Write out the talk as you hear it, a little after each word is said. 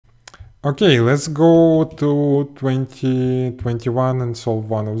Okay, let's go to 2021 and solve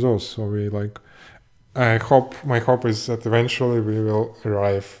one of those. So we like, my hope is that eventually we will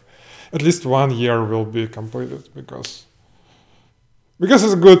arrive. At least 1 year will be completed because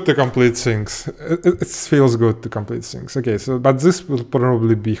it's good to complete things. It feels good to complete things. Okay, so but this will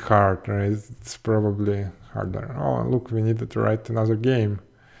probably be hard, right? It's probably harder. Oh, look, we needed to write another game.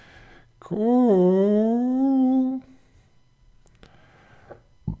 Cool.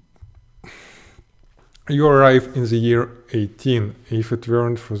 You arrive in the year 18. If it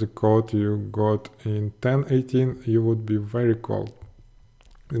weren't for the code you got in 1018, you would be very cold.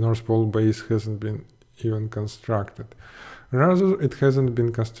 The North Pole base hasn't been even constructed. Rather, it hasn't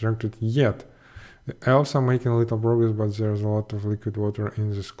been constructed yet. The elves are making a little progress, but there's a lot of liquid water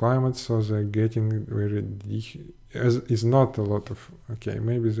in this climate, so they're getting very is not a lot of. Okay,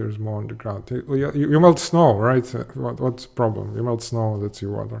 maybe there's more on the ground. You melt snow, right? What's the problem? You melt snow, that's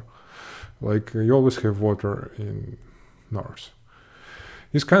your water. Like you always have water in North.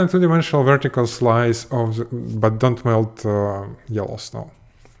 Use kind of two-dimensional vertical slice of the, but don't melt yellow snow.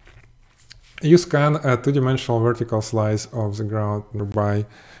 You scan a two-dimensional vertical slice of the ground nearby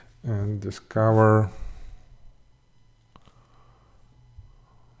and discover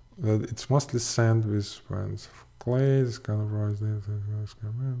that it's mostly sand with bands of clay. This kind of rise names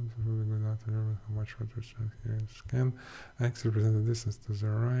really good out how much water is here in the scan. X represents the distance to the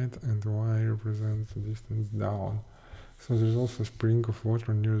right and Y represents the distance down. So there's also a spring of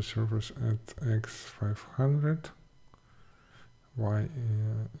water near the surface at x500. Y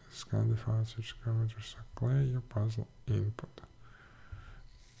scan defines which parameters are clay, your puzzle input.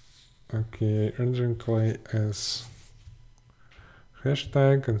 Okay, entering clay as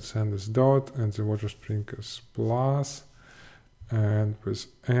hashtag and send as dot, and the water spring as plus, and with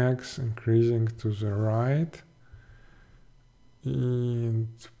x increasing to the right and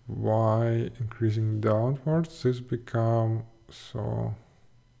y increasing downwards, this become so.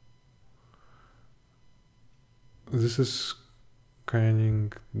 This is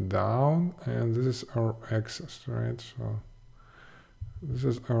scanning down, and this is our axis, right? So this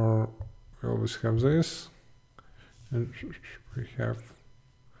is our. We always have this, and we have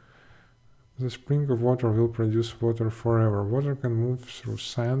the spring of water will produce water forever. Water can move through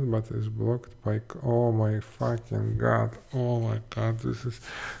sand, but is blocked by. Oh my fucking god! Oh my god! This is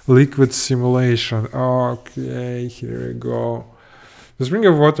liquid simulation. Okay, here we go. The spring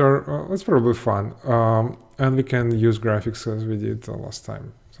of water. That's probably fun, and we can use graphics as we did last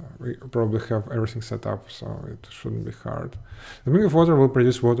time. So we probably have everything set up, so it shouldn't be hard. The spring of water will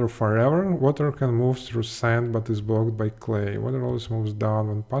produce water forever. Water can move through sand but is blocked by clay. Water always moves down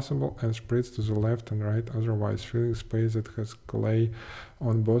when possible and spreads to the left and right otherwise, filling space that has clay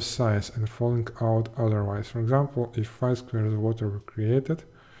on both sides and falling out otherwise. For example, if 5 squares of water were created,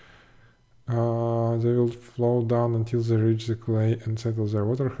 they will flow down until they reach the clay and settle there.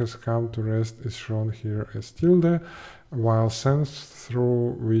 Water has come to rest is shown here as tilde, while sand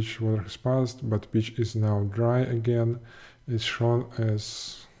through which water has passed, but which is now dry again, is shown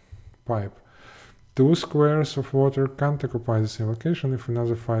as pipe. 2 squares of water can't occupy the same location. If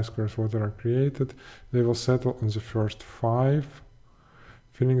another 5 squares of water are created, they will settle on the first 5,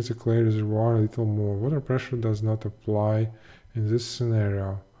 filling the clay reservoir a little more. Water pressure does not apply in this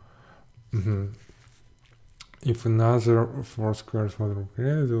scenario. If another 4 squares of water are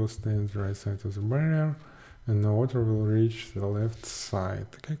created, they will stay on the right side of the barrier, and no water will reach the left side.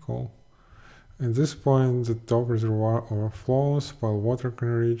 Okay, cool. At this point, the top reservoir overflows. While water can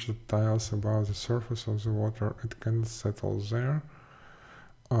reach the tiles above the surface of the water, it cannot settle there.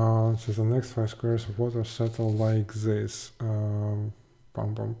 So the next 5 squares of water settle like this. It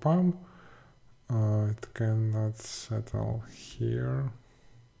cannot settle here.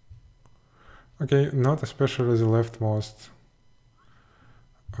 Okay, not especially the leftmost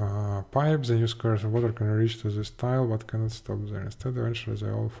pipe. The new squares of water can reach to this tile but cannot stop there. Instead, eventually they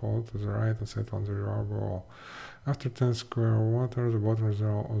all fall to the right and settle on the reservoir wall. After 10 square of water, the bottom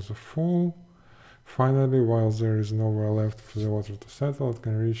reservoir is full. Finally, while there is nowhere left for the water to settle, it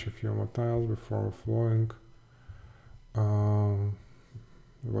can reach a few more tiles before overflowing the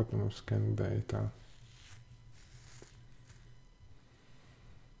bottom of scan data.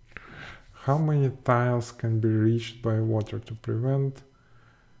 How many tiles can be reached by water? To prevent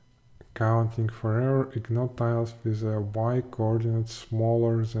counting forever, ignore tiles with a y coordinate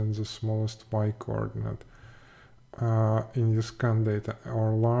smaller than the smallest y coordinate in the scan data,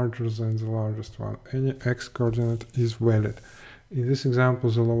 or larger than the largest one. Any x coordinate is valid. In this example,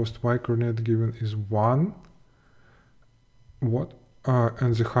 the lowest y coordinate given is 1,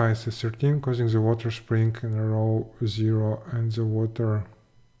 and the highest is 13, causing the water spring in a row 0 and the water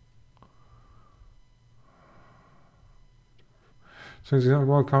So in example,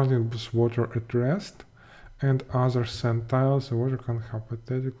 while counting water at rest and other sand tiles, the water can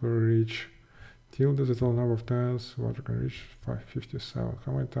hypothetically reach tilde the total number of tiles water can reach 557.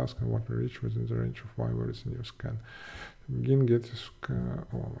 How many tiles can water reach within the range of y values in your scan? Begin get to scan.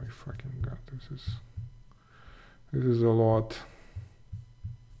 Oh my fucking god, this is a lot.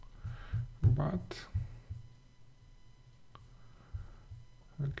 But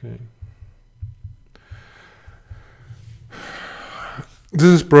okay. This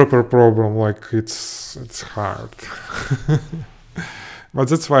is proper problem, like it's hard. But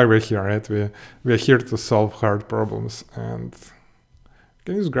that's why we're here, right? We're here to solve hard problems, and we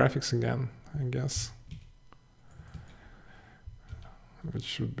can use graphics again, I guess. Which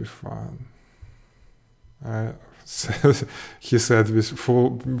should be fun. He said with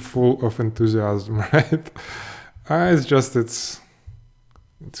full of enthusiasm, right? It's just it's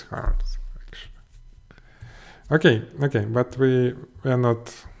hard actually. Okay, but we are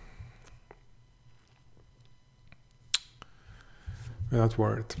not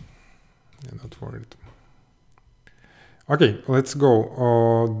worried. We're not worried. Okay, let's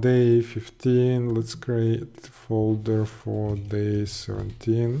go. Day 15. Let's create a folder for day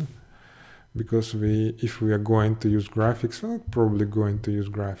 17. Because if we are going to use graphics, we're probably going to use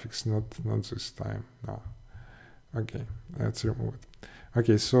graphics, not this time. No. Okay, let's remove it.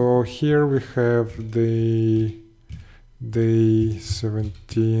 Okay, so here we have the day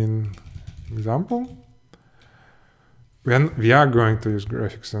 17 example. We are going to use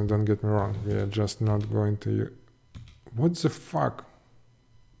graphics, and don't get me wrong, we are just not going to use... What the fuck?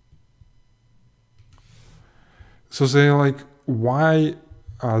 So they're like, why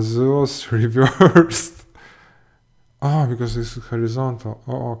are those reversed? Oh, because this is horizontal.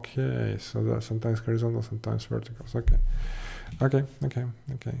 Oh, okay. So that's sometimes horizontal, sometimes verticals. Okay, I get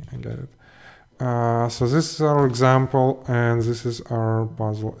it. So this is our example, and this is our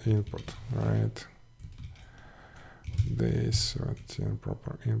puzzle input, right? Day 17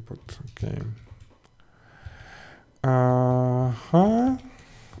 proper input. Okay.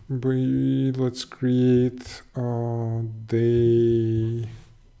 Let's create day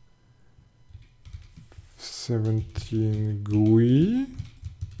 17 GUI,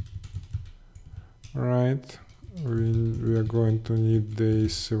 right? We are going to need day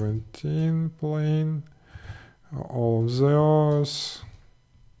 17 plane, all of those,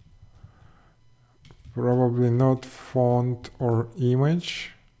 probably not font or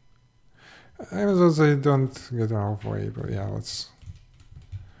image, even though they don't get our way, but yeah, let's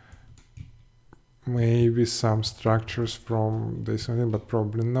maybe some structures from day 17, but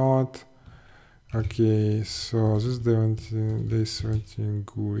probably not. Okay, so this is day 17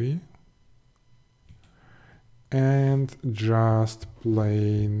 GUI, and just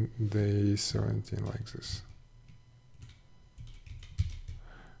plain day 17 like this.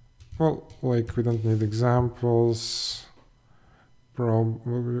 Well, like we don't need examples. We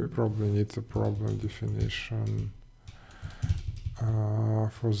probably need a problem definition.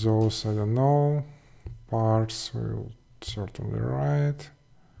 For those, I don't know. Parts we'll certainly write.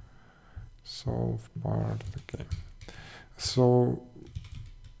 Solve part, okay. So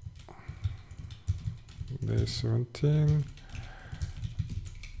day 17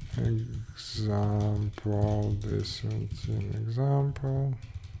 example, day 17 example,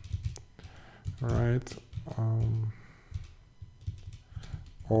 right?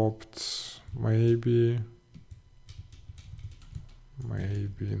 Opts, maybe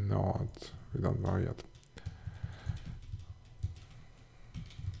not, we don't know yet.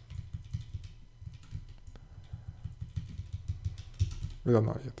 We don't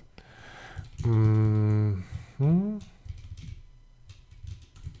know yet.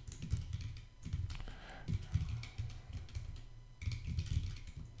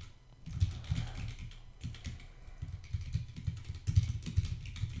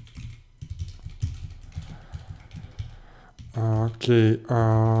 Okay,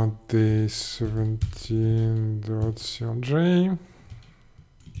 day 17.clj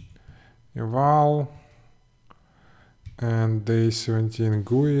eval and day 17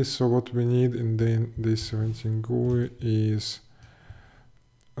 GUI. So what we need in day 17 GUI is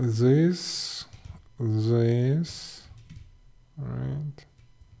this, right,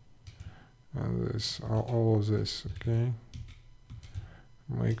 and this, all of this. Okay,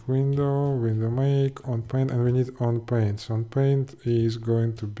 make window make on paint, and we need on paint. So on paint is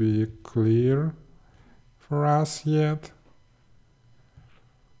going to be clear for us yet.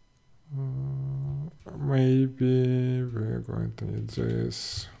 Maybe we're going to need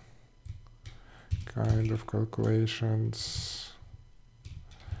this kind of calculations,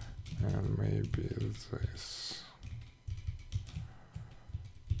 and maybe this.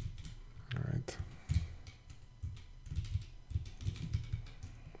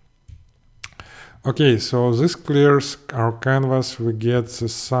 Okay, so this clears our canvas, we get the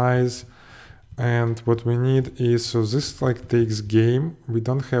size, and what we need is, so this like takes game, we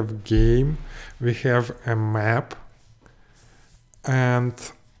don't have game, we have a map, and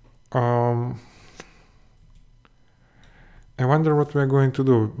I wonder what we're going to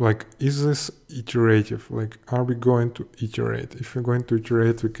do. Like, is this iterative? Like, are we going to iterate? If we're going to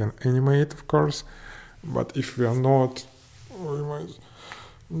iterate, we can animate, of course, but if we are not, we might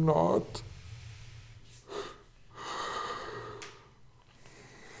not.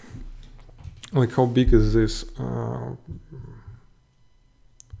 Like, how big is this? So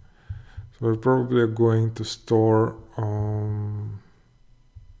we're probably going to store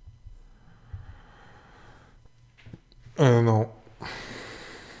I don't know.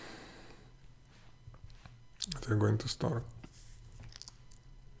 They're going to store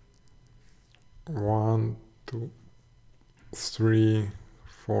 1, 2, 3,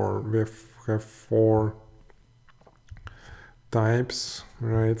 4. We have 4 types,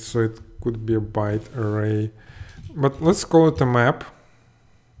 right? So it could be a byte array, but let's call it a map.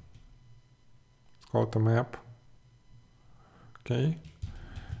 Let's call it a map. Okay,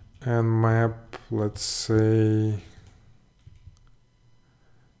 and map, let's say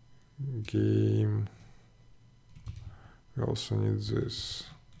game. We also need this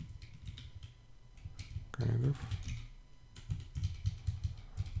kind of.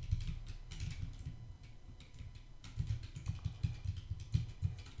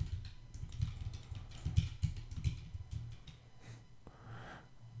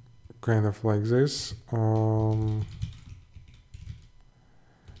 Kind of like this.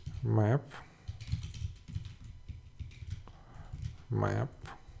 Map.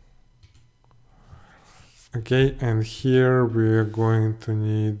 Okay, and here we're going to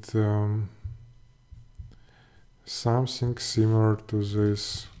need something similar to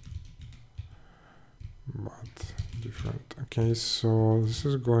this, but different. Okay, so this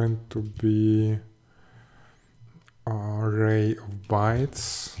is going to be an array of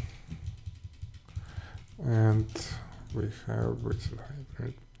bytes, and we have reset height,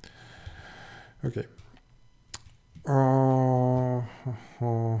 right? Okay.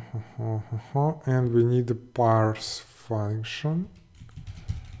 And we need a parse function.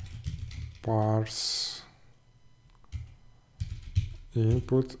 Parse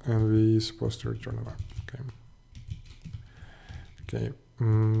input, and we're supposed to return a map. Okay.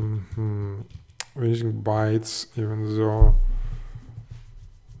 We're using bytes, even though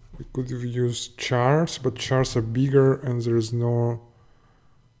we could have used chars, but chars are bigger and there is no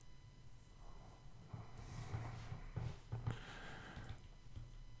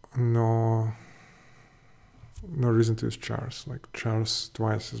reason to use chars. Like, chars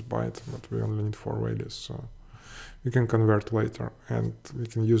twice as byte, but we only need 4 values, so we can convert later, and we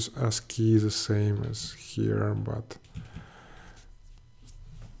can use ASCII the same as here, but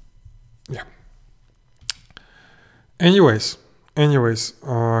yeah. Anyways,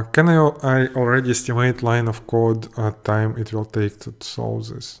 can I already estimate line of code time it will take to solve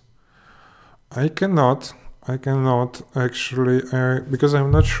this? I cannot actually, because I'm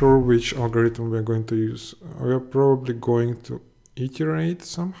not sure which algorithm we're going to use. We're probably going to iterate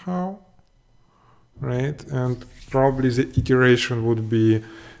somehow, right? And probably the iteration would be,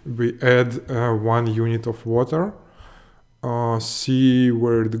 we add 1 unit of water, see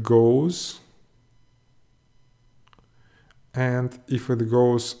where it goes, and if it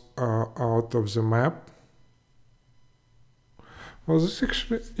goes out of the map. Well, this is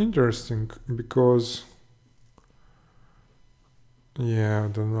actually interesting, because yeah, I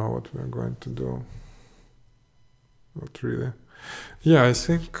don't know what we're going to do. Not really. Yeah, I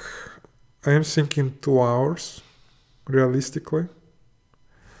am thinking 2 hours, realistically.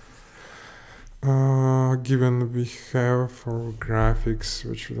 Given we have our graphics,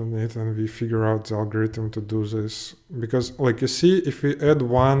 which we don't need, and we figure out the algorithm to do this. Because, like, you see, if we add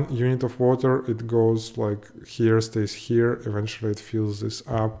 1 unit of water, it goes like here, stays here, eventually it fills this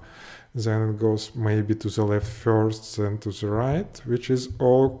up, then it goes maybe to the left first, then to the right, which is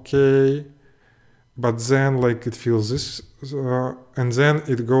okay. But then, like, it fills this, and then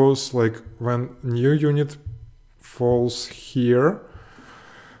it goes, like, when new unit falls here,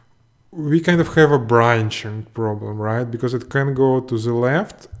 we kind of have a branching problem, right? Because it can go to the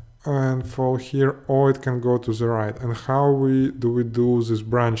left and fall here, or it can go to the right. And how do we do this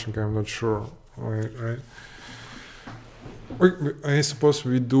branching? I'm not sure, right? I suppose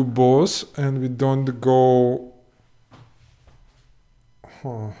we do both, and we don't go.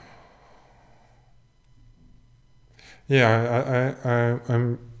 Yeah,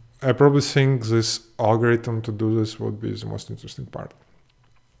 I probably think this algorithm to do this would be the most interesting part.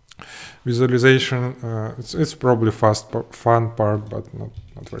 visualization. It's probably fun part, but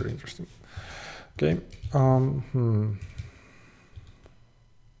not very interesting. Okay.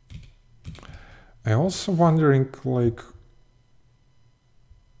 I also wondering, like,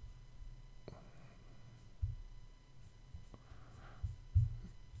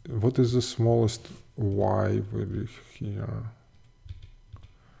 what is the smallest Y value here?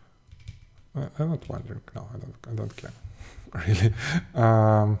 I'm not wondering. No, I don't care, really.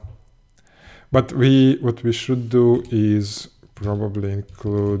 But what we should do is probably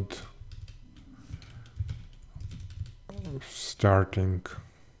include starting,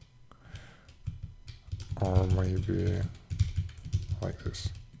 or maybe like this.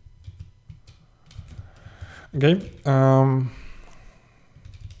 Okay.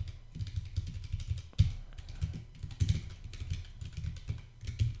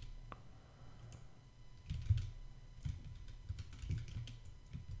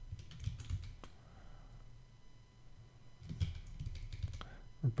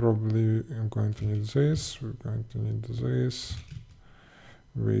 Probably I'm going to need this. We're going to need this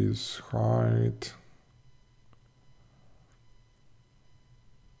with height.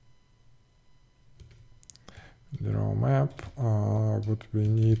 Draw map. What we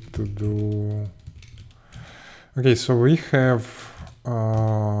need to do. Okay, so we have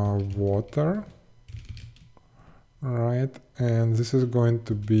water, right? And this is going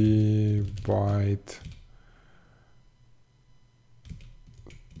to be white.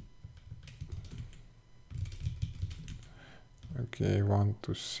 Okay, 1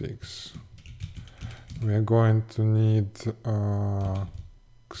 to 6. We are going to need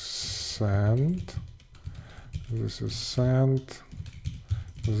sand. This is sand.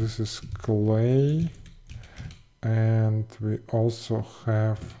 This is clay. And we also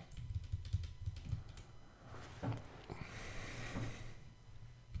have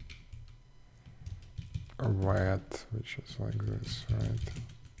a wet, which is like this, right?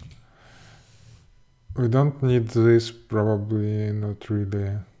 We don't need this, probably not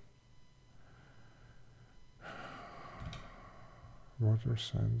really. Water,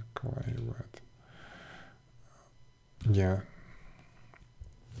 sand, clay, wet. Yeah.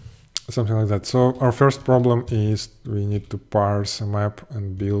 Something like that. So our first problem is we need to parse a map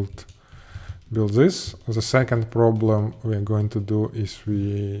and build this. The second problem we are going to do is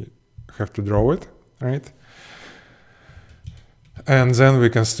we have to draw it, right? And then we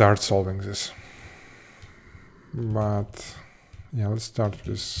can start solving this. But yeah, let's start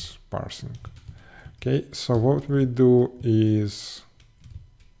with parsing. Okay, so what we do is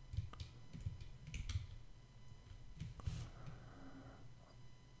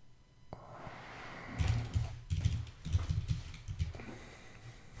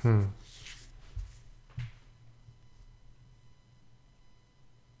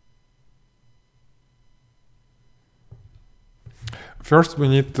first we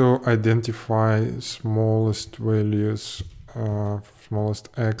need to identify smallest values, smallest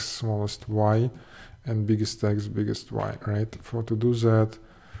x, smallest y, and biggest x, biggest y, right? For to do that,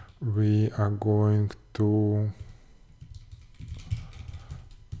 we are going to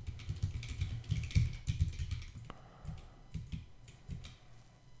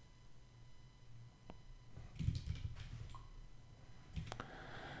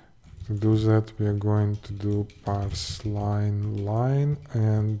do that, we are going to do parse line,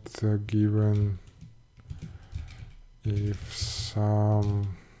 and given if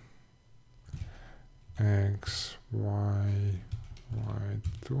some x, y,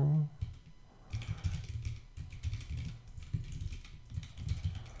 y2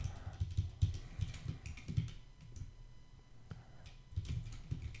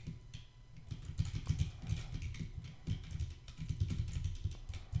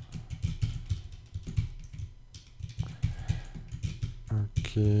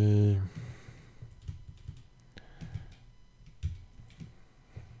 okay.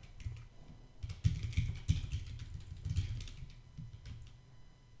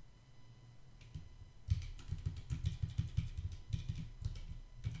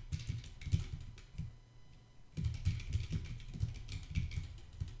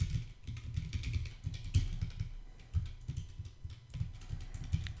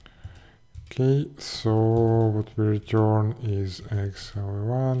 Okay, so what we return is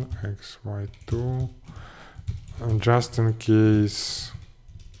xy1, xy2, and just in case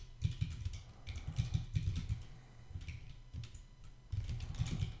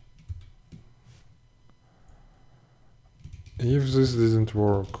if this doesn't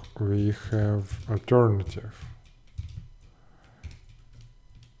work, we have alternative.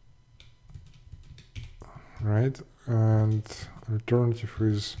 Right, and alternative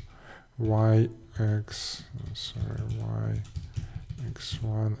is y x, sorry, y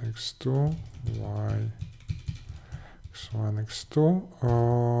x1, x2, y x1, x2,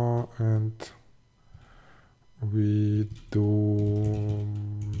 and we do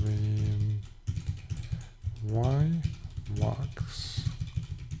main y max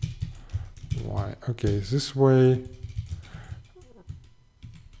y. Okay, this way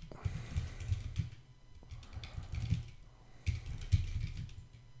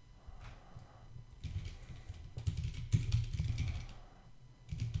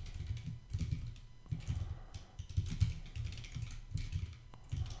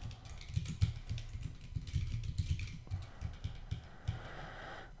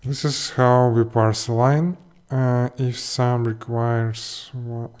this is how we parse a line. If sum requires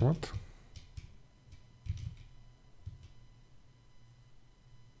what?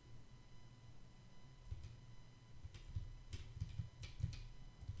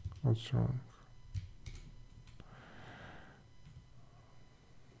 What's wrong?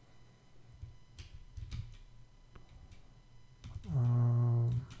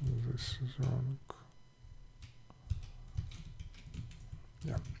 This is wrong.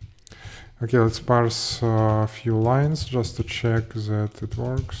 Yeah. Okay, let's parse a few lines just to check that it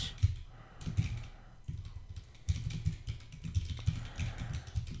works.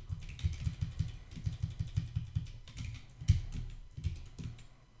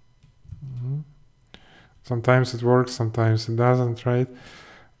 Sometimes it works, sometimes it doesn't, right?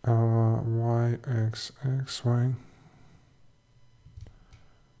 Y, X, X, Y.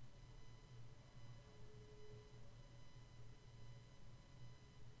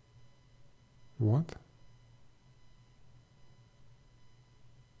 What?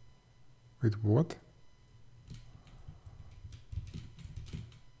 Wait, what?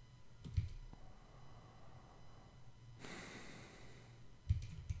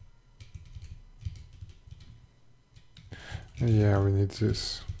 Yeah, we need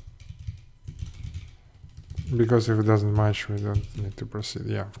this. Because if it doesn't match, we don't need to proceed.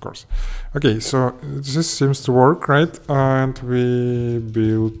 Yeah, of course. Okay, so this seems to work, right? And we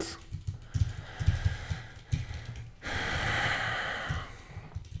build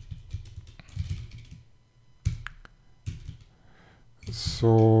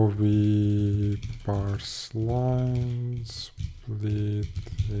so we parse lines, split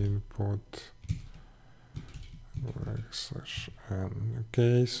input /n.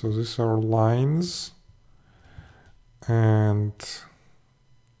 Okay, so these are lines, and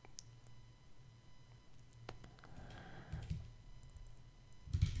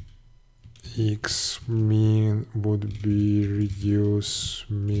x mean would be reduce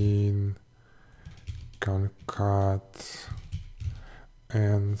mean concat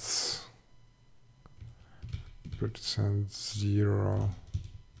nth %0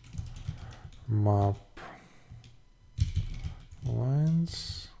 map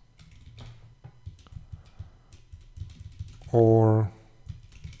lines, or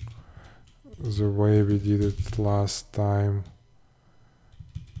the way we did it last time,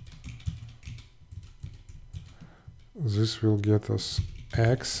 this will get us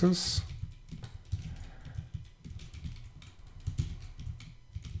axis,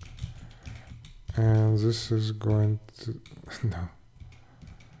 and this is going to no,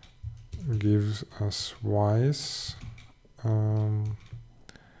 gives us y's.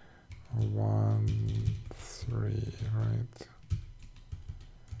 1, 3, right?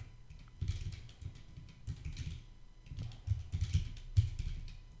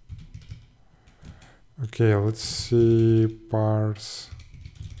 Okay, let's see parse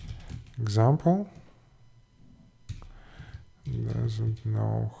example. Doesn't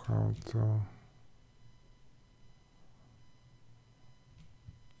know how to.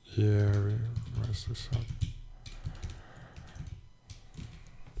 Yeah, we mess this up.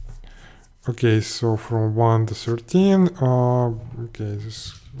 Okay, so from 1 to 13, okay,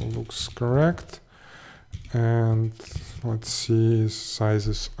 this looks correct. And let's see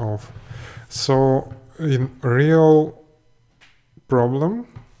sizes of. So in real problem,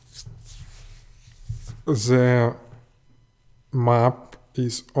 the map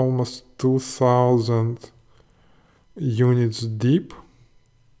is almost 2000 units deep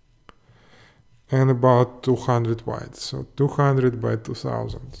and about 200 wide. So 200 by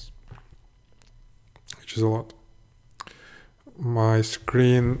 2000. Which is a lot. My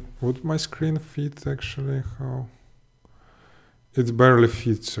screen, would my screen fit actually? How? It barely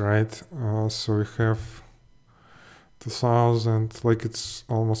fits, right? So we have 2000, like it's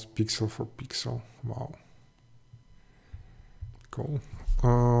almost pixel for pixel. Wow. Cool.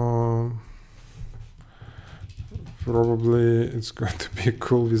 probably it's going to be a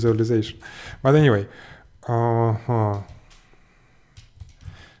cool visualization. But anyway,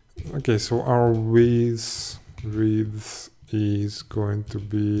 okay, so our width is going to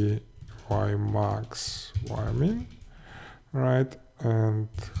be y max, y min, right? And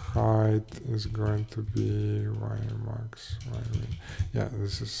height is going to be y max, y min. Yeah,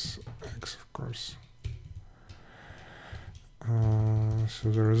 this is x, of course. So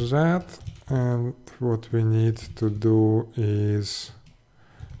there is that, and what we need to do is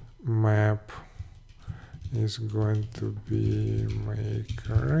map is going to be make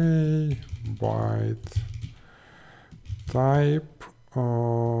array byte type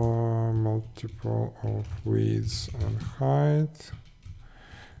multiple of width and height,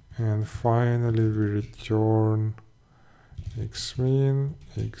 and finally we return x min,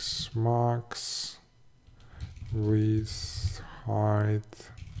 x max, width, height,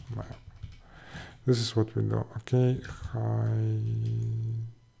 map. This is what we do. Okay,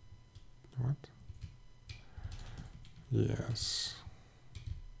 what? Yes.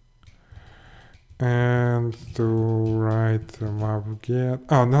 And to write the map get.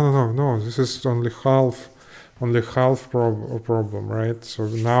 Oh, no. This is only half problem, right? So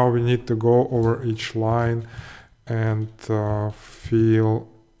now we need to go over each line and fill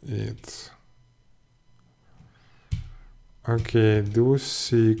it. Okay, do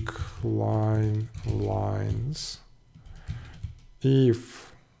seek lines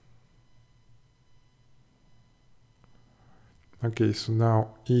if. Okay, so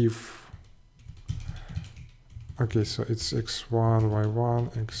now if. Okay, so it's x1,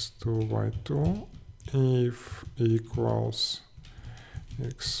 y1, x2, y2. If equals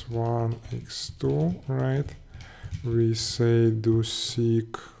x1, x2, right? We say do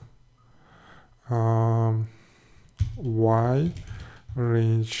seek y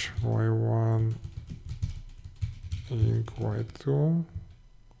range y1 inc y2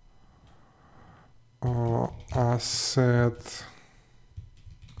 asset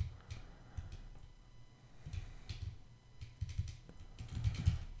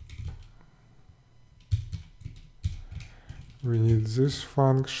we need this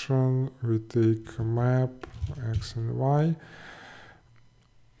function, we take a map x and y.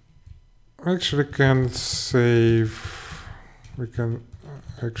 Actually can save, we can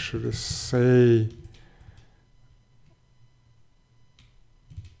actually say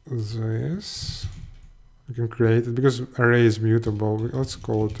this, we can create it because array is mutable. Let's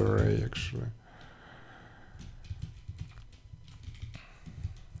call it array actually,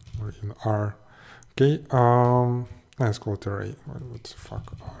 or in R. Okay, let's call it array. What the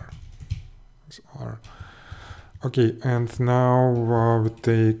fuck, R? It's R. Okay, and now we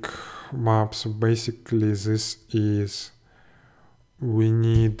take map. So basically this is, we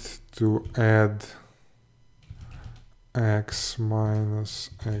need to add x minus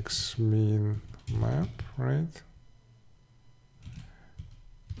x min map, right?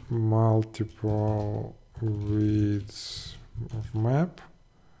 Multiple widths of map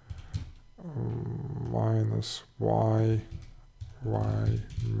minus y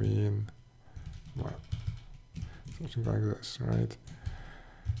min map. Something like this, right?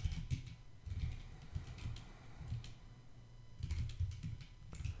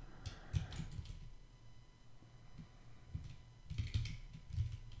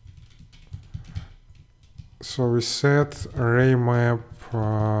 So we set array map,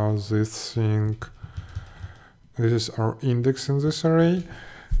 this thing, this is our index in this array.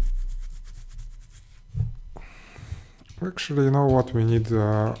 Actually, you know what, we need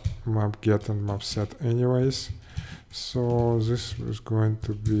map get and map set anyways. So this is going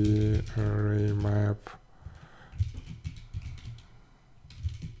to be array map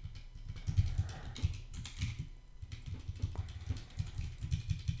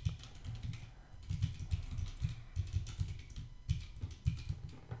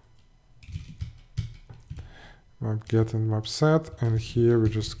map get and map set, and here we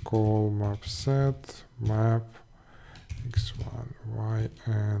just call map set map x1 y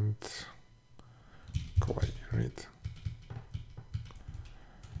and clay, right?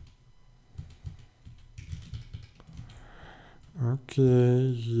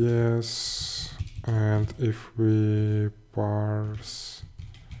 Okay, yes, and if we parse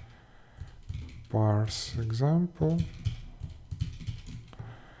example,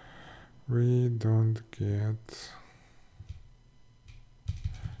 we don't get,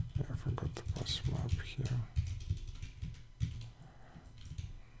 I forgot to pass map here.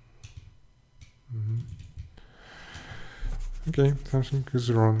 Okay, something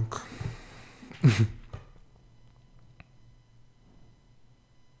is wrong.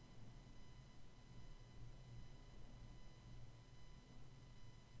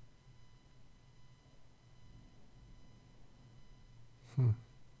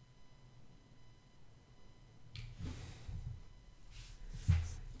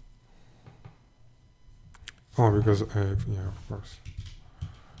 Oh, because I have, yeah, of course.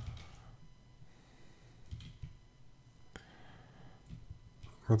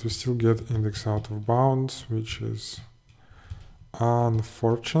 But we still get index out of bounds, which is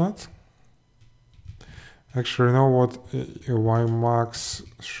unfortunate. Actually, you know what? Y max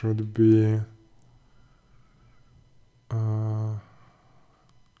should be.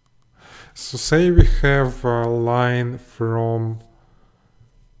 So say we have a line from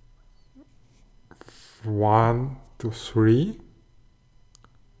 1 to 3.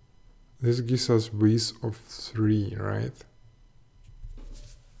 This gives us width of 3, right?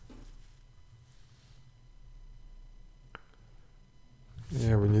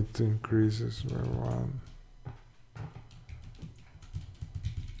 Yeah, we need to increase this by 1.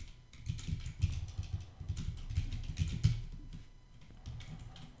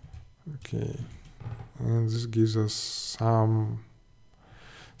 Okay, and this gives us some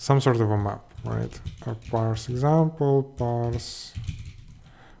sort of a map, right? A parse example, parse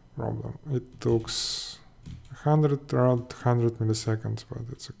problem. It took around 100 milliseconds, but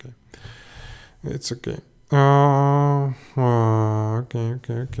it's okay. It's okay.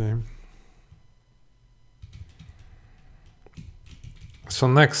 Okay. So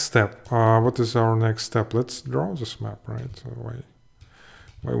next step. What is our next step? Let's draw this map, right? So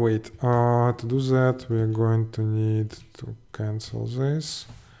wait. To do that, we're going to need to cancel this.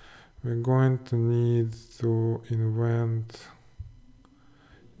 We're going to need to invent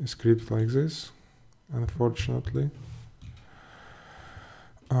a script like this, unfortunately.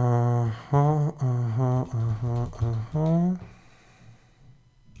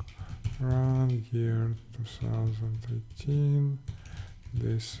 Run year 2018,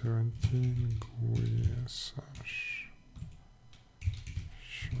 day 17, GUI search.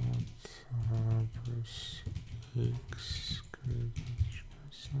 Short plus X script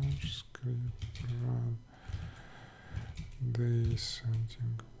run day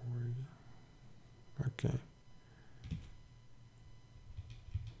 17 GUI. Okay.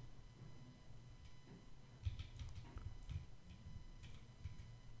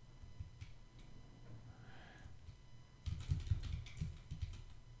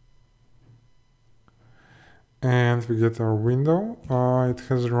 And we get our window. It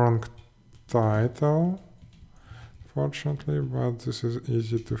has wrong title, fortunately, but this is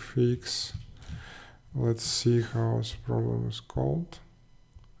easy to fix. Let's see how this problem is called.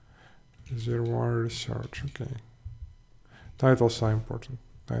 Reservoir research. Okay. Titles are important.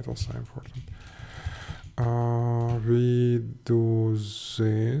 We do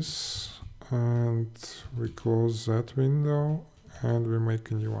this, and we close that window, and we make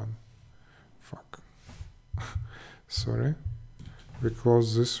a new one. Fuck. Sorry. We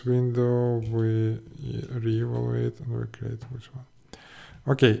close this window, we reevaluate, and we create which one.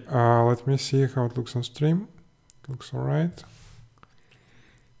 Okay, let me see how it looks on stream. It looks alright.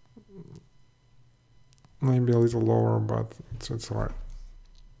 Maybe a little lower, but it's alright.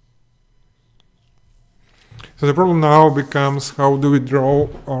 So the problem now becomes, how do we draw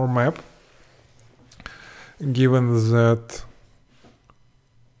our map, given that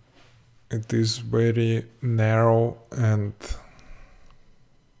it is very narrow and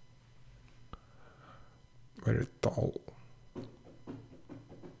very tall.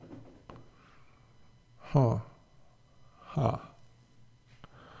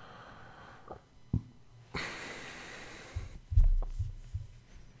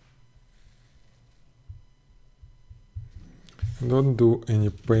 Don't do any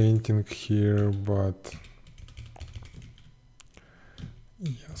painting here, but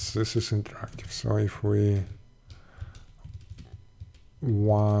yes, this is interactive. So if we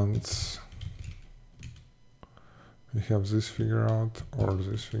want, we have this figure out or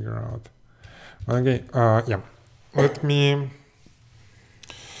this figure out. Okay, yeah, let me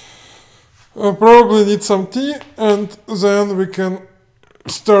probably need some tea, and then we can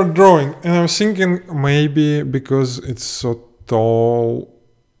start drawing. And I'm thinking maybe because it's so tall,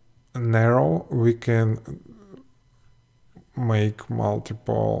 narrow, we can make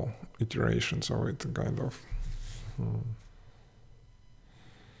multiple iterations of it, kind of.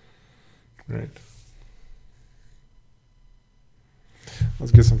 Right.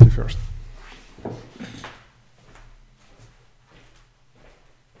 Let's get some tea first.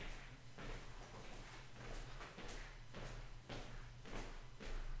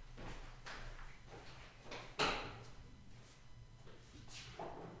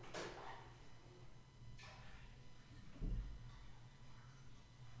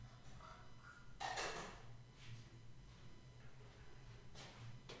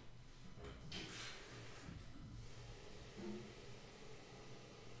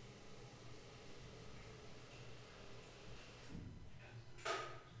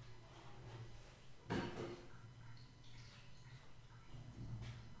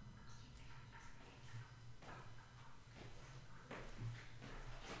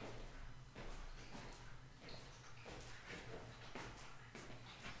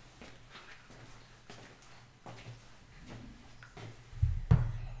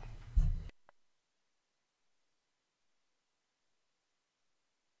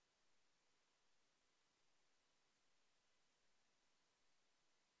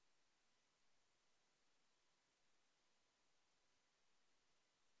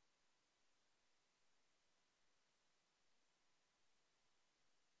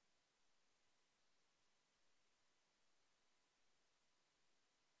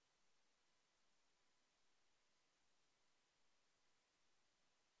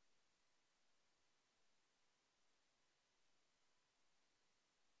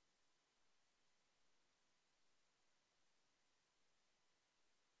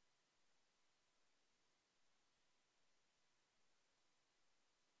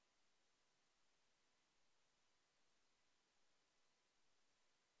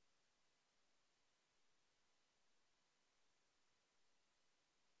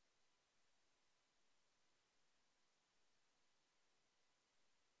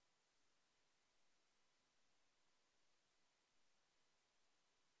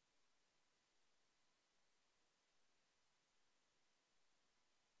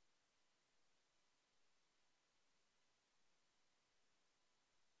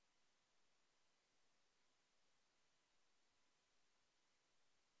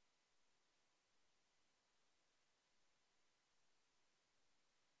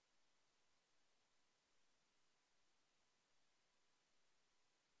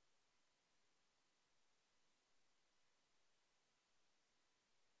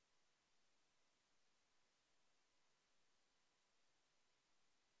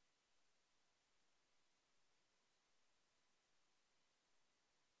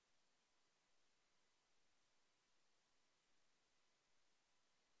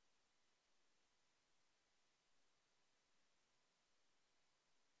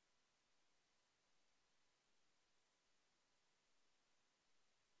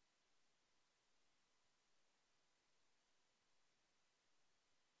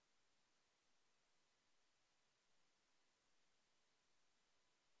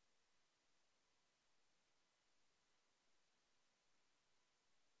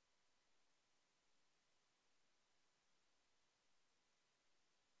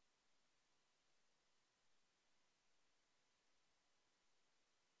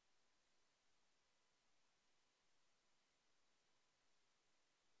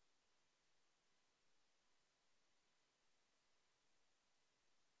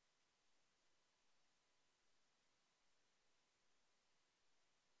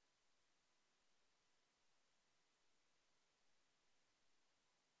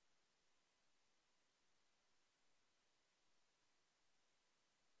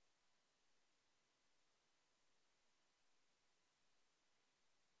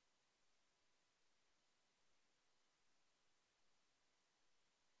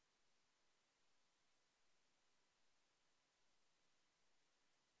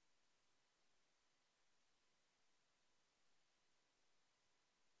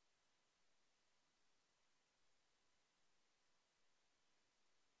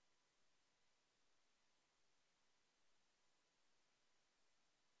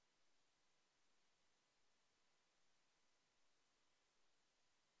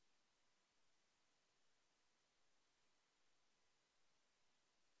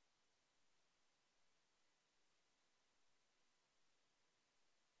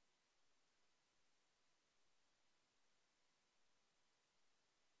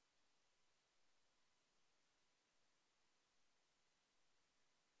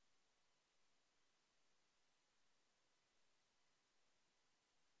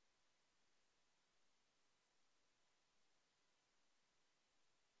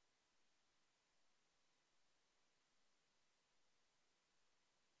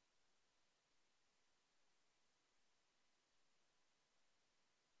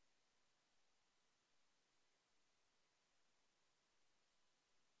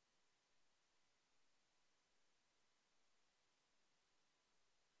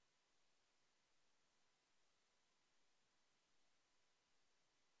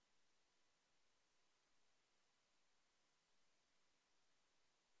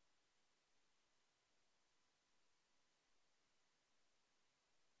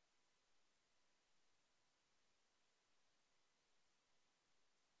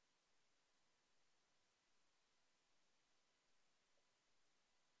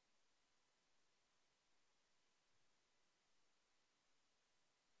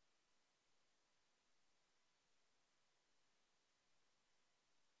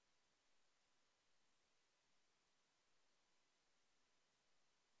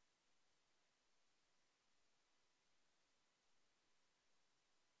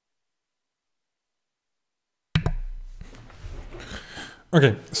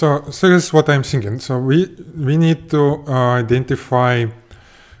 Okay, so here's what I'm thinking. So we need to identify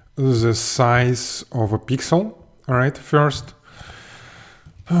the size of a pixel, all right, first.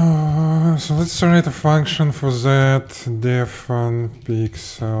 So let's write a function for that. Define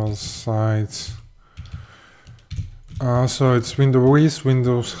pixel size. So it's window width,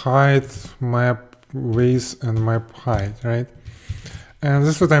 windows height, map width, and map height, right? And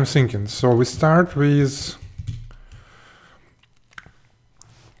this is what I'm thinking. So we start with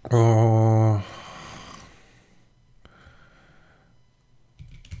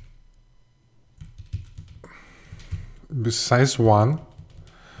size 1.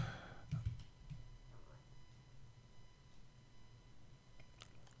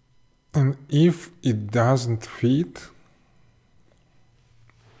 And if it doesn't fit,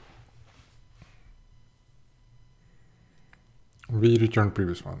 we return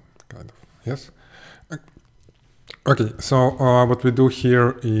previous one, kind of. Yes. Okay. So what we do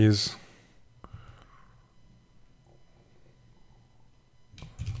here is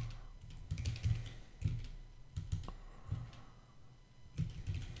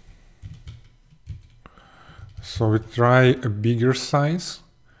we try a bigger size,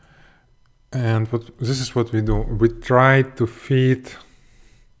 and this is what we do. We try to fit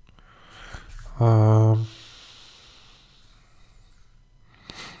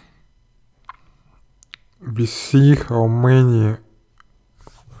we see how many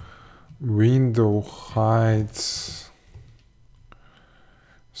window heights.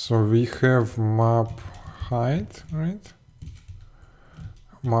 So we have map height, right?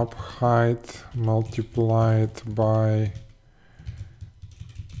 Map height multiplied by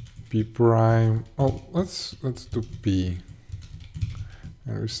p prime. Oh, let's do p,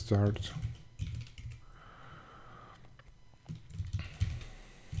 and we start.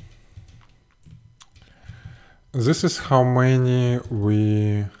 This is how many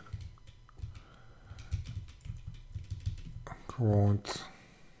we quote.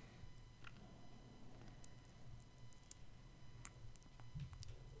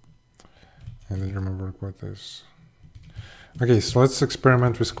 I don't remember what is. Okay, so let's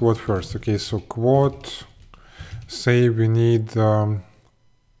experiment with quote first. Okay, so quote, say we need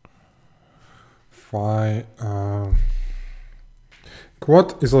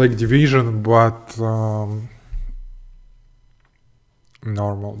quote is like division, but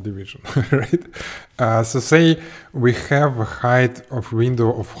normal division, right? So say we have a height of window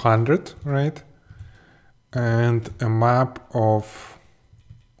of 100, right? And a map of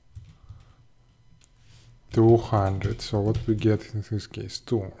 200. So what we get in this case,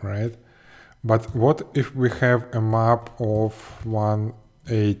 2, right? But what if we have a map of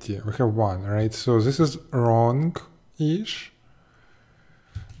 180? We have 1, right? So this is wrong-ish.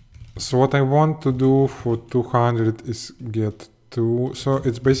 So what I want to do for 200 is get 2. So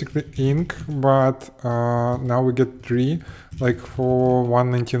it's basically ink, but now we get 3. Like for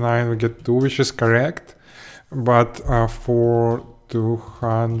 199 we get 2, which is correct. But for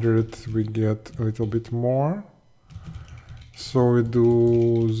 200 we get a little bit more. So we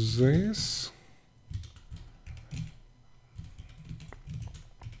do this.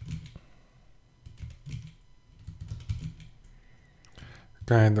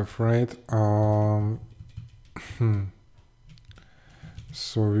 Kind of, right?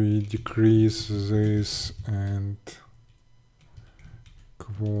 So we decrease this and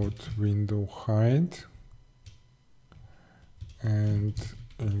quote window height and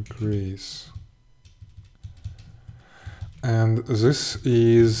increase. And this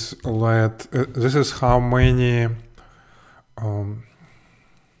is this is how many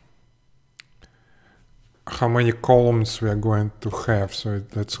columns we are going to have. So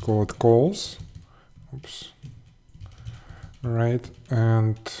let's call it calls. Oops. Right,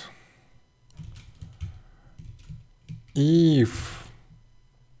 and if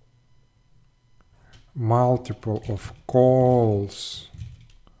multiple of calls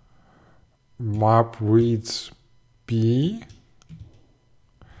map width p,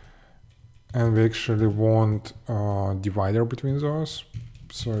 and we actually want a divider between those,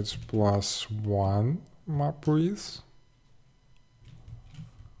 so it's +1 map width.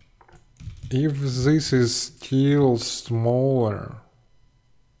 If this is still smaller,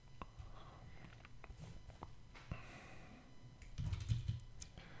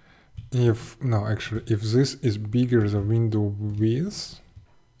 if this is bigger the window width,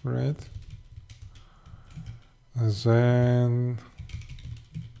 right, then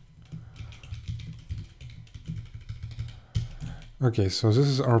okay, so this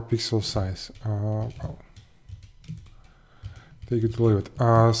is our pixel size. Well, take it or leave it.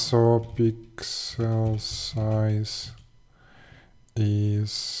 So pixel size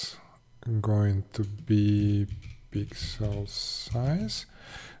is going to be pixel size.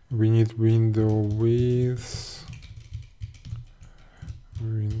 We need window width,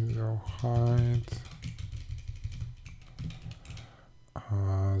 window height,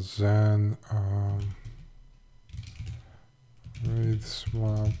 then width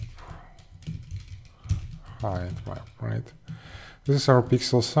map, height map, right? This is our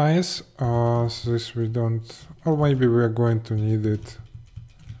pixel size. So this we don't, or maybe we are going to need it.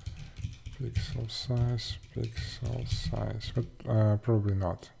 Pixel size, but probably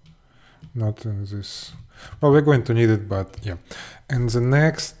not. Not in this. Well, we're going to need it, but yeah. And the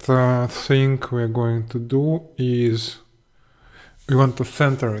next thing we're going to do is we want to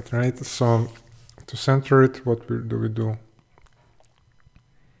center it, right? So to center it, what do we do?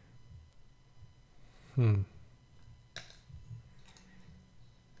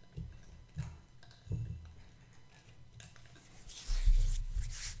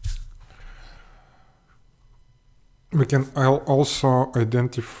 We can also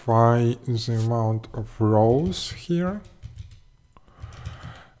identify the amount of rows here.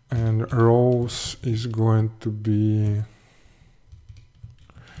 And rows is going to be,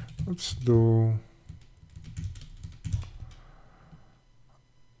 let's do,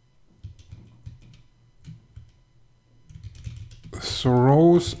 so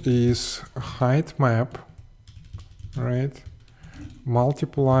rows is height map, right?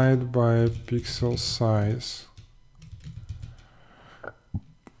 Multiplied by pixel size.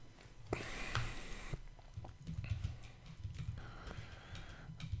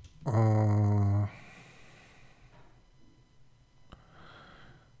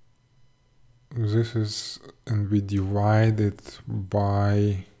 This is, and we divide it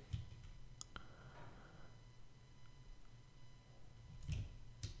by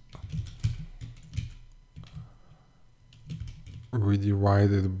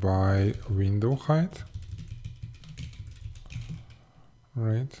window height,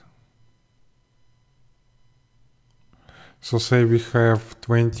 right? So say we have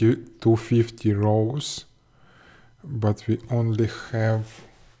 250 rows, but we only have,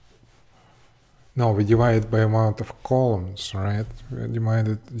 no, we divide by amount of columns, right? We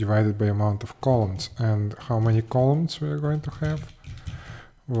divided by amount of columns. And how many columns we are going to have?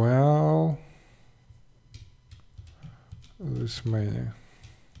 Well, this many.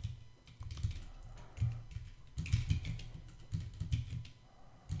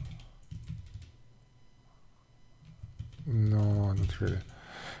 No, not really.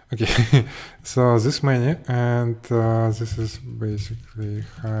 Okay, so this many, and this is basically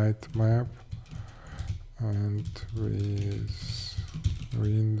height map, and with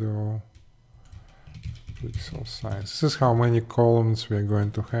window pixel size. This is how many columns we are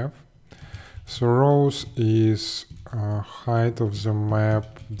going to have. So rows is height of the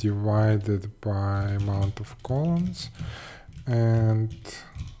map divided by amount of columns, and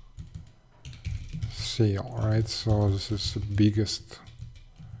seal, right? So this is the biggest.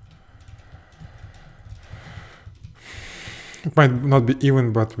 It might not be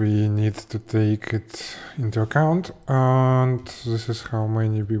even, but we need to take it into account. And this is how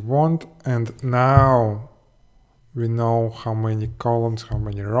many we want. And now we know how many columns, how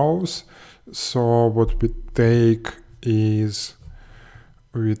many rows. So what we take is,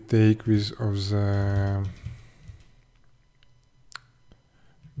 we take with of the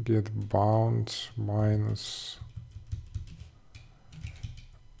get bounds minus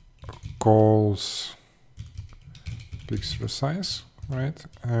calls pixel size, right?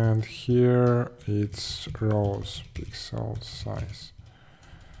 And here it's rows pixel size.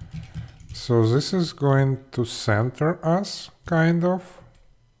 So this is going to center us, kind of,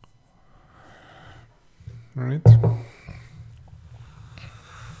 right?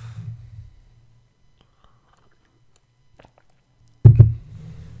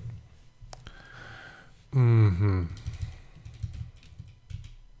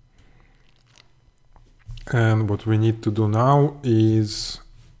 And what we need to do now is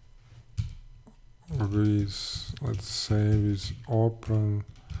with, let's say, with open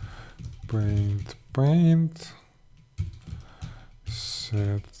paint,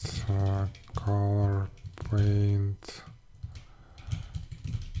 set color paint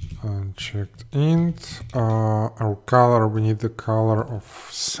unchecked int. Our color, we need the color of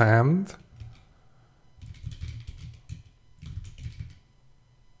sand.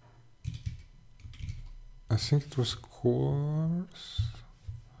 I think it was colors.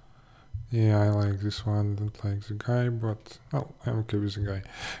 Yeah, I like this one. Don't like the guy, but well, I'm okay with the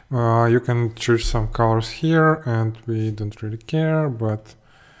guy. You can choose some colors here, and we don't really care. But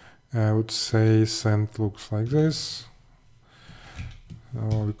I would say sand looks like this. So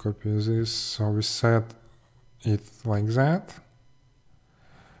we copy this, so we set it like that.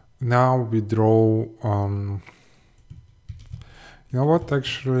 Now we draw, you know what,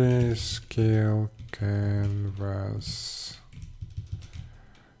 actually, scale canvas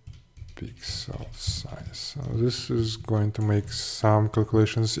pixel size. So this is going to make some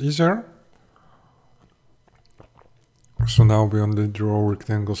calculations easier. So now we only draw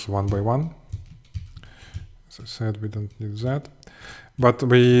rectangles one by one. As I said, we don't need that. But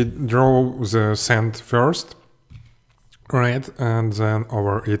we draw the sand first, right? And then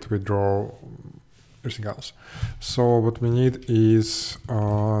over it we draw everything else. So what we need is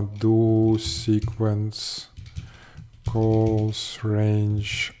do sequence calls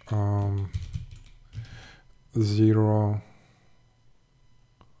range 0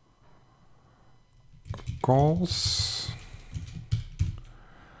 calls.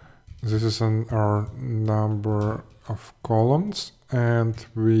 This is our number of columns, and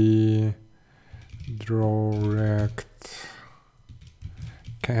we draw rect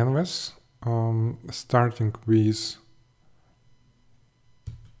canvas starting with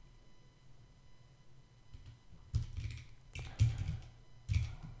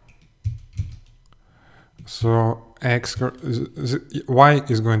so y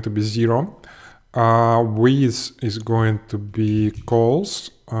is going to be 0, width is going to be calls,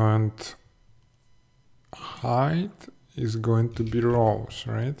 and height is going to be rows,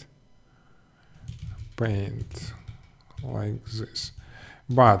 right? Paint like this.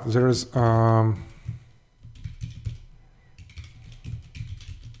 But there's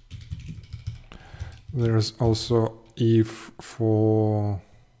also if for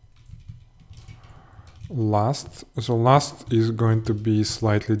last. So last is going to be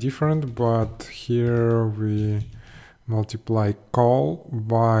slightly different, but here we multiply call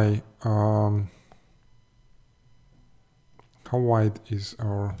by how wide is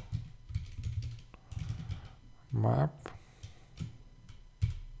our map,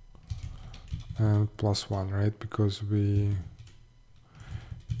 and +1, right? Because we,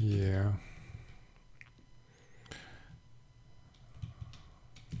 yeah.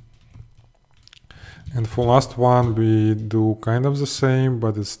 And for last one, we do kind of the same,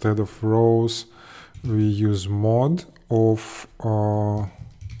 but instead of rows, we use mod of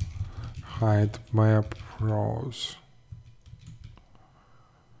height map rows.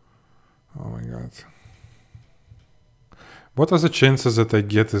 Oh my god. What are the chances that I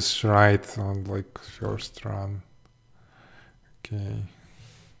get this right on like first run? Okay.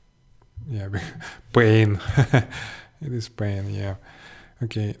 Yeah, pain. It is pain, yeah.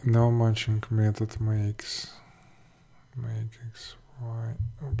 Okay, no matching method makes x, y,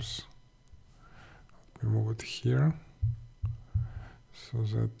 oops. Let me move it here so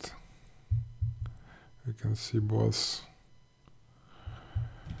that we can see both.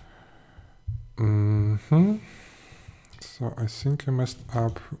 So I think I messed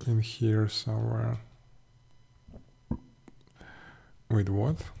up in here somewhere. Wait,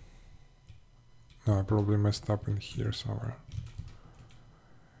 what? No, I probably messed up in here somewhere.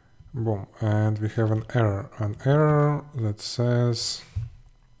 Boom, and we have an error that says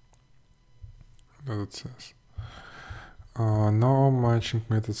no matching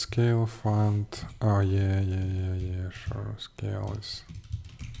method scale font. Oh yeah, sure, scale is.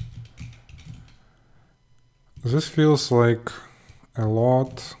 This feels like a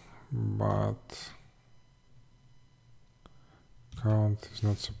lot, but count is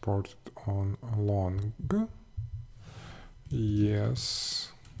not supported on long.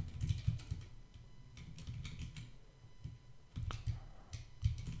 Yes.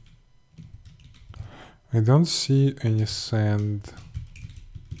 I don't see any sand,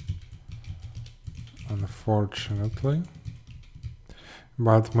 unfortunately,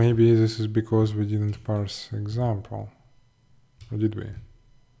 but maybe this is because we didn't parse example, or did we?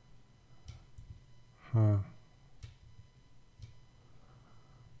 Huh.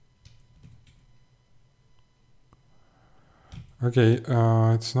 Okay,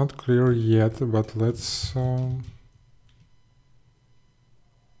 it's not clear yet, but let's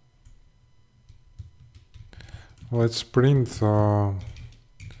print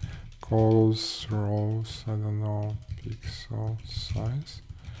calls, rows, I don't know, pixel size.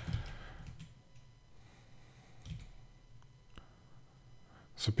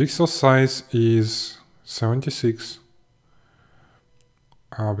 So pixel size is 76.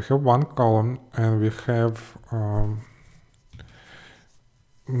 We have one column and we have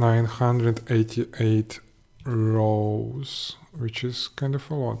 988 rows, which is kind of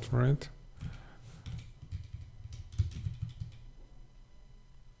a lot, right?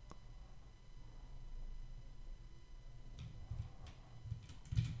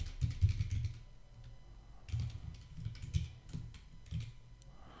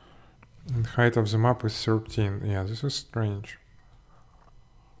 height of the map is 13. Yeah, this is strange.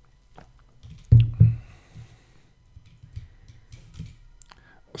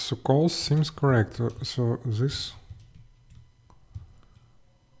 So call seems correct. So this.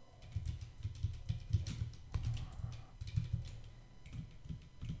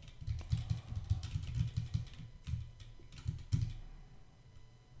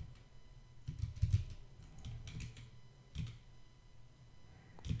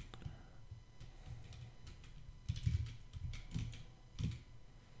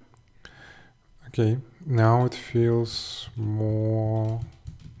 Okay, now it feels more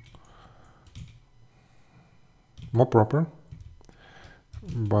proper.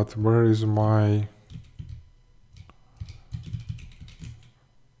 But where is my...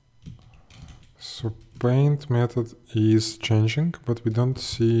 So paint method is changing, but we don't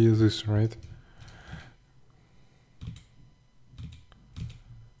see this, right?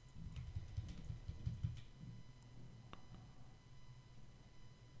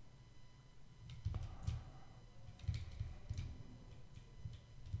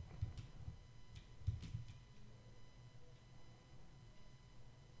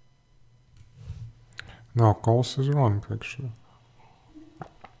 No, calls is wrong, actually.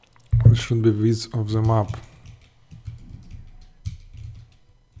 It should be width of the map.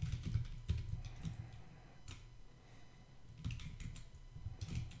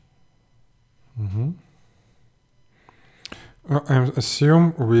 I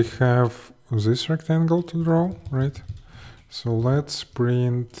assume we have this rectangle to draw, right? So let's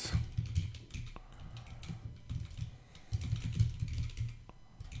print...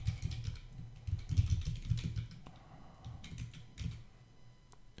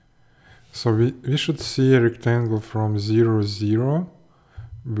 So we should see a rectangle from 0, 0,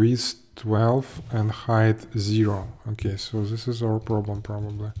 width 12 and height 0. Okay, so this is our problem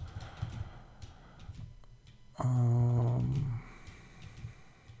probably.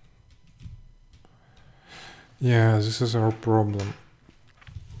 Yeah, this is our problem.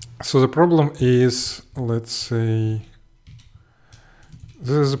 So the problem is, let's say,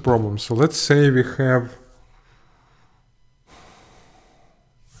 this is the problem. So let's say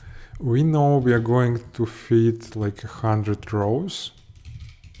we know we are going to fit like 100 rows,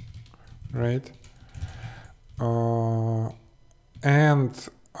 right? And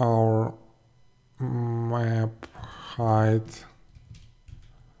our map height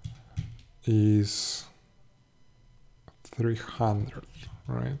is 300,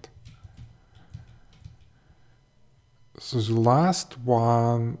 right? So the last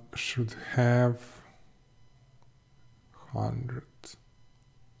one should have 100 as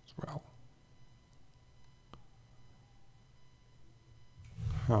well.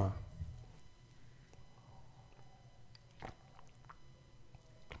 Huh.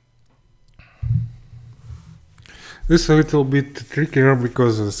 This is a little bit trickier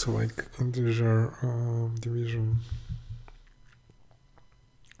because it's like integer division.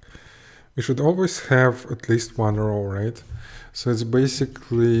 We should always have at least one row, right? So it's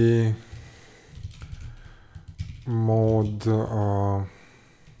basically mod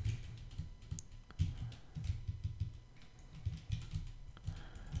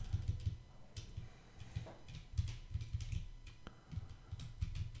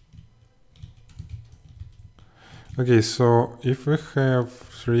okay, so if we have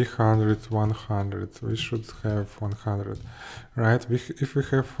 300, 100, we should have 100, right? If we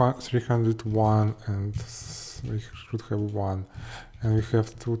have 301 and we should have 1, and we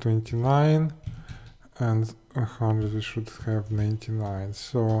have 229 and 100, we should have 99.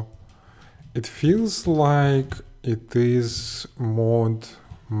 So it feels like it is mod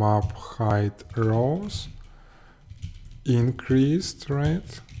map height rows increased,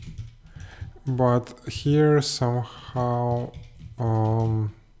 right? But here somehow, so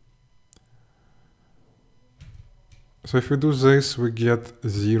if we do this, we get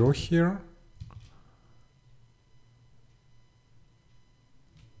 0 here.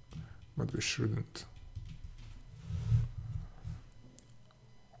 But we shouldn't.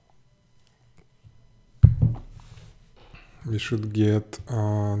 We should get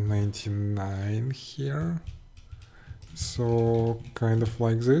 99 here. So kind of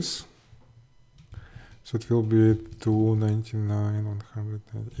like this. So it will be 299, 100,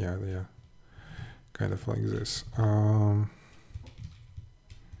 yeah, kind of like this.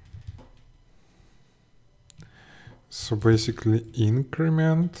 So basically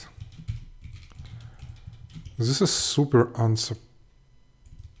increment. This is super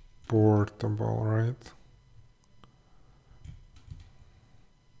unsupportable, right?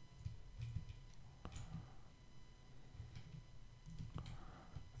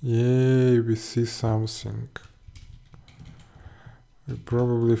 Yay, we see something. We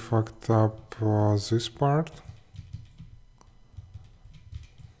probably fucked up this part.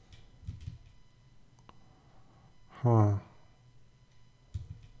 Huh.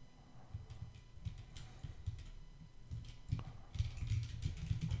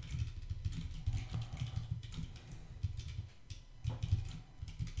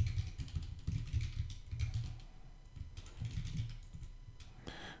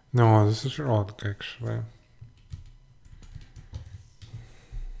 No, this is wrong actually.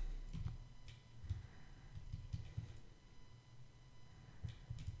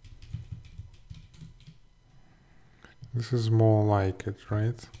 This is more like it,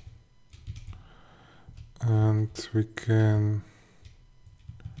 right? And we can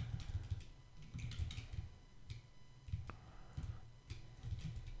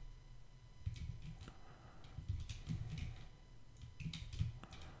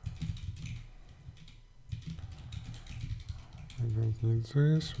we don't need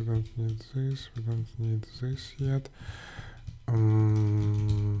this, we don't need this, we don't need this yet.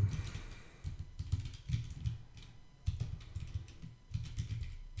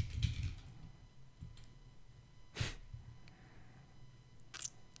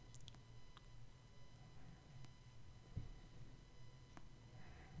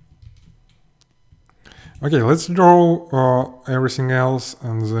 Okay, let's draw everything else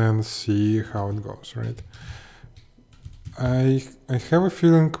and then see how it goes, right? I have a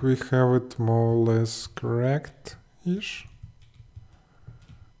feeling we have it more or less correct-ish.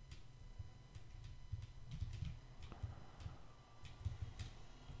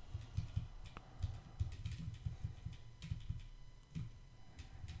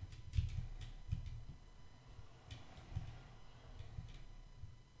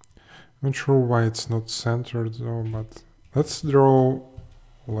 Not sure why it's not centered though, but let's draw,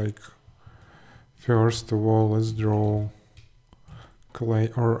 like, first of all, let's draw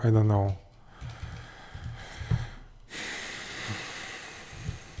clay, or I don't know.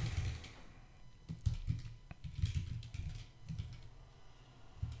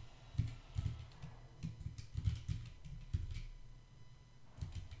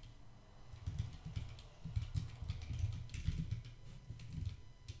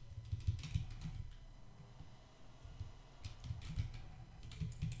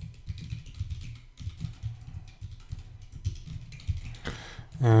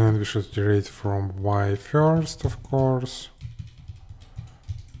 And we should iterate from Y first, of course.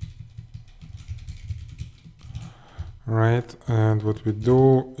 Right, and what we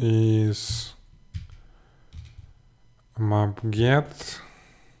do is map get,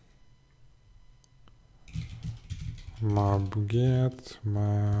 map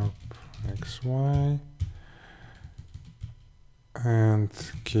xy, and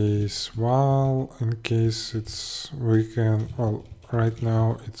case val, in case it's, we can, well, right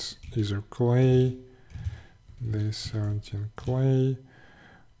now it's either clay, day 17 clay,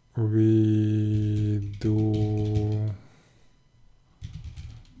 we do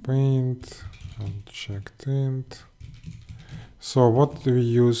paint, unchecked int. So what do we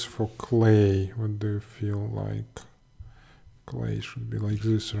use for clay? What do you feel like? Clay should be like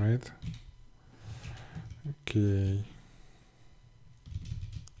this, right? Okay.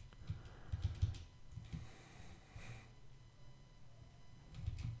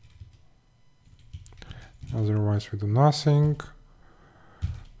 Otherwise we do nothing.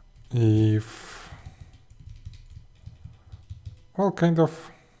 If, well, kind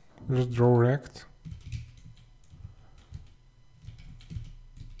of just draw rect.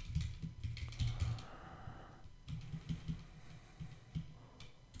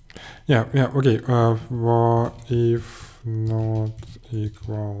 Yeah, okay. If not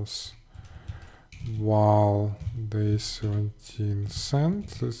equals val day 17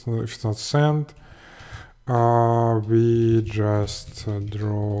 send, if it's not send, we just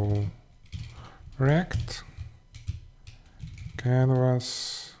draw rect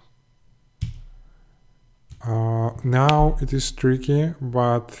canvas. Now it is tricky,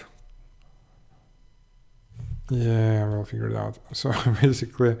 but yeah, we'll figure it out. So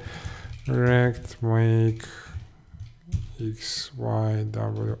basically rect make x, y,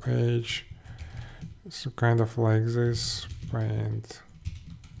 w, h, so kind of like this, paint.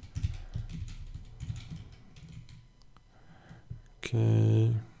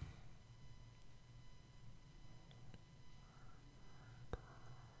 Okay.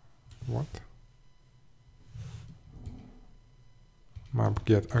 What? Map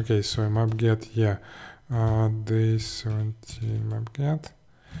get. Okay, so map get, yeah. Day 17 map get.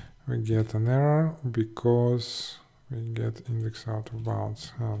 We get an error because we get index out of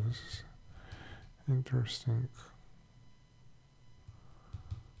bounds. Oh, this is interesting.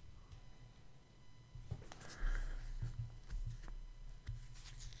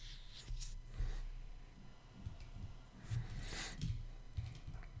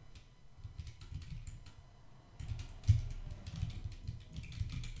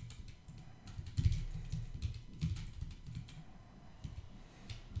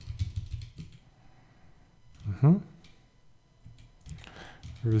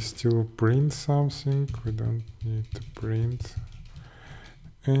 We still print something. We don't need to print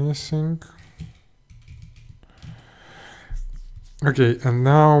anything. Okay, and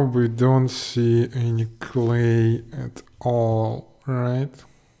now we don't see any clay at all, right?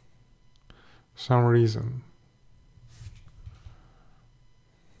 Some reason.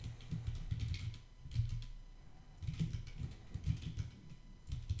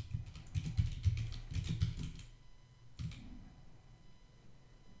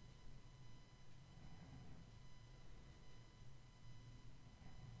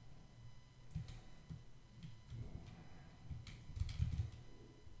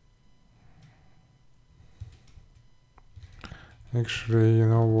 Actually, you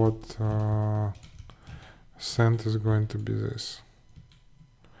know what? Scent is going to be this.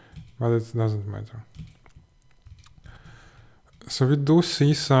 But it doesn't matter. So we do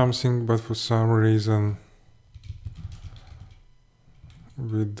see something, but for some reason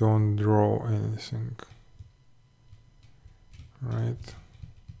we don't draw anything. Right?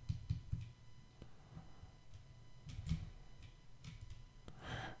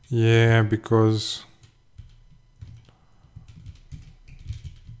 Yeah, because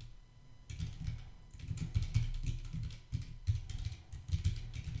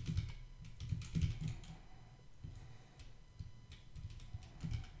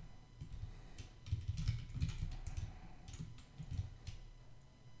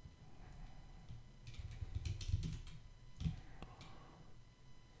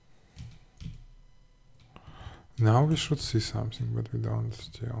now we should see something, but we don't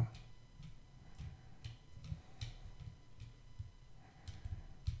still.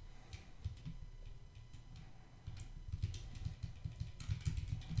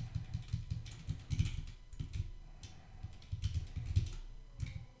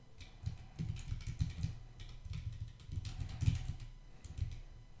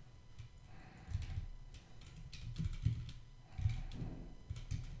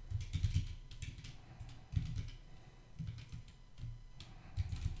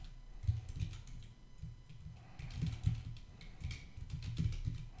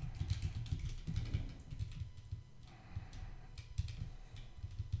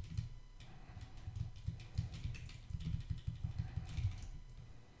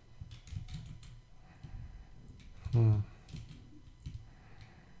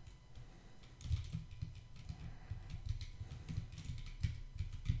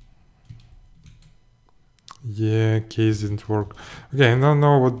 Yeah, case didn't work. Okay, I don't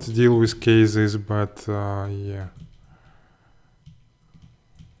know what the deal with case is, but yeah.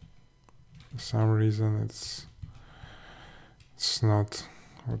 For some reason it's not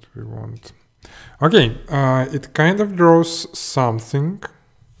what we want. Okay, it kind of draws something,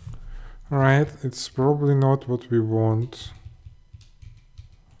 right? It's probably not what we want.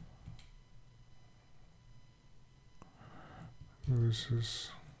 This is...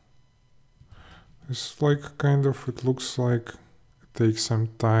 It's like kind of, it looks like it takes some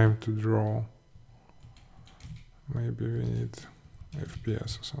time to draw. Maybe we need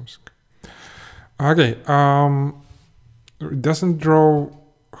FPS or something. Okay, it doesn't draw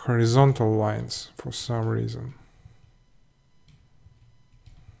horizontal lines for some reason.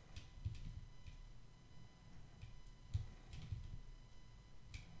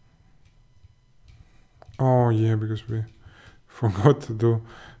 Oh yeah, because we forgot to do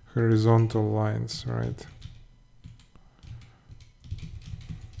horizontal lines, right?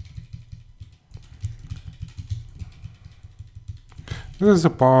 This is the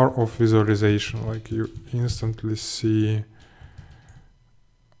power of visualization, like you instantly see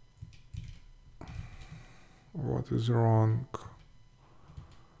what is wrong.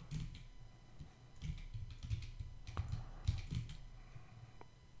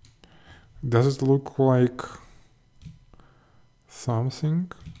 Does it look like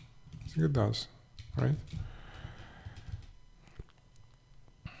something? I think it does, right?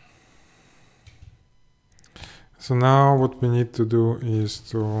 So now what we need to do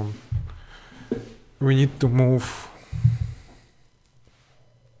is we need to move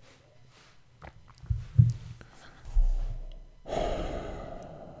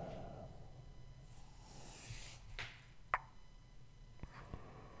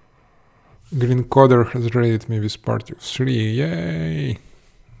Green Coder has raided me with party of 3. Yay!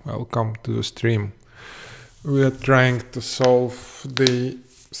 Welcome to the stream. We are trying to solve day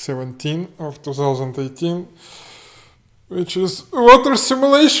 17 of 2018, which is water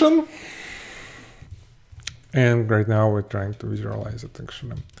simulation. And right now we're trying to visualize it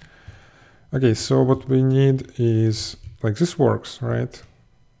actually. Okay, so what we need is, like, this works, right?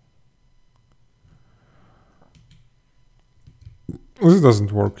 This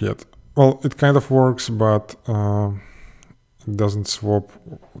doesn't work yet. Well, it kind of works, but it doesn't swap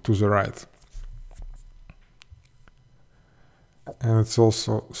to the right. And it's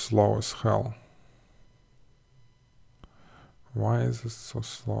also slow as hell. Why is it so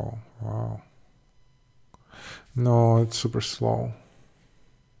slow? Wow. No, it's super slow.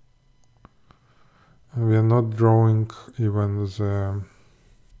 And we are not drawing even the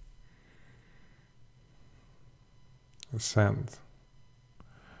sand.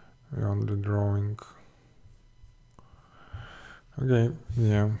 We're only drawing. Okay,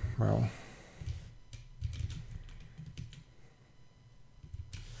 yeah, well.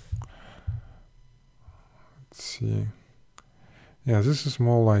 Let's see. Yeah, this is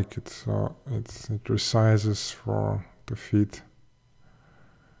more like it, so it resizes to fit.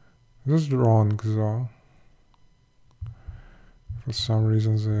 This is wrong though. For some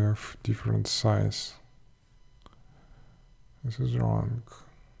reason they have different size. This is wrong.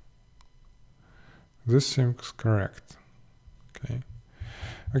 This seems correct.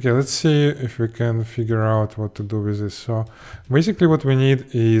 Okay, let's see if we can figure out what to do with this. So basically what we need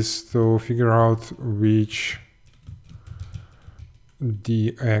is to figure out which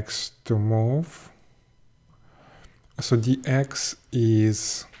dx to move. So dx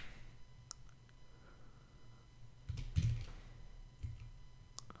is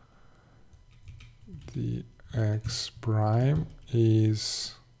dx prime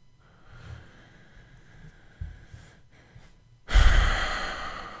is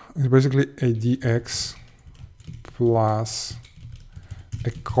it's basically a dx plus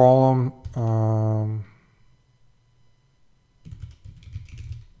a column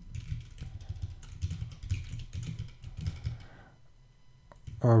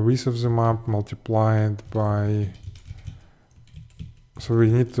width of the map multiplied by, so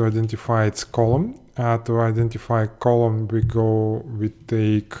we need to identify its column. To identify column we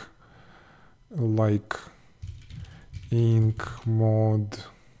take like inc mod.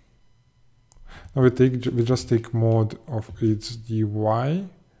 No, we just take mod of its dy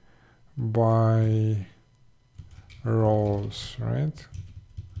by rows, right?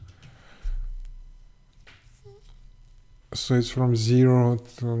 So it's from 0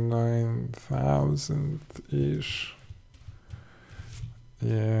 to 9,000 ish.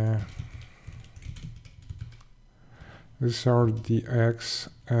 Yeah. This is our dx,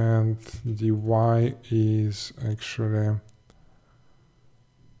 and dy is actually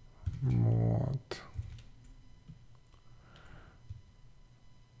mod.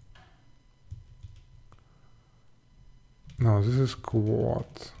 No, this is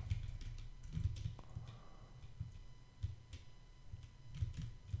quad.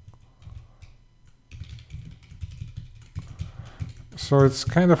 So it's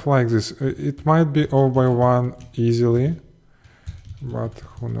kind of like this. It might be O by 1 easily, but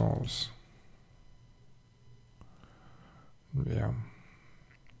who knows? Yeah.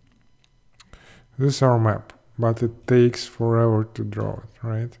 This is our map, but it takes forever to draw it,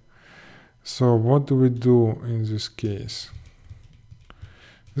 right? So what do we do in this case?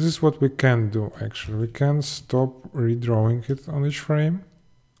 This is what we can do actually. We can stop redrawing it on each frame,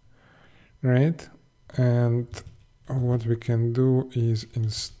 right? And what we can do is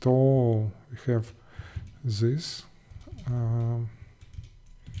install, we have this.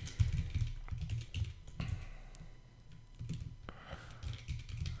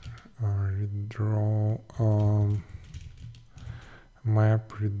 Redraw,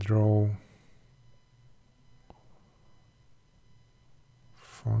 map redraw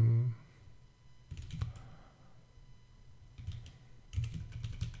fun.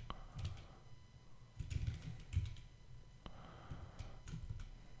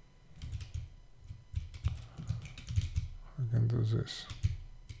 We can do this.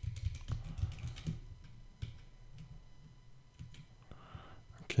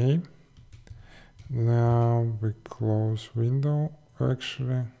 Okay. Now we close window.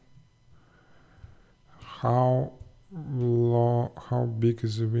 Actually, how big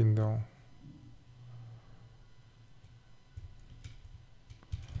is the window?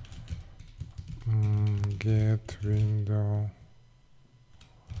 Get window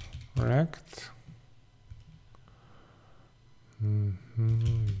rect. Window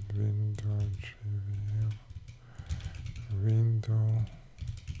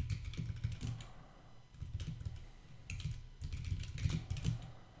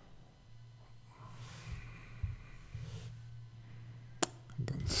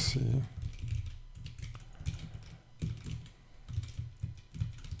see.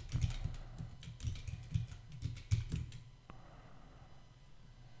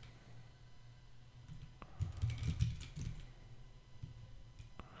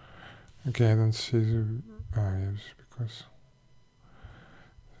 Okay, I don't see the, yes, because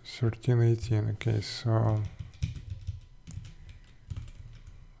 1318. Okay, so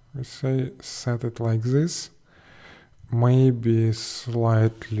we say set it like this, maybe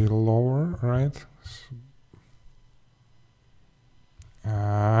slightly lower, right? So,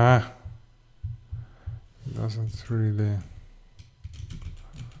 doesn't really.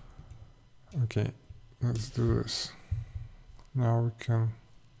 Okay, let's do this. Now we can.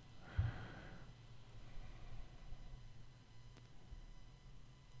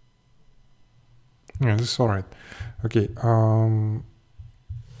 Yeah, this is all right. Okay.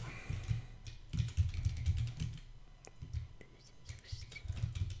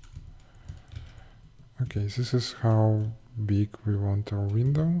 Okay, this is how big we want our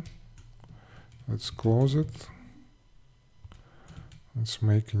window. Let's close it. Let's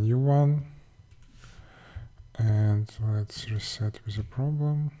make a new one. And let's reset with a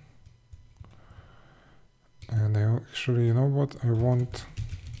problem. And I actually, you know what? I want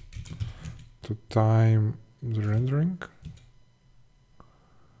to time the rendering.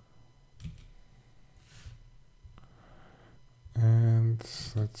 And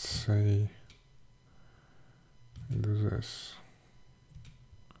let's say, do this.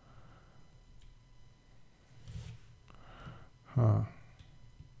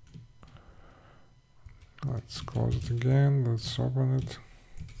 Let's close it again. Let's open it.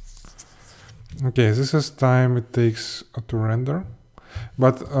 Okay, this is time it takes to render.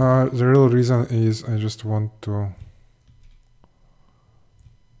 But the real reason is I just want to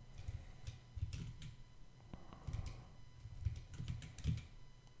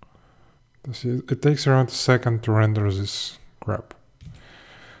see. It takes around a second to render this crap.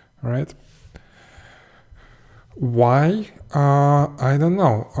 Right? Why? I don't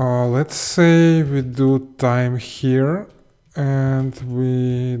know. Let's say we do time here and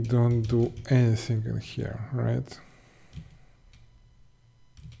we don't do anything in here, right?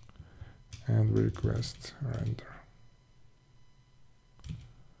 And we request render.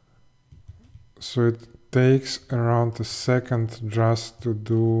 So it takes around a second just to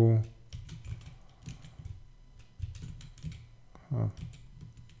do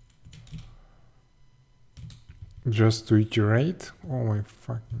just to iterate. Oh my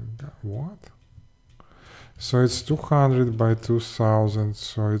fucking god, what? So it's 200 by 2000,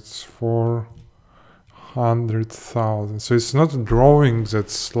 so it's 400,000. So it's not drawing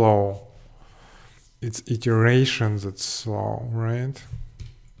that's slow, it's iterations that's slow, right?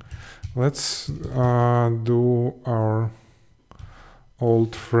 Let's do our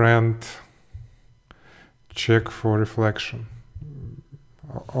old friend check for reflection.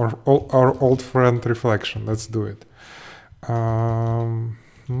 Our old friend reflection. Let's do it.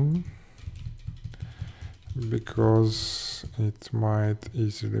 Because it might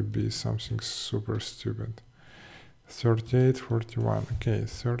easily be something super stupid. 38, 41. Okay,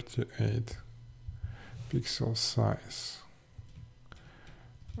 38 pixel size.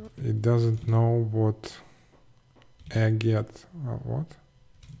 It doesn't know what I get. What?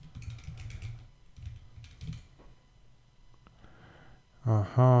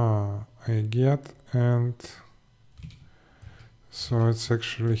 I get, and so it's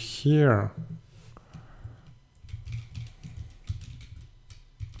actually here.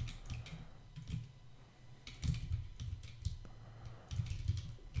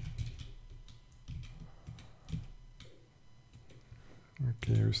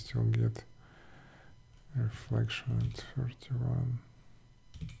 Okay, we still get reflection at 31.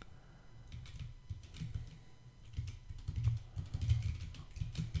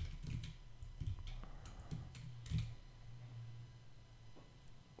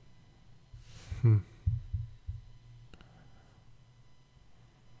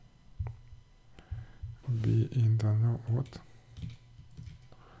 Be in the no. What?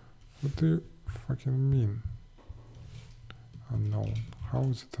 What do you fucking mean? Unknown. How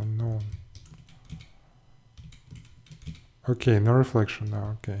is it unknown? Okay, no reflection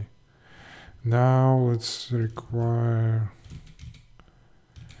now. Okay. Now let's require.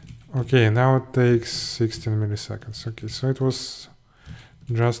 Okay, now it takes 16 milliseconds. Okay, so it was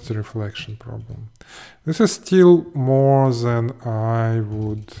just a reflection problem. This is still more than I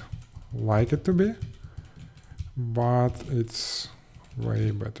would like it to be, but it's way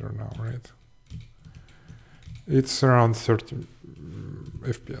better now, right? It's around 30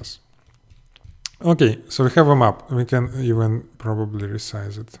 FPS. Okay, so we have a map. We can even probably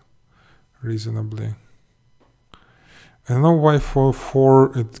resize it reasonably. I don't know why for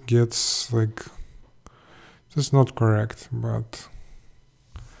 4 it gets like... This is not correct, but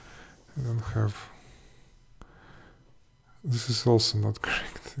I don't have... This is also not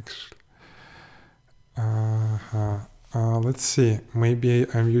correct, actually. Let's see. Maybe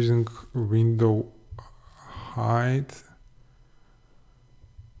I'm using window height,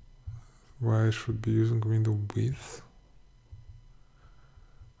 where I should be using window width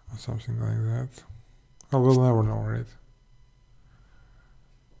or something like that. Oh, we'll never know, right?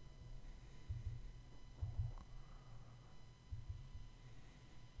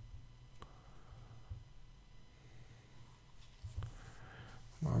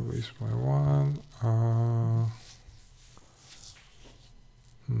 Width by 1.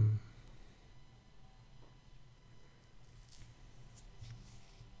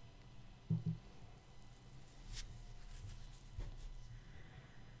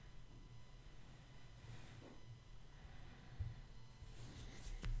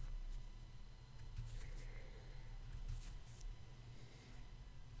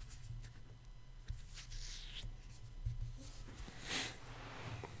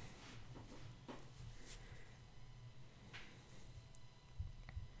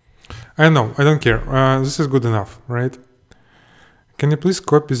 I know, I don't care. This is good enough, right? Can you please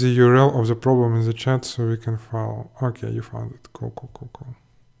copy the URL of the problem in the chat so we can follow? Okay, you found it. Cool.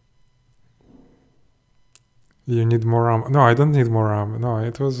 You need more RAM. No, I don't need more RAM. No,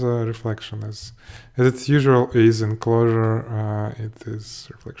 it was a reflection. As it usual is in Clojure, it is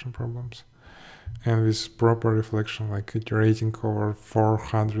reflection problems. And with proper reflection, like iterating over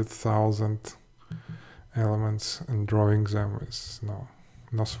 400,000 elements and drawing them is no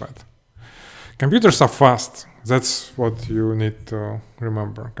sweat. Computers are fast. That's what you need to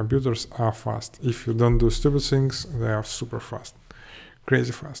remember. Computers are fast. If you don't do stupid things, they are super fast.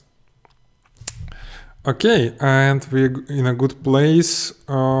 Crazy fast. Okay, and we're in a good place.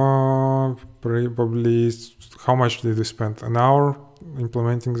 Probably, how much did we spend? An hour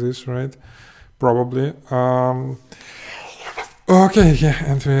implementing this, right? Probably. Okay, yeah,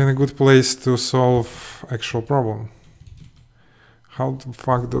 and we're in a good place to solve actual problem. How the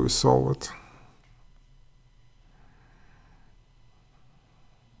fuck do we solve it?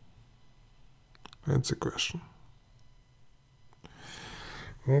 That's the question.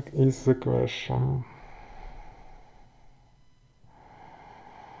 That is the question.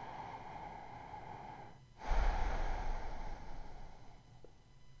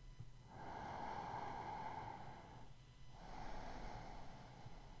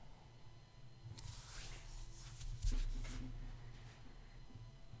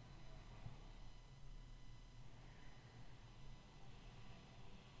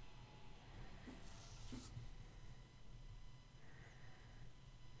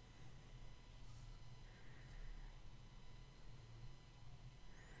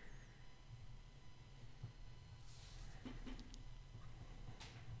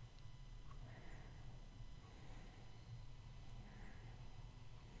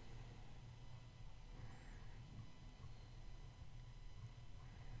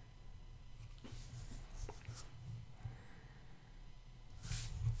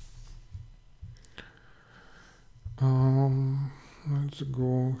 Let's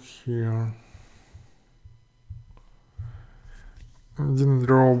go here. I didn't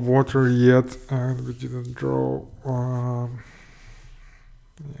draw water yet, and we didn't draw. Yeah,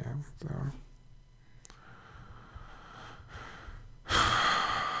 there.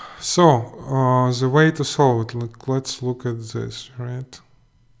 So the way to solve it. Let's look at this, right?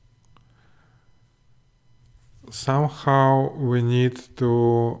 Somehow we need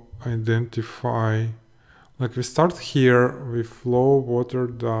to identify. Like we start here, we flow water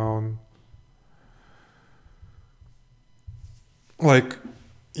down. Like,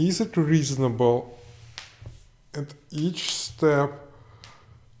 is it reasonable at each step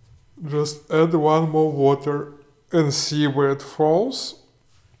just add one more water and see where it falls?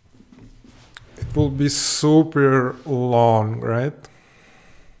 It will be super long, right?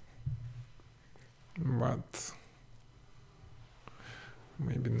 But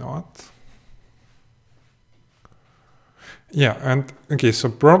maybe not. Yeah, and okay, so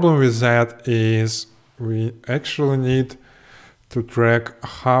problem with that is we actually need to track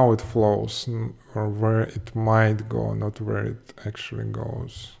how it flows or where it might go, not where it actually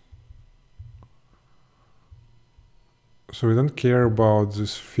goes. So we don't care about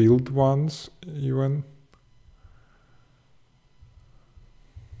these field ones even.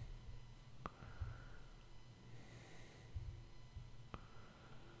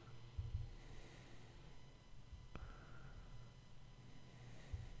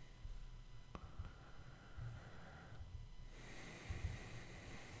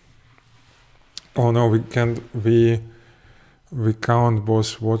 Oh no, we can't. We count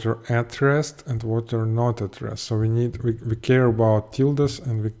both water at rest and water not at rest. So we care about tildes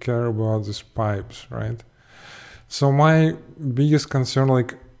and we care about these pipes, right? So my biggest concern,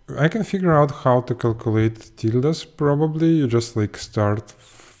 like, I can figure out how to calculate tildes. Probably you just like start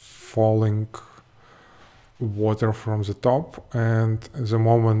falling water from the top, and the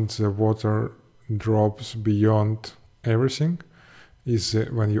moment the water drops beyond everything is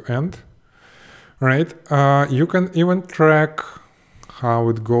when you end. Right, you can even track how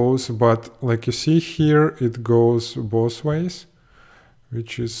it goes, but like you see here, it goes both ways,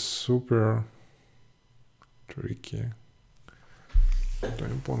 which is super tricky to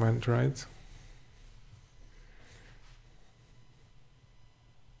implement, right?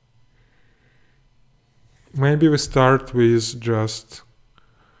 Maybe we start with just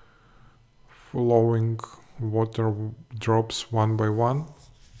following water drops one by one.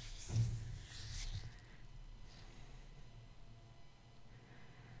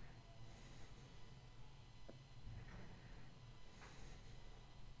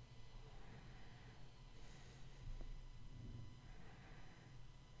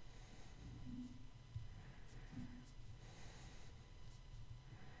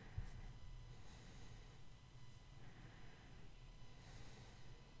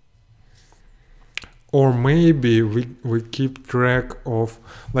 Or maybe we keep track of,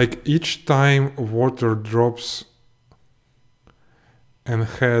 like, each time water drops and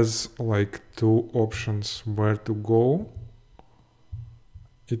has like two options where to go,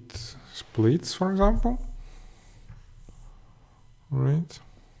 it splits, for example, right?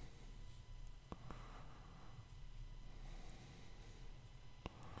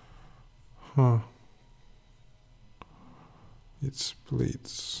 Huh. It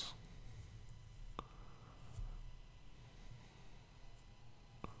splits.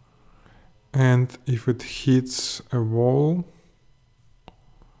 And if it hits a wall,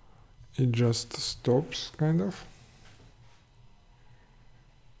 it just stops, kind of.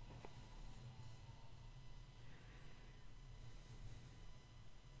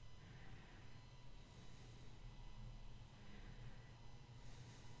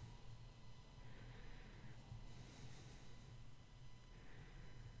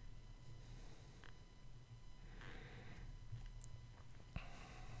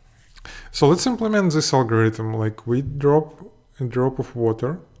 So let's implement this algorithm. Like, we drop a drop of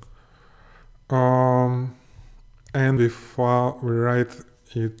water, and we write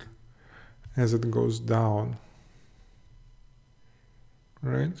it as it goes down,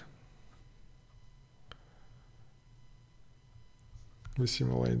 right? We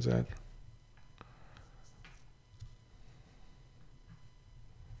simulate that.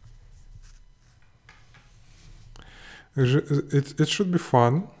 It should be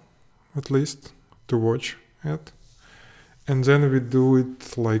fun, at least, to watch it. And then we do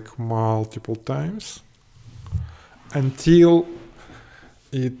it like multiple times until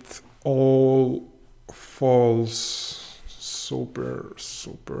it all falls super,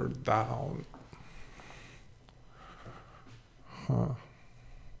 super down. Huh.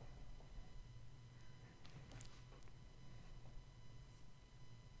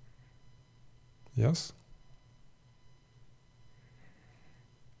 Yes?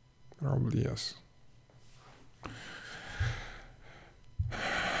 Probably yes.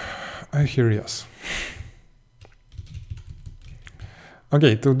 I hear yes.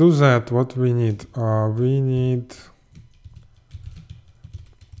 Okay, to do that, what we need?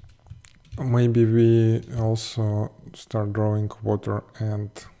 Maybe we also start drawing water and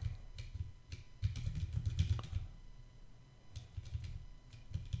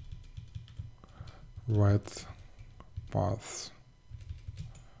wet paths.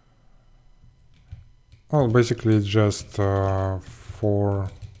 Well, basically it's just for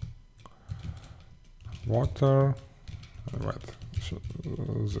water and wet. So,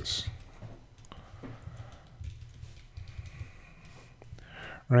 this.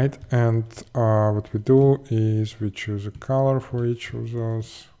 Right, and what we do is we choose a color for each of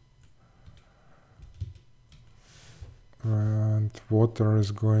those. And water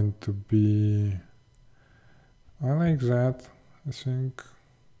is going to be, I like that, I think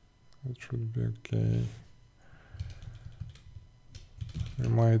it should be okay. We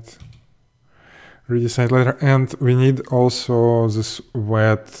might redecide later. And we need also this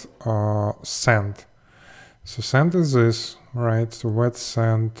wet sand. So sand is this, right? So wet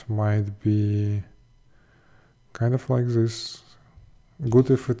sand might be kind of like this.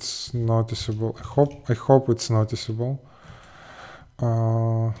 Good if it's noticeable. I hope it's noticeable.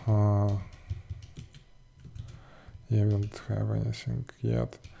 Yeah, we don't have anything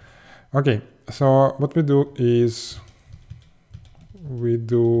yet. Okay, so what we do is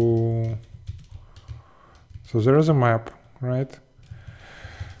so there is a map, right?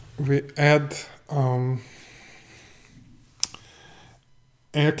 We add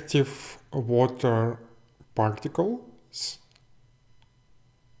active water particles,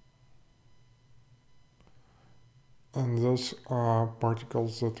 and those are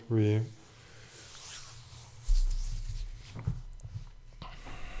particles that we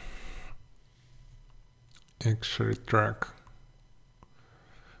actually track.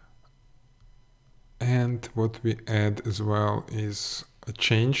 And what we add as well is a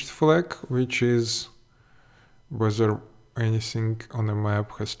changed flag, which is whether anything on the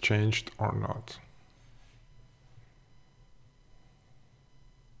map has changed or not.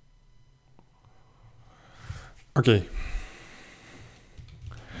 Okay,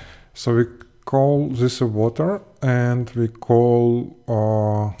 so we call this a water, and we call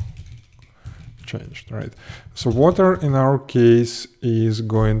changed, right? So water in our case is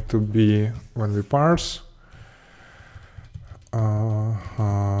going to be, when we parse,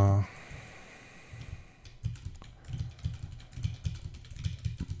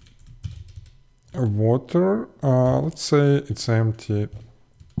 water, let's say it's empty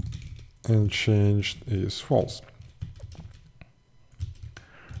and changed is false,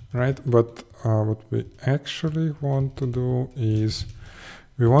 right? But what we actually want to do is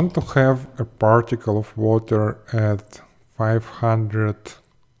we want to have a particle of water at 500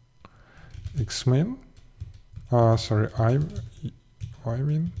 xmin. Sorry, I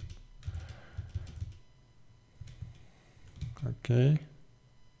mean. Okay.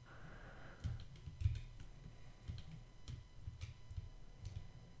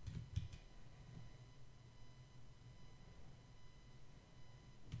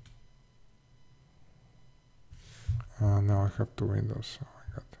 Now I have two windows, so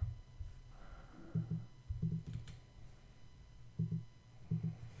I got.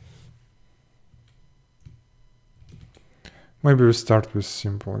 Maybe we start with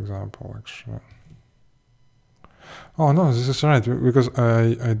simple example, actually. Oh no, this is right, because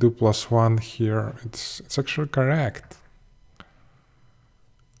I do +1 here. It's actually correct.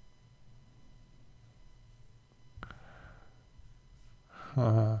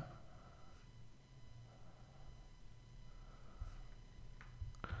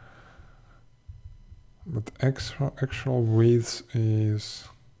 But actual width is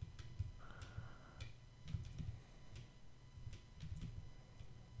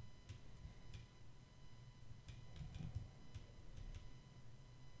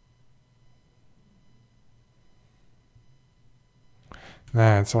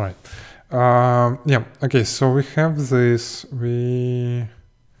nah, it's all right. Yeah, okay, so we have this, we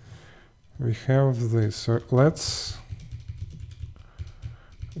have this, so let's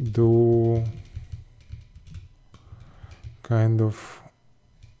do kind of,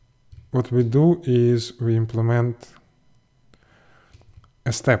 what we do is we implement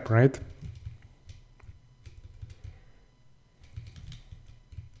a step, right?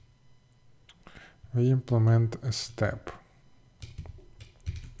 We implement a step.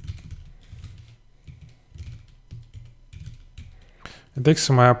 It takes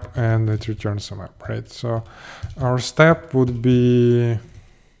a map and it returns a map, right? So our step would be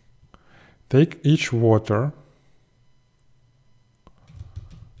take each water,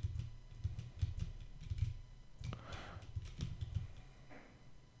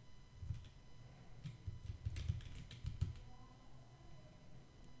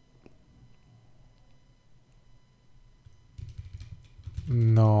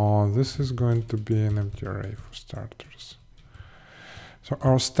 no, this is going to be an empty array for starters. So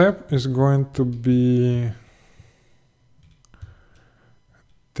our step is going to be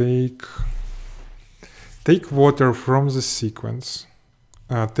take water from the sequence,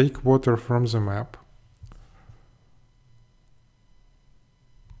 take water from the map,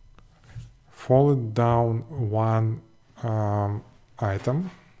 fall it down one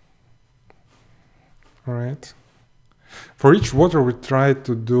item, all right? For each water we try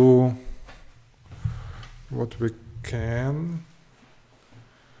to do what we can.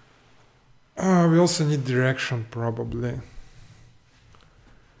 We also need direction probably,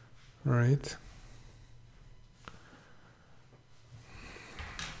 right?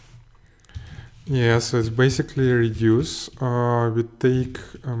 Yeah, so it's basically reduce. We take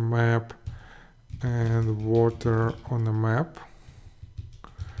a map and water on a map,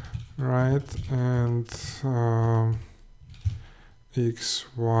 right? And x,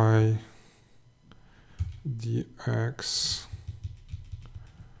 y, dx.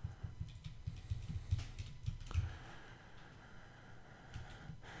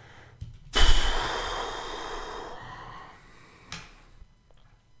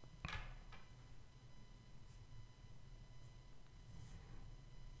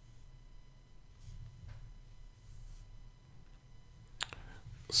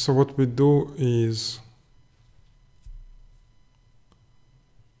 So what we do is,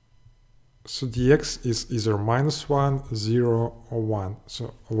 so dx is either -1, 0, or 1.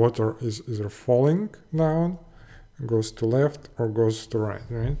 So water is either falling down, goes to left, or goes to right,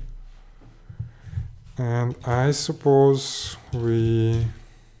 right? And I suppose we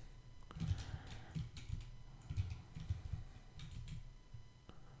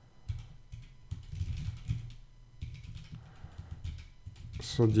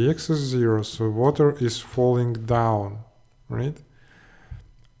so dx is 0, so water is falling down, right?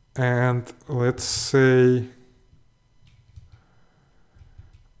 And let's say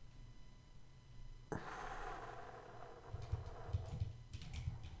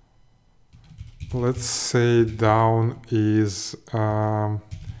down is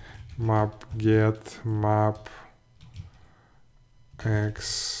map get map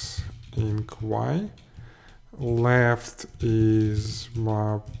x inc y. Left is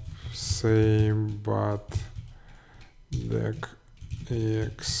map same but dec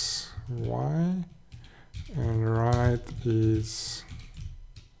x y, and right is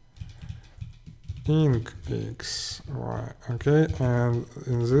inc x y. Okay, and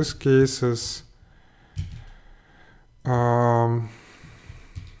in these cases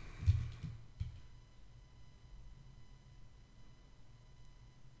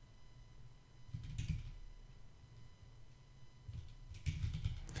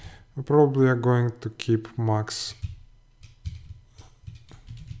we probably are going to keep max.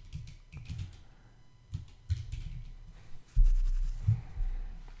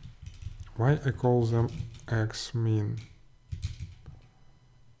 Why I call them x min?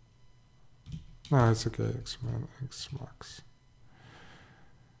 No, it's okay, x min, x max.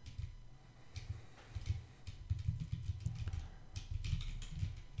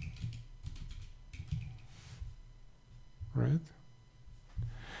 Right?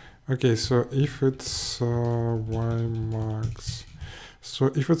 Okay, so if it's y max, so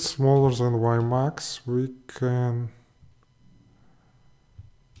if it's smaller than y max, we can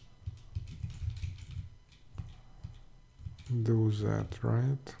do that,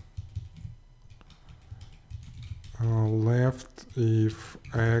 right? Left if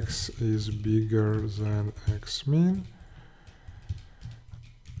x is bigger than x min,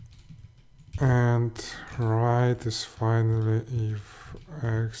 and right is finally if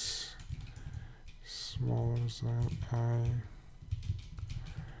x is smaller than I.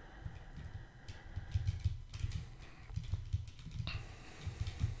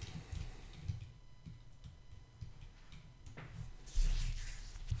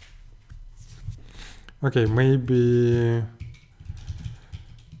 Okay, maybe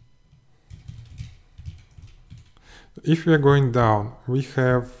if we are going down, we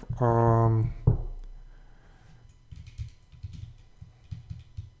have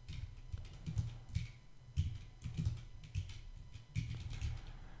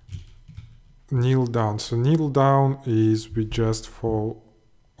kneel down. So kneel down is we just fall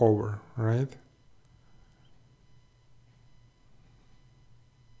over, right?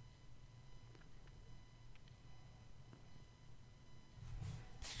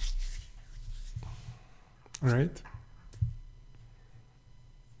 Right?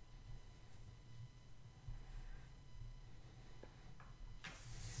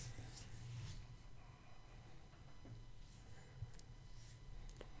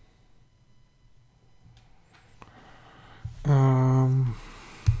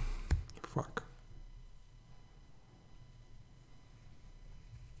 Fuck.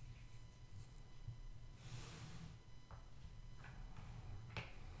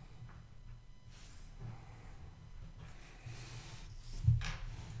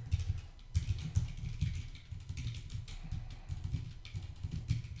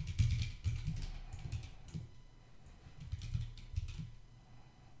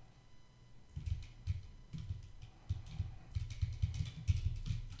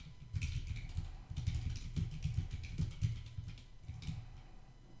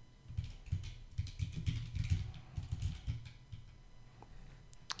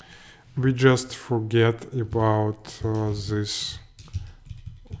 We just forget about this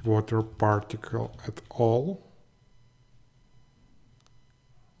water particle at all.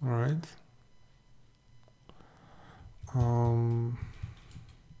 All right.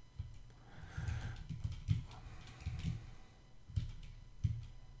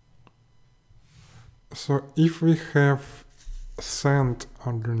 So if we have sand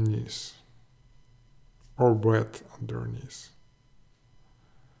underneath or wet underneath,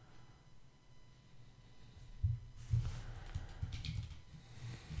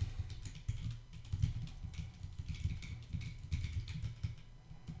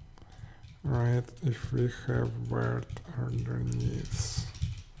 right? If we have wet underneath,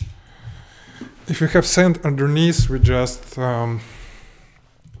 if we have sand underneath, we just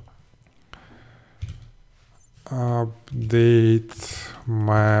update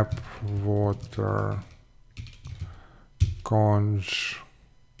map water conj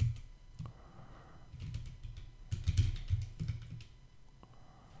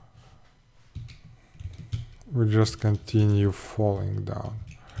we just continue falling down,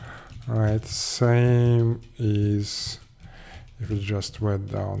 right? Same is if it's just wet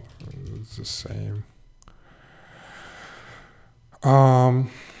down, it's the same.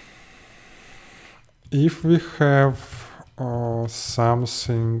 If we have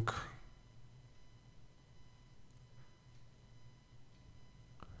something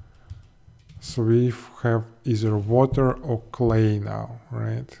so we have either water or clay now,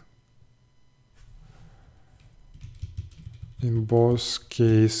 right? In both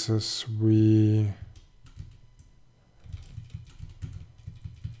cases we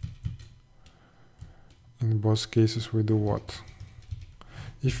do what?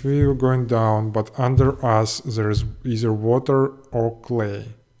 If we are going down, but under us there is either water or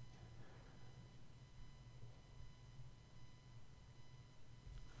clay.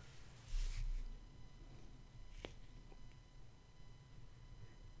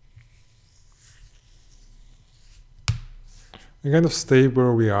 We kind of stay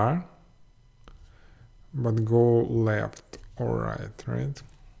where we are, but go left or right, right?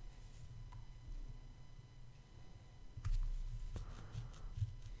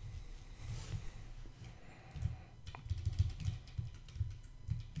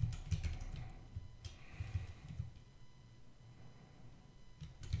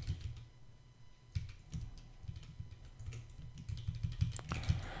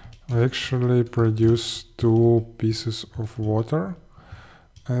 We actually produce two pieces of water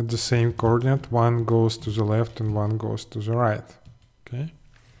at the same coordinate. One goes to the left and one goes to the right. Okay.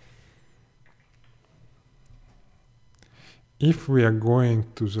 If we are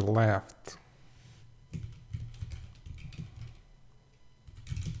going to the left,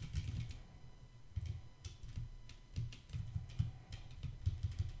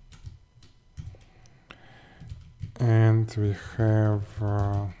 and we have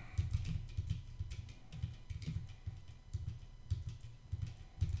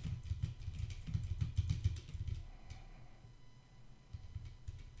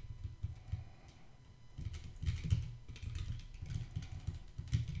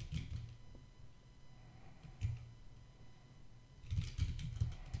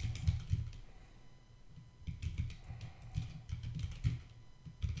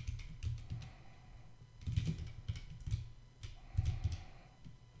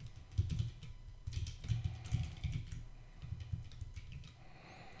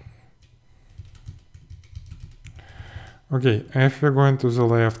okay, if we're going to the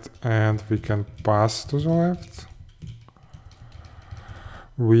left and we can pass to the left,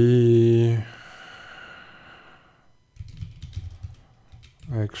 we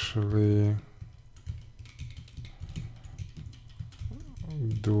actually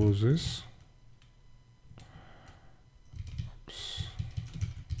do this. Oops.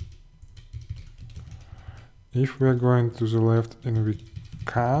 If we're going to the left and we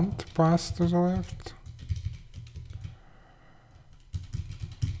can't pass to the left,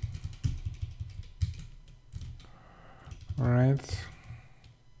 all right,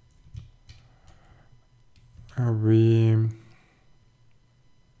 we're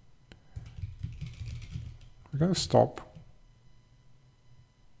gonna stop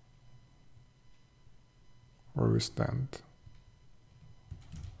where we stand.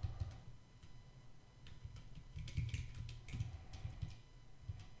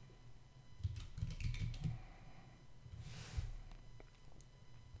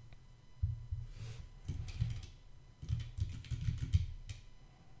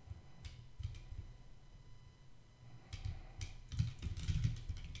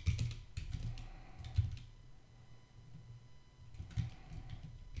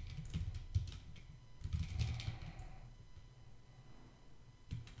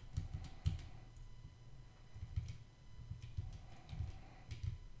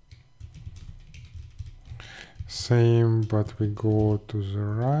 Same, but we go to the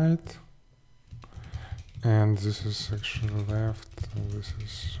right, and this is actually left, and this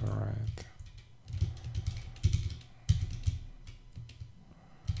is right.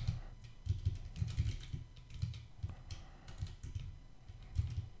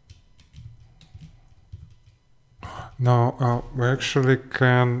 Now we actually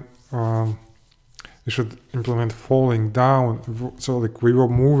can, we should implement falling down, so like we were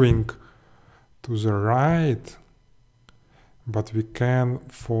moving to the right, but we can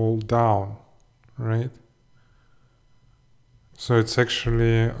fall down, right? So it's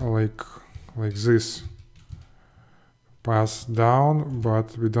actually like this, pass down,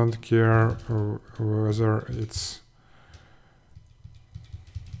 but we don't care whether it's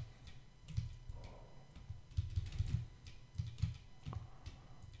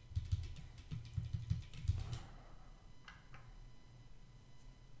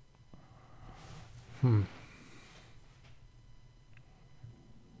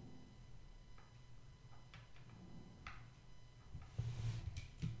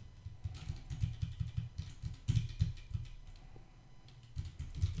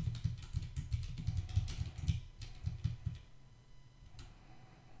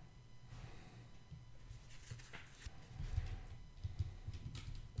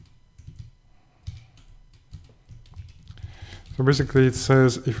So basically it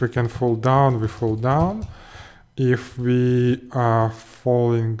says if we can fall down, we fall down. If we are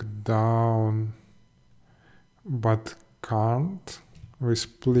falling down but can't, we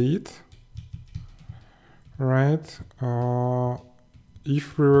split, right?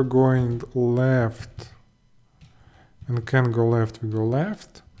 If we were going left and can go left, we go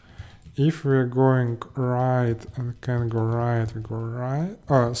left. If we're going right and can go right, we go right.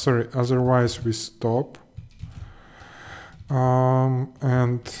 Sorry, otherwise we stop.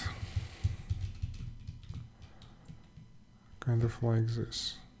 And kind of like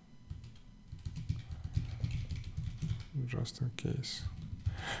this, just in case.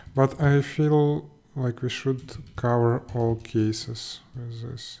 But I feel like we should cover all cases with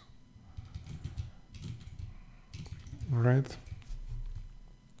this, right?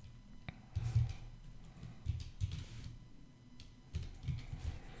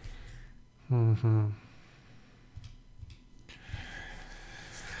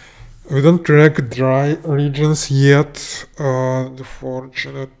 We don't track dry regions yet,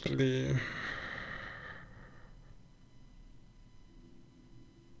 unfortunately.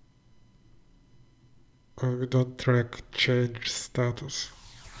 We don't track change status.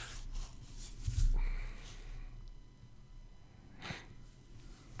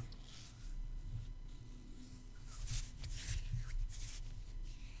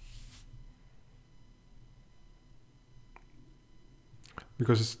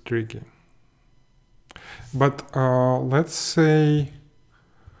 Because it's tricky. But let's say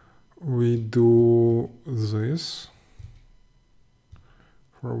we do this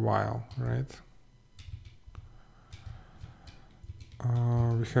for a while, right?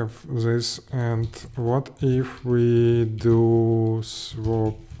 We have this, and what if we do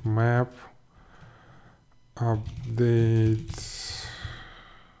swap map, update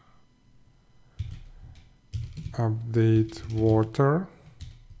water,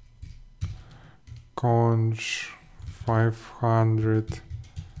 conj 500,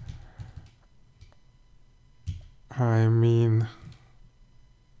 I mean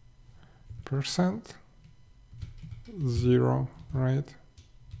percent 0, right?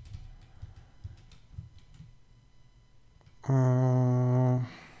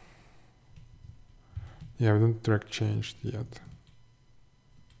 Yeah, we don't track changed yet.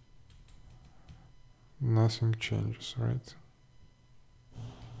 Nothing changes, right?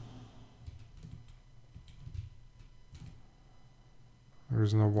 There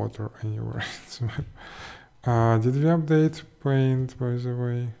is no water anywhere. Did we update paint, by the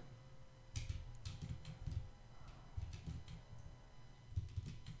way?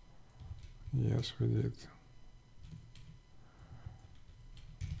 Yes, we did.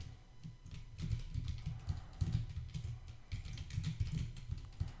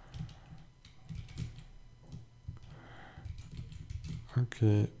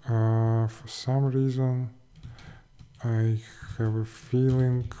 Okay, for some reason I have a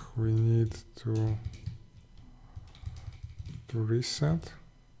feeling we need to reset.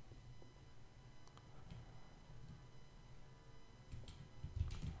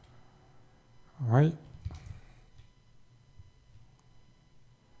 Why?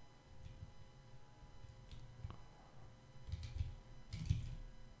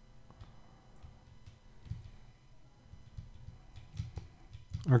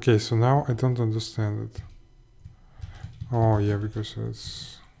 Okay, so now I don't understand it. Oh yeah, because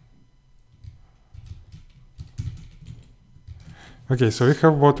it's... Okay, so we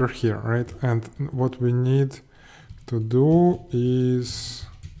have water here, right? And what we need to do is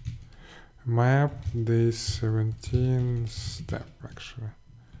map this 17 step, actually.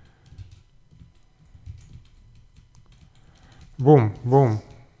 Boom, boom.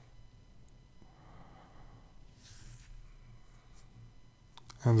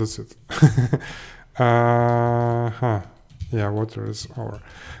 And that's it. Yeah, water is over.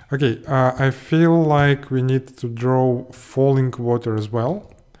 Okay, I feel like we need to draw falling water as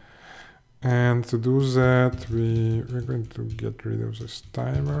well. And to do that, we're going to get rid of this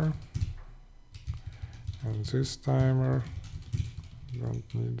timer. And this timer. Don't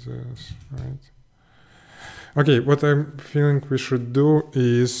need this, right? Okay, what I'm feeling we should do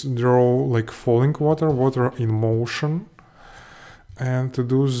is draw like falling water in motion. And to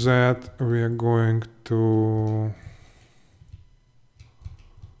do that, we are going to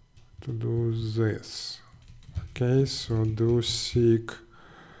do this. Okay, so do seek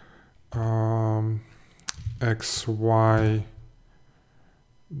XY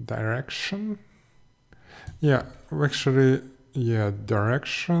direction. Yeah, actually, yeah,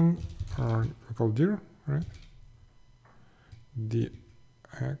 direction, or we call dir, right?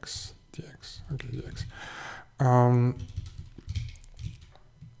 dx, okay, dx.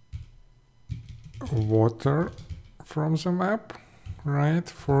 Water from the map, right?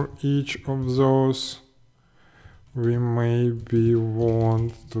 For each of those, we maybe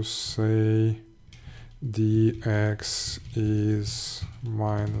want to say dx is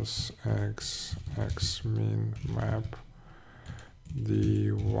minus x mean map,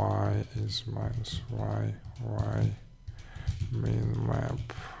 dy is minus y mean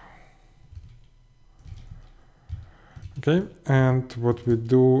map. Okay, and what we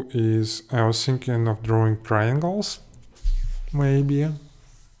do is, I was thinking of drawing triangles, maybe,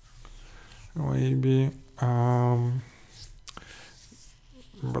 but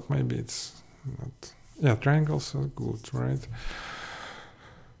maybe it's not. Yeah, triangles are good, right?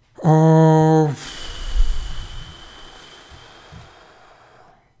 Oh,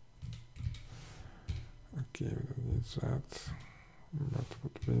 okay, we don't need that, but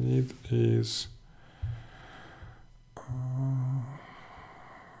what we need is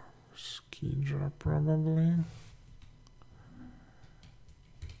Skidra probably.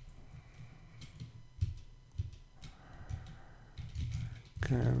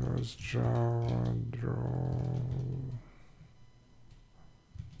 Canvas, Java, draw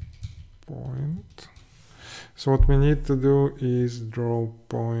point. So what we need to do is draw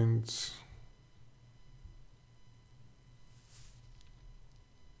points.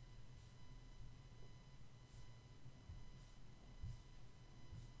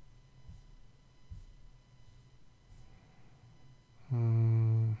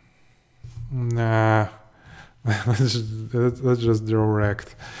 Nah, let's just draw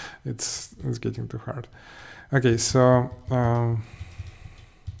rect. It's getting too hard. Okay, so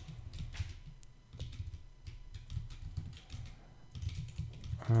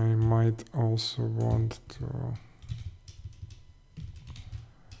I might also want to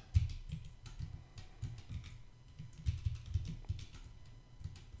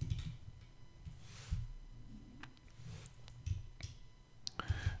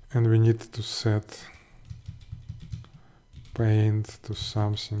and we need to set paint to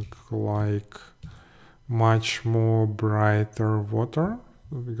something like much more brighter water,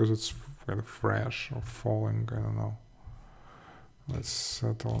 because it's kind of fresh or falling, I don't know. Let's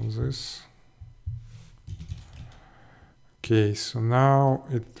settle on this. Okay, so now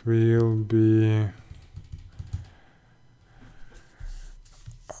it will be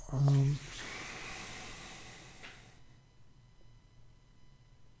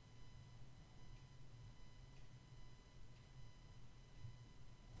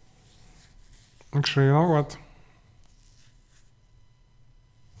actually, you know what?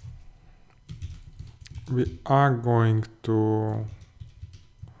 We are going to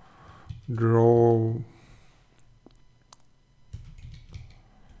draw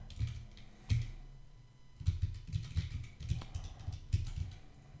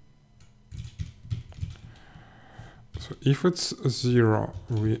so if it's 0,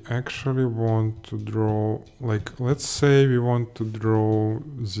 we actually want to draw, like, let's say we want to draw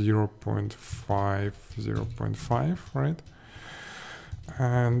 0.5, right?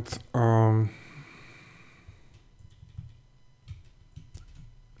 And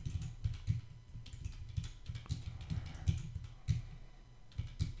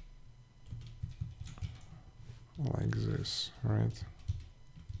like this, right?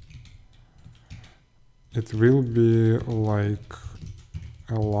 It will be like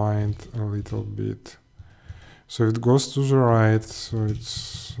aligned a little bit. So it goes to the right, so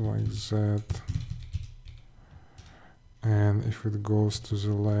it's like that. And if it goes to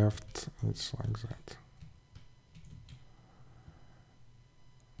the left, it's like that.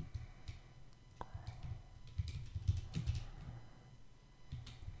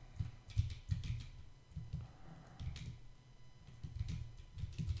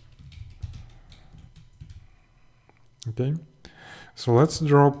 Okay, so let's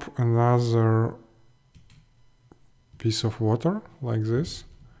drop another piece of water like this.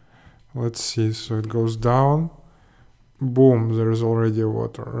 Let's see, so it goes down, boom, there is already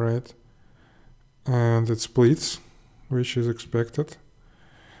water, right? And it splits, which is expected.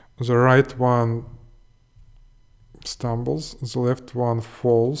 The right one stumbles, the left one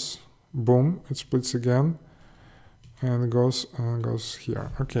falls, boom, it splits again, and goes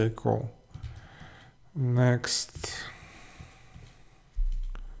here. Okay, cool. Next,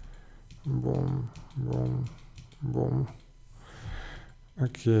 boom, boom, boom.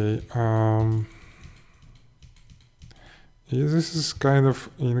 Okay, yeah, this is kind of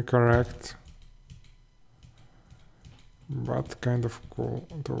incorrect, but kind of cool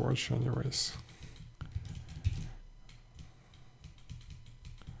to watch anyways.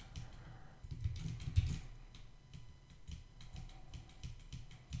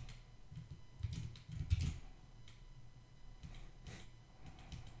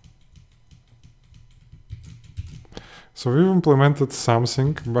 So we've implemented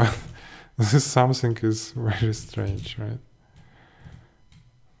something, but this something is very strange, right?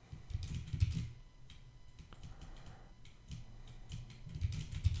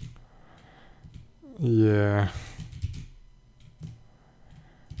 Yeah.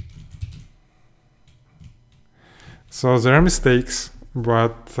 So there are mistakes,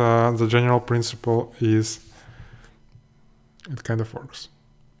 but the general principle is it kind of works.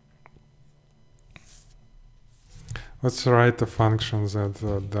 Let's write a function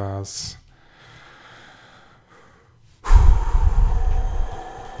that does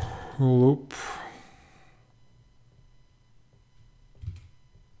loop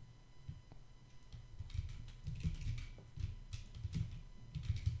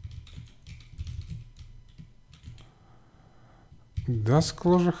does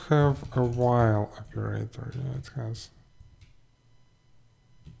closure have a while operator? Yeah, it has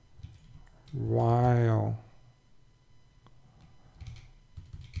while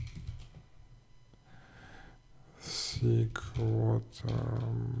seek water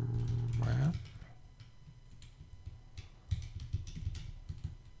map.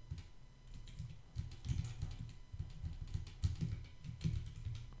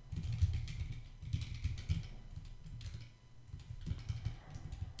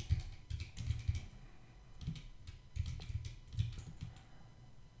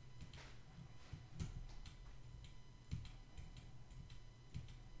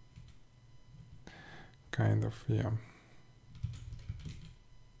 Kind of, yeah.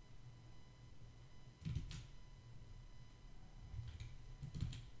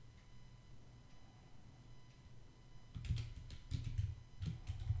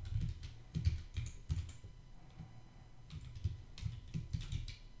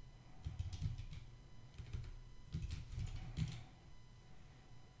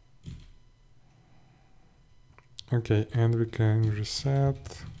 Okay, and we can reset.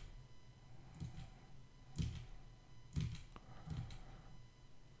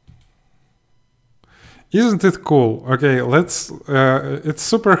 Isn't it cool? Okay, let's, it's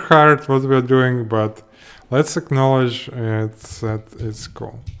super hard what we're doing, but let's acknowledge that it's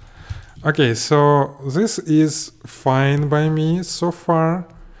cool. Okay, so this is fine by me so far.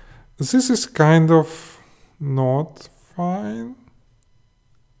 This is kind of not fine.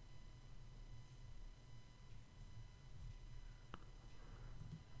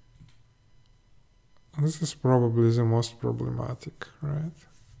 This is probably the most problematic, right?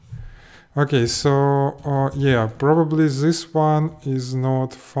 Okay, so yeah, probably this one is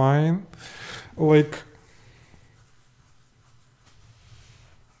not fine. Like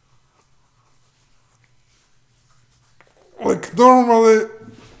normally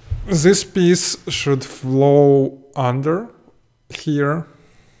this piece should flow under here.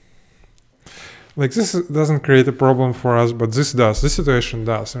 Like this doesn't create a problem for us, but this does. This situation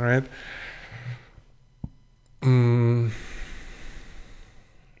does, right?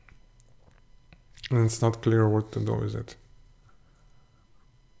 And it's not clear what to do with it.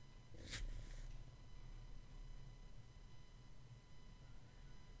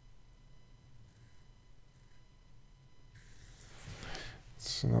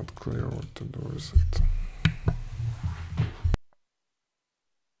 It's not clear what to do with it.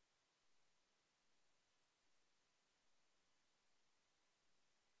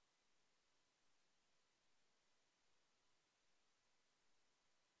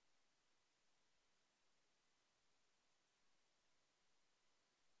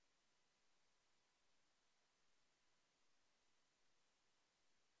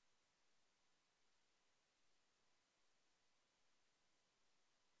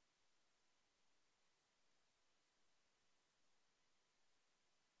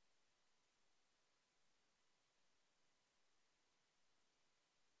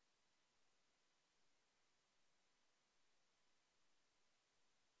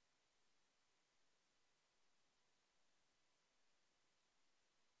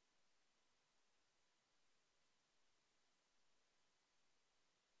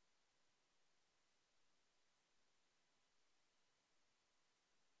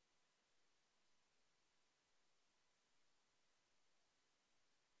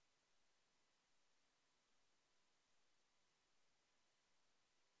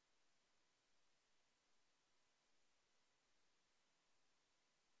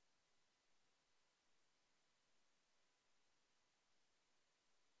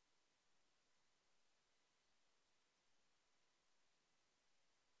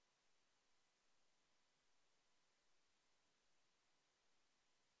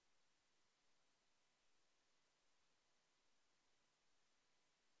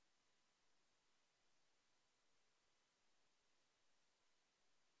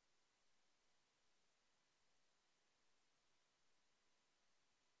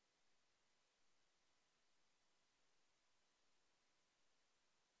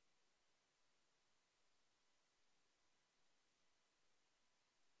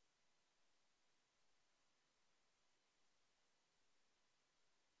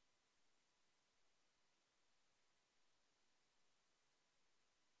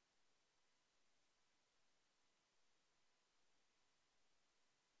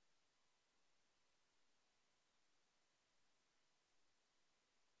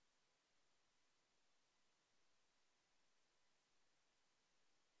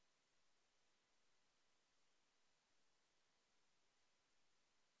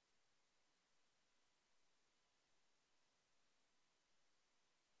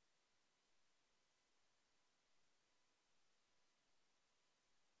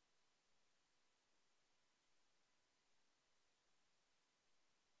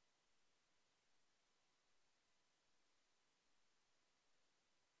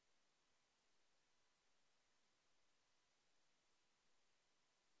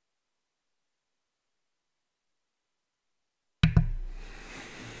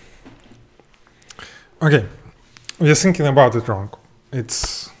 Okay, we're thinking about it wrong.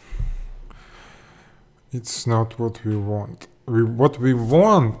 It's not what we want. What we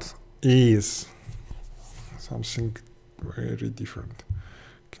want is something very different.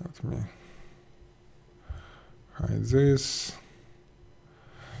 Let me hide this.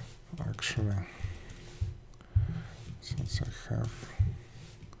 Actually, since I have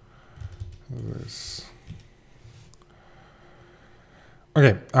this.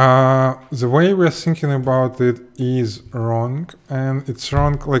 Okay, the way we're thinking about it is wrong, and it's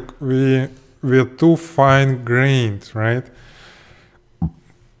wrong. Like we're too fine-grained, right?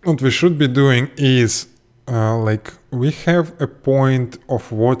 What we should be doing is like we have a point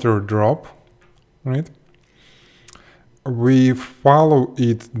of water drop, right? We follow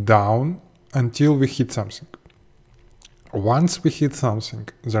it down until we hit something. Once we hit something,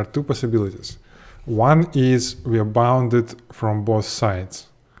 there are two possibilities. One is we are bounded from both sides.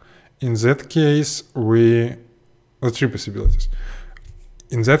 In that case, three possibilities.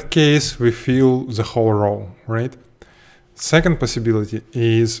 In that case, we fill the whole row, right? Second possibility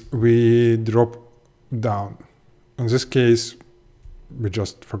is we drop down. In this case, we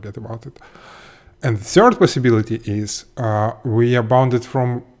just forget about it. And the third possibility is we are bounded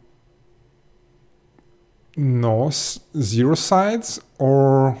from zero sides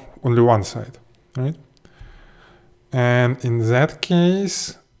or only one side, right? And in that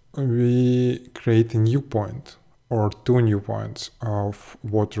case, we create a new point or two new points of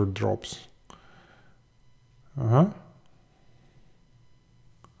water drops.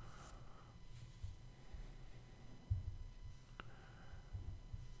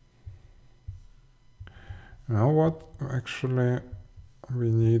 Now what actually we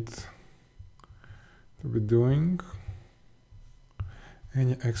need to be doing?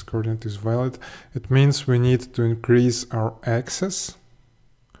 Any x coordinate is valid. It means we need to increase our axes,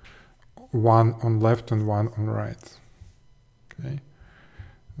 one on left and one on right. Okay,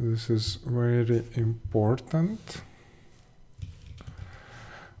 this is very important.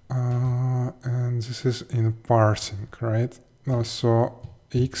 And this is in parsing, right? Now, so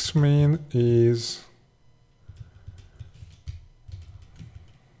x min is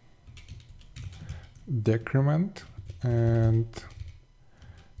decrement and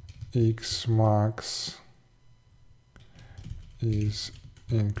x max is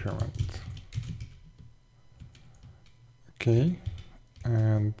increment. Okay,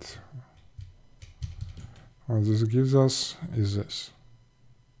 and what this gives us is this.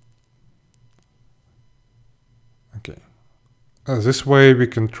 Okay, this way we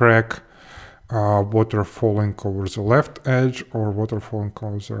can track water falling over the left edge or water falling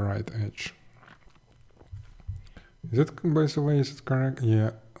over the right edge. Is it, by the way, is it correct?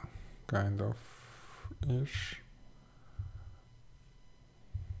 Yeah, kind of ish.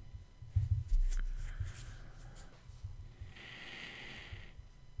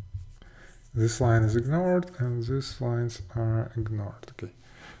 This line is ignored and these lines are ignored. Okay,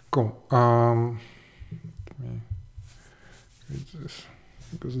 cool. Let me read this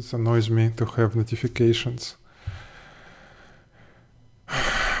because it annoys me to have notifications.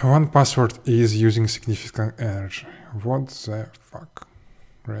 One password is using significant energy. What the fuck?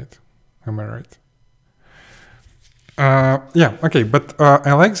 Right? Am I right? Yeah, okay, but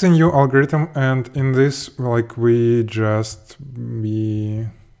I like the new algorithm, and in this, like, we just be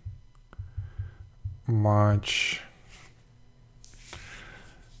much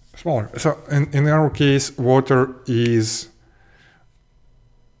smaller. So in our case, water is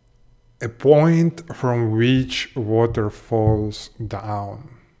a point from which water falls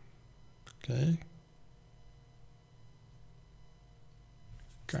down. Okay,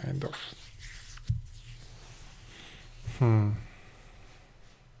 kind of.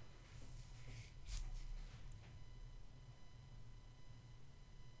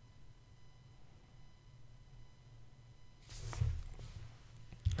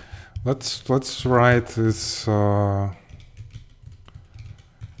 Let's write this.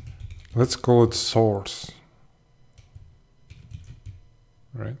 Let's call it source,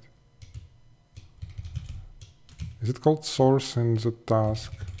 right? Is it called source in the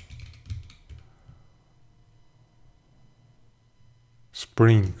task?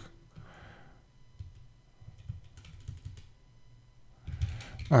 Spring.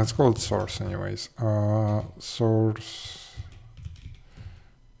 It's called source anyways. Sources.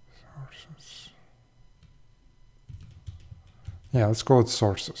 Yeah, let's call it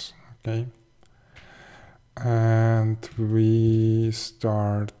sources, okay? And we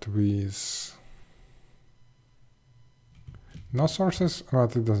start with no sources,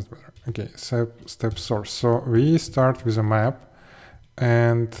 but it doesn't matter. Okay, step source. So we start with a map,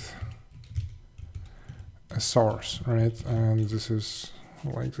 and a source, right? And this is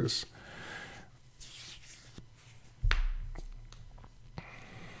like this.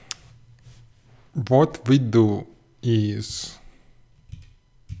 What we do is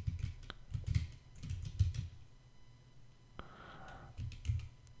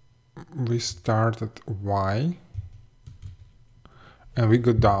we start at Y and we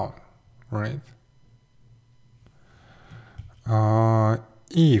go down, right?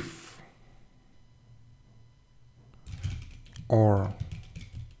 If or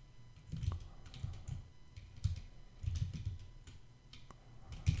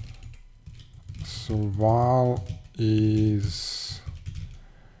so while is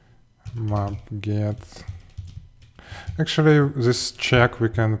map get. Actually, this check we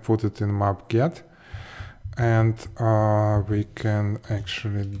can put it in map get, and we can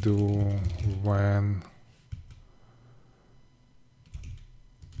actually do when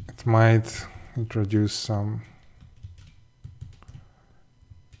it might introduce some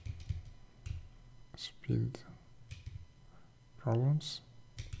speed problems.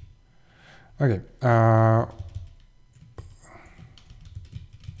 Okay.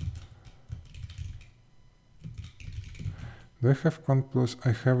 Do I have cont plus?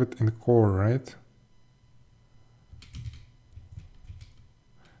 I have it in core, right?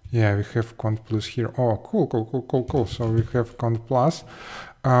 Yeah, we have cont plus here. Oh, cool, cool, cool, cool, cool. So we have cont plus.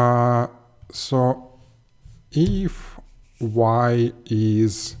 So if y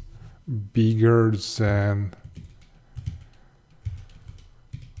is bigger than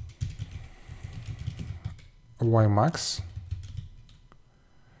y max,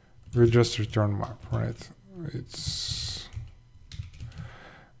 we just return map, right? It's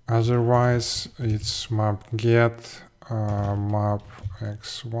otherwise it's map get map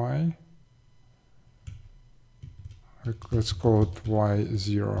xy. Let's call it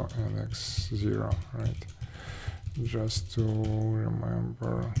y0 and x0, right? Just to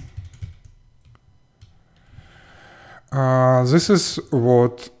remember. This is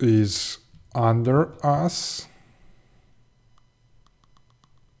what is under us.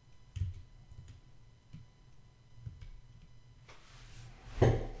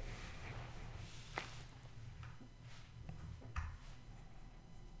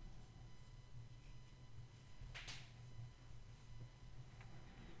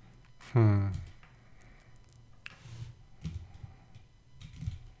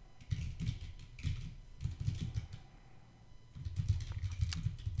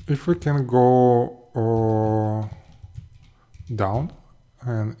 If we can go down,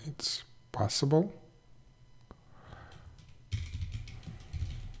 and it's possible.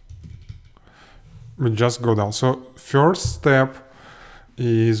 We just go down. So first step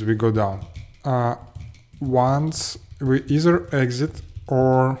is we go down. Once we either exit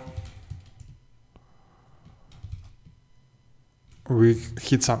or we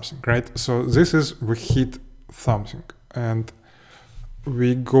hit something, right? So this is we hit something, and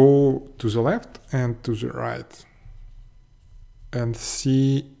we go to the left and to the right and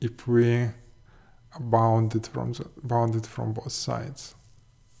see if we bounded from both sides.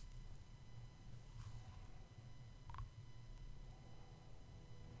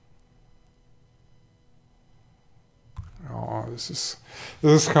 Oh, this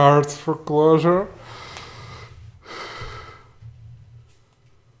is hard for closure.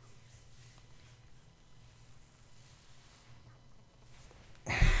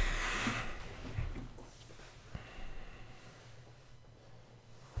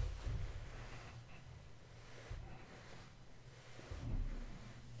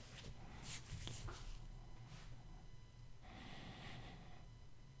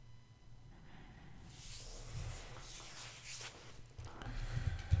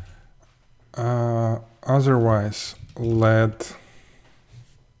 Otherwise, let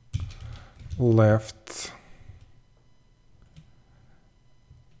left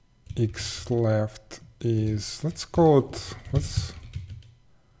x left is, let's call it,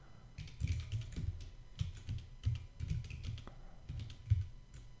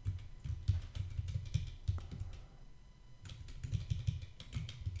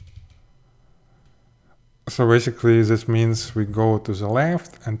 so basically this means we go to the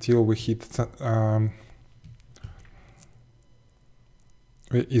left until we hit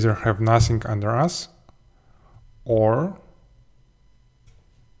we either have nothing under us or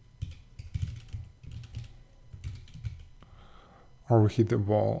we hit the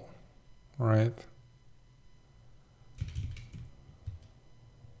wall, right?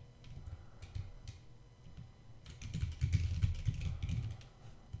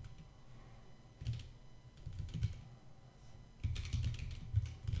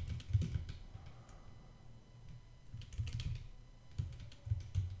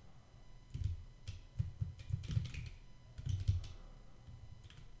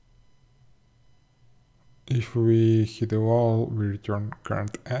 if we hit a wall, we return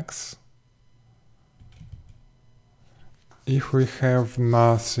current x. If we have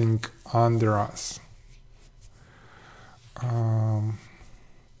nothing under us,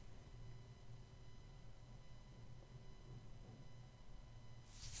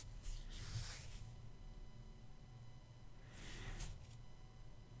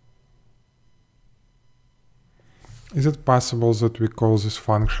 is it possible that we call this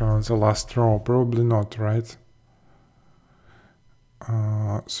function on the last row? Probably not, right?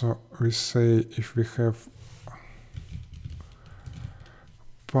 So we say if we have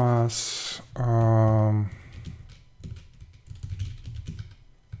pass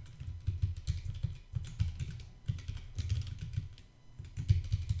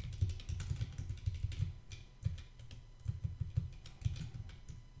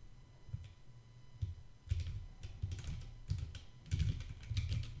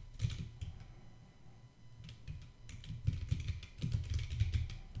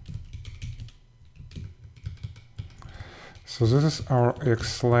so this is our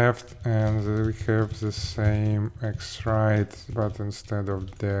x left, and we have the same x right, but instead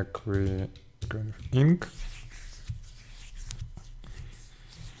of deck we kind of ink,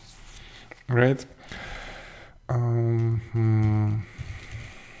 right?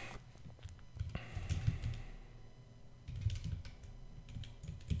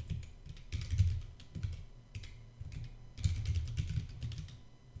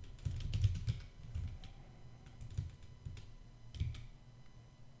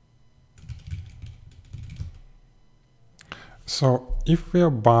 So if we are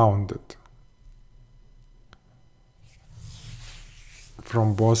bounded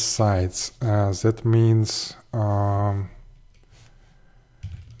from both sides, that means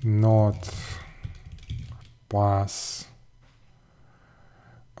not pass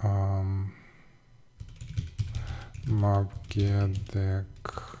map get deck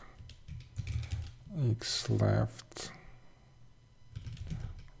x left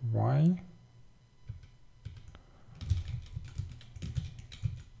y.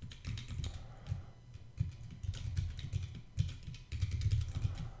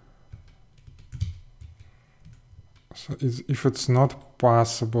 So if it's not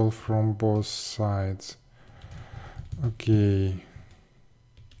possible from both sides, okay,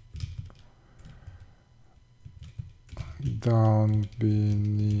 down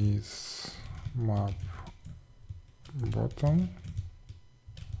beneath map bottom,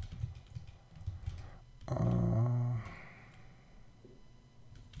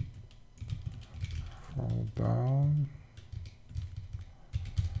 fall down,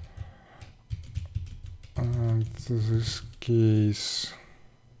 and this case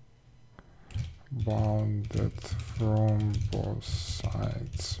bounded from both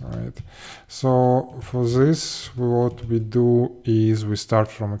sides, right? So for this, what we do is we start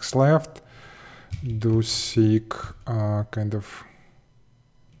from x left, do seek kind of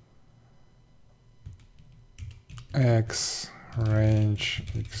x range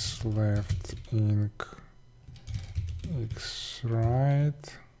x left inc x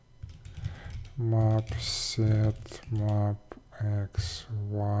right map set map x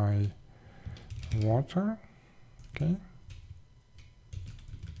y water, okay,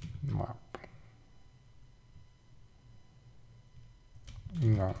 map,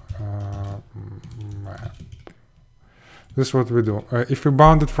 no, map. This is what we do. If we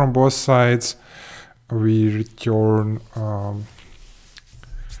bound it from both sides, we return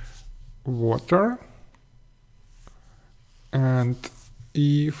water, and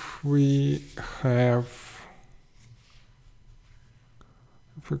if we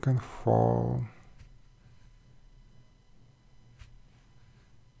can fall,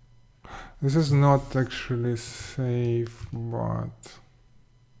 this is not actually safe, but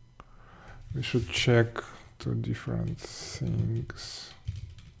we should check two different things.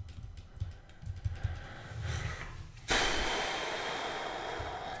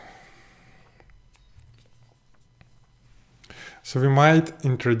 So we might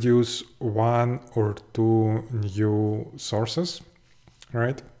introduce one or two new sources,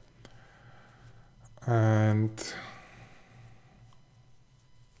 right? And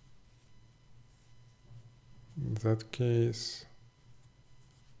in that case,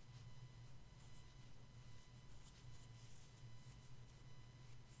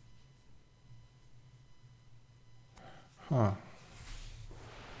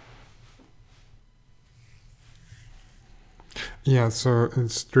 yeah, so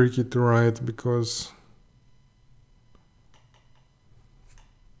it's tricky to write because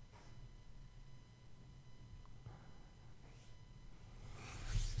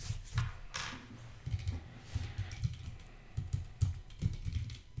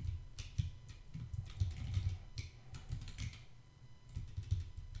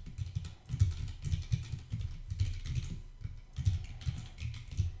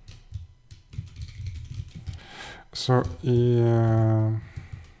So yeah,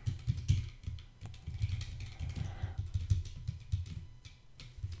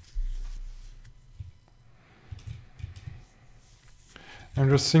 I'm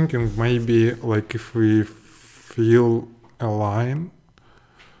just thinking maybe like if we fill a line,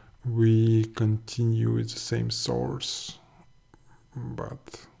 we continue with the same source,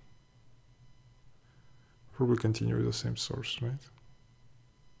 but probably continue with the same source, right?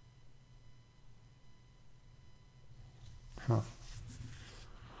 Huh.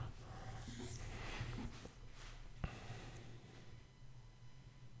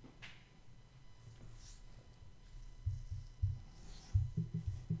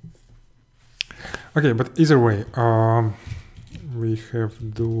 Okay, but either way, we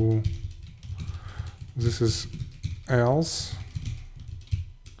have do, this is else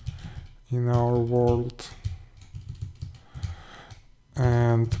in our world,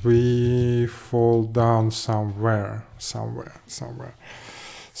 and we fall down somewhere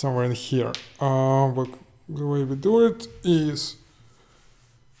in here. But the way we do it is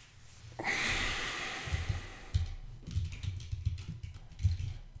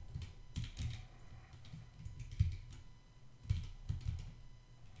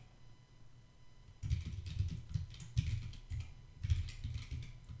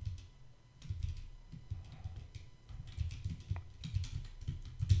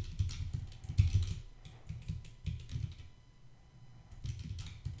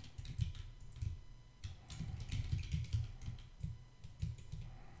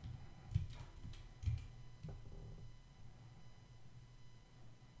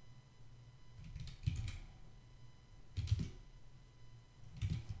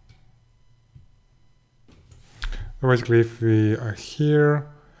basically if we are here,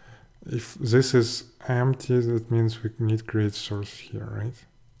 if this is empty, that means we need to create source here, right?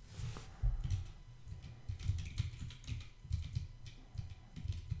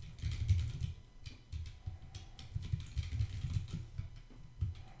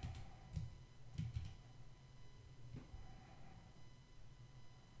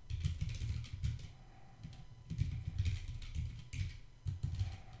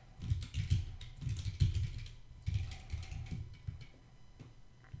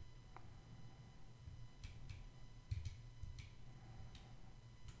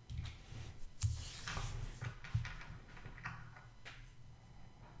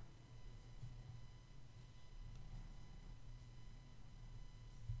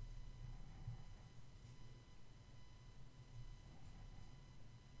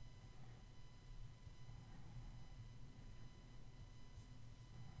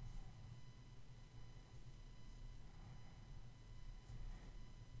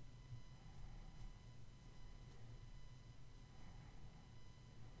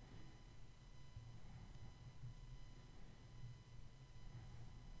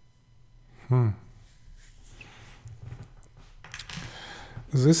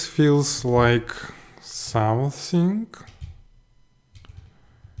 This feels like something.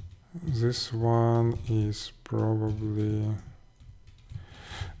 This one is probably...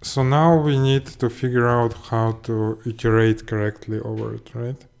 So now we need to figure out how to iterate correctly over it,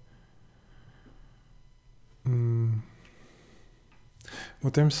 right?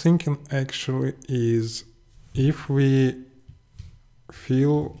 What I'm thinking actually is if we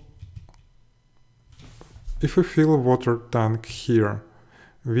fill a water tank here,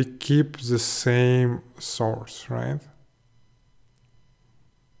 we keep the same source, right?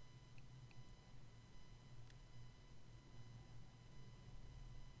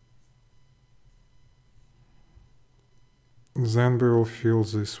 Then we will fill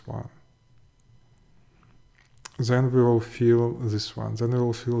this one. Then we will fill this one. Then we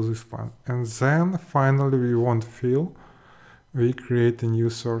will fill this one. And then finally we won't fill. We create a new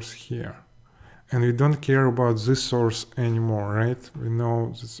source here. And we don't care about this source anymore, right? We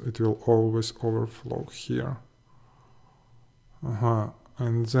know that it will always overflow here.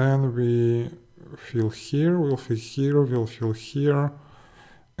 And then we fill here, we'll fill here, we'll fill here.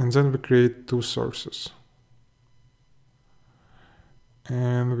 And then we create two sources.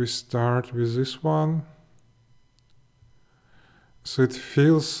 And we start with this one. So it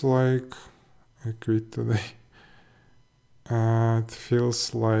feels like... I quit today. It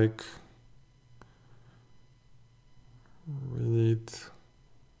feels like we need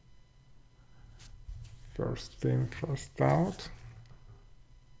first in, first out.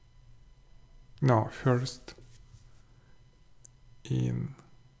 No, first in.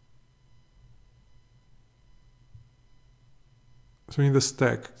 So in the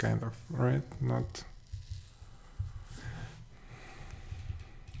stack, kind of, right? Not...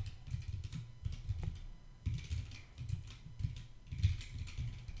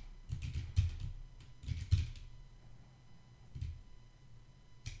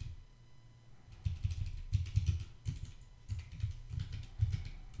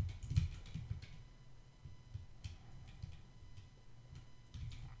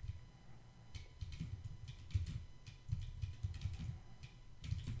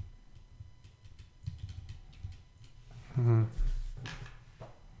 Mm-hmm.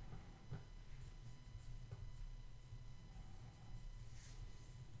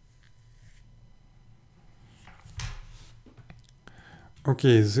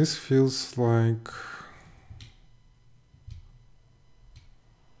 Okay, this feels like...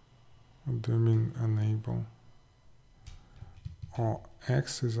 What do you mean enable? Oh,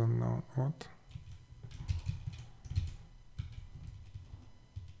 X is unknown. What?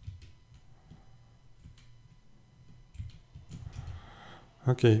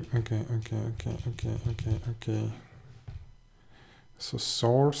 Okay. So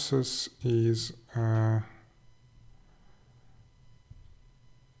sources is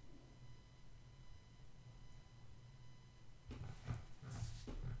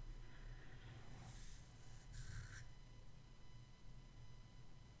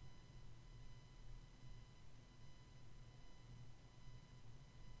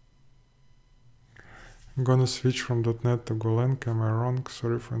I'm gonna switch from .NET to Golang. Am I wrong?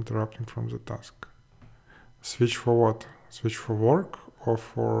 Sorry for interrupting from the task. Switch for what? Switch for work or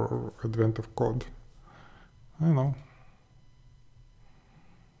for advent of code? I don't know.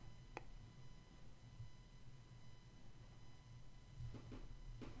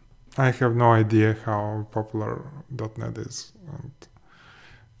 I have no idea how popular .NET is. And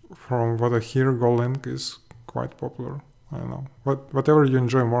from what I hear, Golang is quite popular. I don't know. Whatever you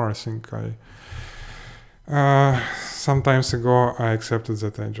enjoy more, I think some times ago I accepted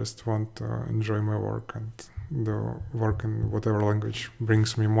that I just want to enjoy my work and do work in whatever language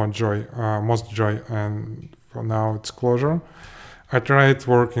brings me most joy, and for now it's Clojure. I tried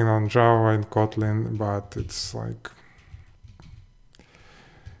working on Java and Kotlin, but it's like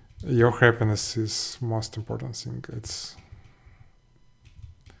your happiness is most important thing. It's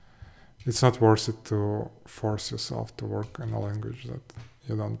not worth it to force yourself to work in a language that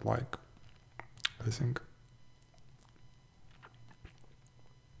you don't like, I think.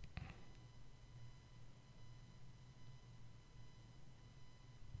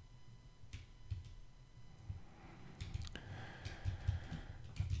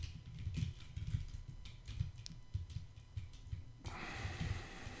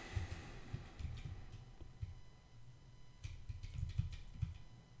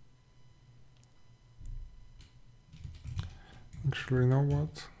 Actually, you know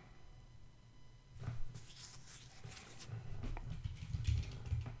what?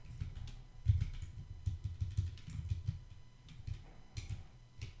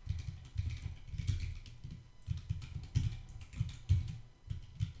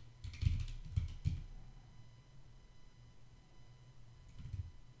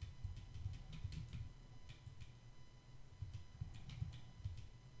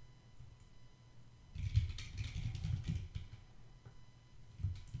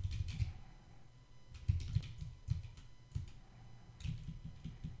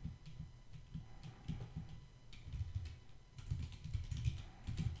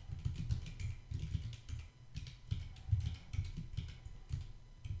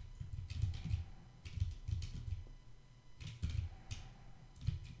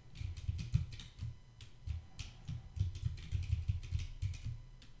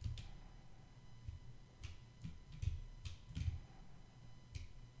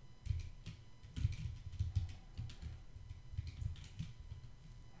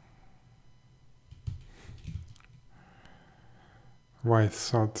 Why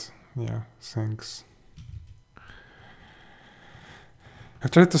thought? Yeah, thanks. I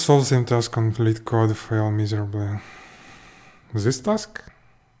tried to solve the same task on lead code, failed miserably. This task?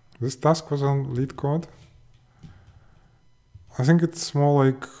 This task was on lead code? I think it's more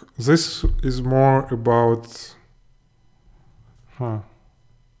like... This is more about...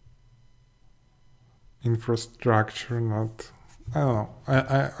 infrastructure, not... I don't know.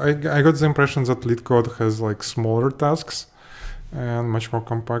 I got the impression that lead code has like smaller tasks and much more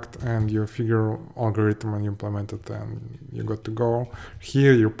compact, and you figure algorithm and you implement it and you got to go.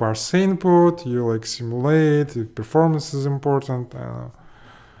 Here you parse input, you like simulate, if performance is important.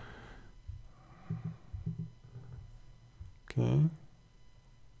 Okay.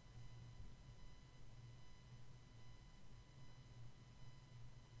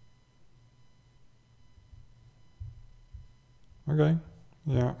 Okay,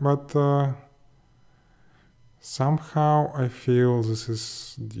 yeah, but somehow I feel this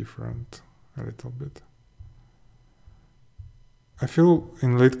is different a little bit. I feel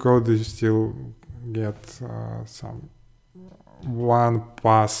in lead code you still get some one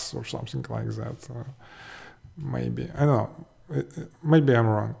pass or something like that. Maybe, I don't know, maybe I'm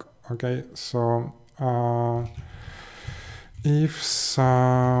wrong. Okay, so if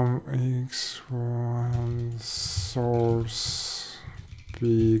some x1 source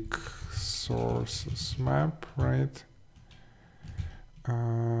pick sources map, right?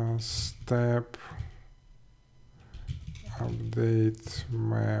 Step update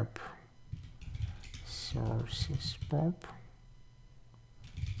map sources pop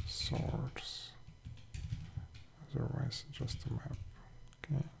source, otherwise just a map.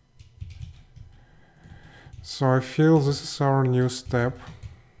 Okay. So I feel this is our new step.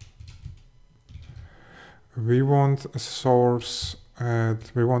 We want a source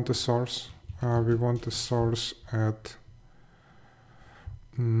at, we want a source at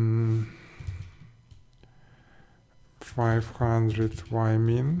 500 y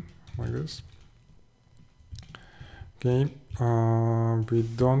min, like this. Okay, we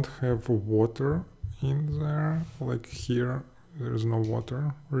don't have water in there, like here there is no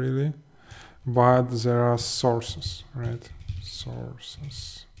water really, but there are sources, right?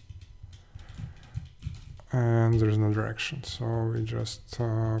 Sources. And there's no direction, so we just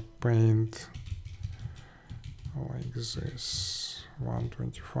paint like this,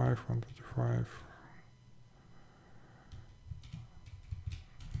 125, 125.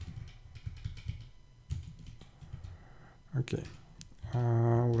 Okay,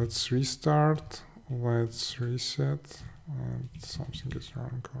 let's restart, let's reset, and something is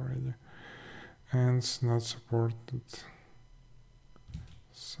wrong already, and it's not supported.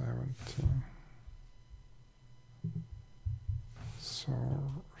 70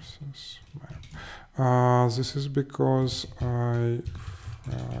 sources map. This is because I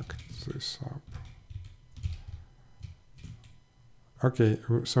fucked this up. Okay,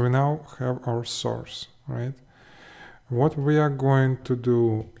 so we now have our source, right? What we are going to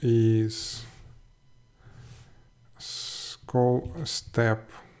do is call a step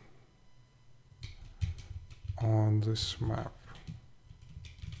on this map.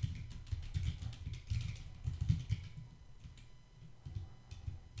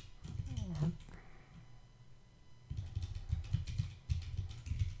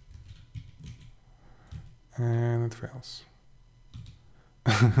 And it fails.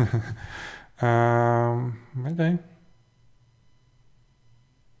 Okay.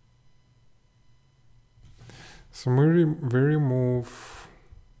 So we remove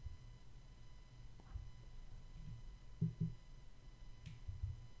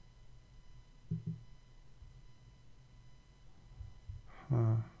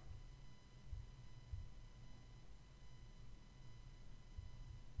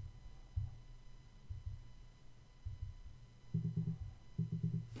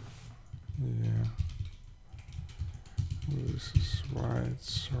yeah, this is why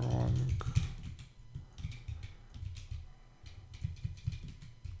it's wrong.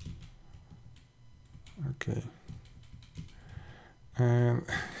 Okay, and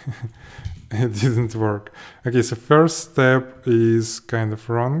it didn't work. Okay, so first step is kind of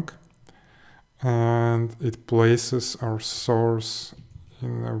wrong, and it places our source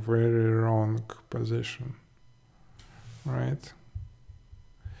in a very wrong position, right?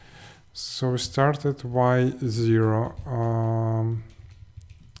 So we start at y0.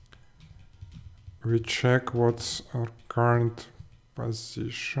 We check what's our current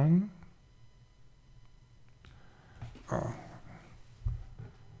position. Oh,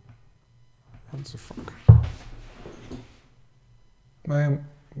 what the fuck?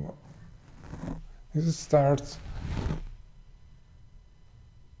 Is it starts?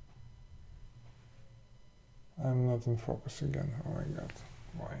 I'm not in focus again. Oh my god,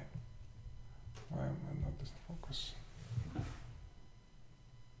 why? Why am I not in focus?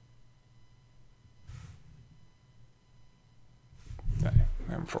 Yeah,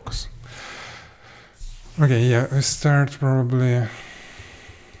 I'm focused. Okay, yeah, we start probably.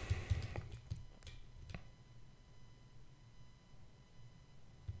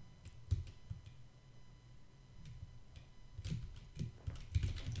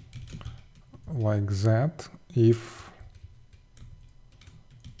 Like that, if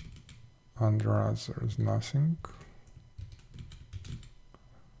under us there is nothing.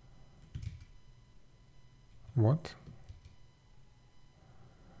 What?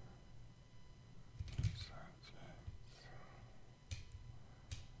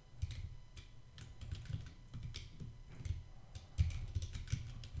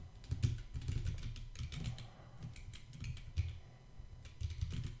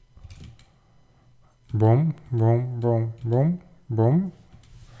 Boom, boom, boom, boom, boom,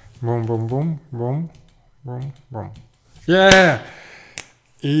 boom, boom, boom, boom, boom, boom. Yeah,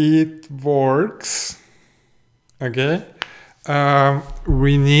 it works. Okay,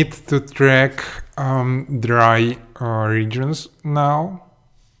 We need to track dry regions now.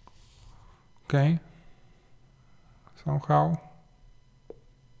 Okay. Somehow.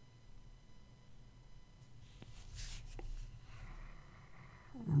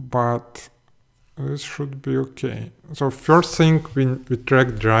 But this should be okay. So first thing, we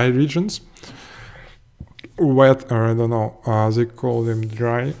track dry regions. Wet, or I don't know, they call them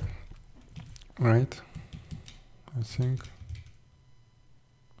dry, right? I think.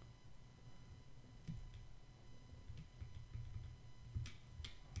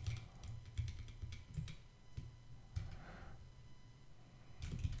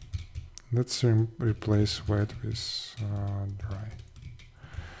 Let's replace wet with dry.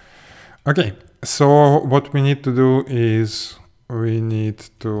 Okay, so what we need to do is we need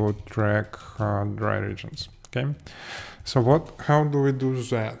to track dry regions. Okay, so how do we do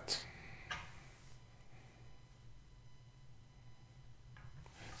that?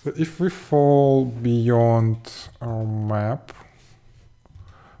 If we fall beyond our map,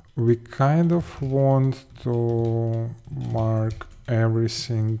 we kind of want to mark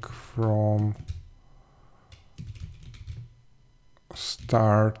everything from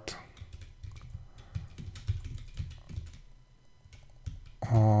start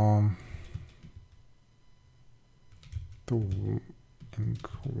to ink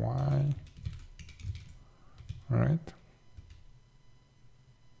Y, right?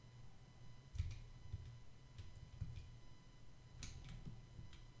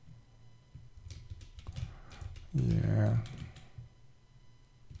 Yeah.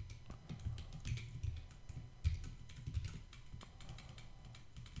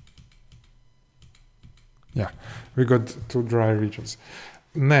 Yeah, we got two dry regions.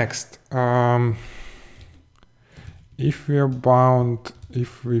 Next, if we are bound,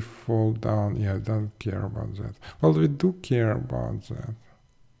 if we fall down, yeah, don't care about that. Well, we do care about that.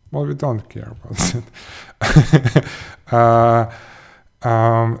 Well, we don't care about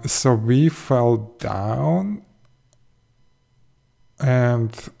that. So we fell down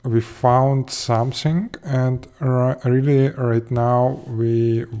and we found something, and really right now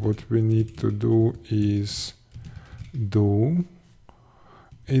what we need to do is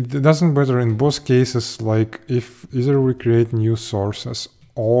it doesn't matter in both cases, like if either we create new sources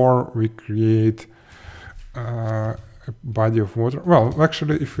or we create a body of water. Well,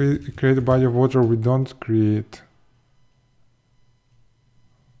 actually, if we create a body of water, we don't create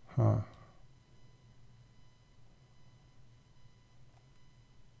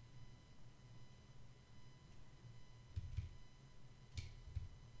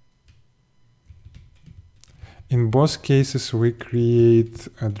in both cases, we create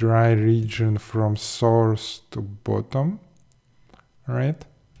a dry region from source to bottom, right?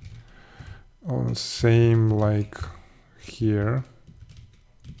 Same like here.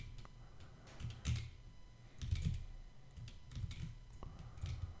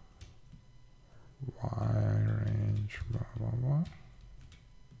 Y range, blah, blah, blah.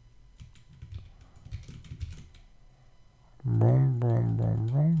 Boom, boom, boom,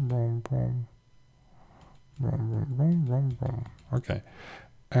 boom, boom, boom. Boom, boom, boom, boom, boom. Okay.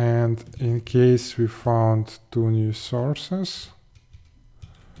 And in case we found two new sources,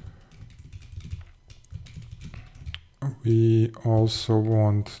 we also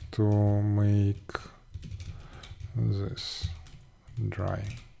want to make this dry,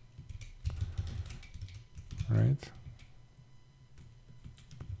 right?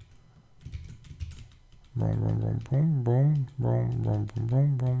 Boom, boom, boom, boom, boom, boom, boom,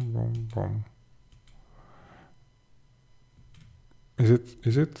 boom, boom, boom, boom.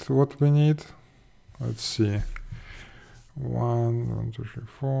 Is it what we need? Let's see. 1, 2, 3,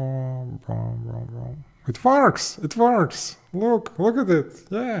 4. Boom, boom, boom. It works. It works. Look at it.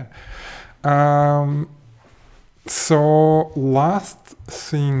 Yeah. So last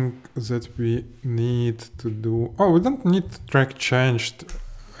thing that we need to do. Oh, we don't need to track changed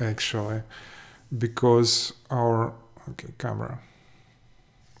actually, because our camera.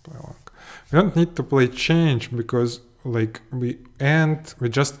 We don't need to play change because like we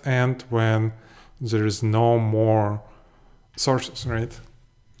just end when there is no more sources, right?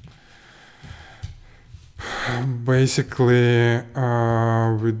 Basically,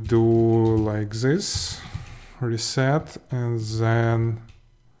 we do like this, reset, and then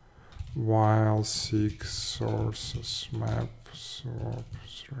while seek sources map swap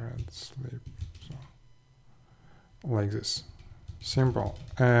thread sleep, so like this, simple.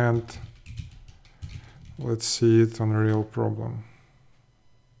 And let's see it on a real problem.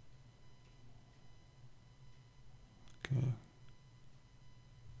 Okay.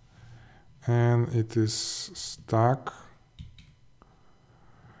 And it is stuck.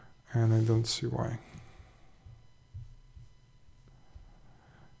 and I don't see why.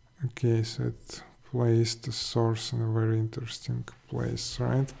 Okay, so it placed the source in a very interesting place,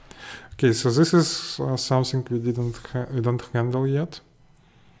 right? Okay, so this is something we don't handle yet.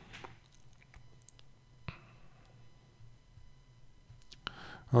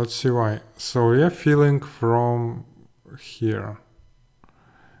 Let's see why. So we are feeling from here,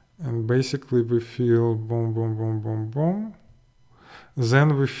 and basically we feel boom, boom, boom, boom, boom.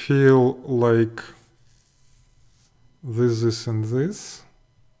 Then we feel like this, and this,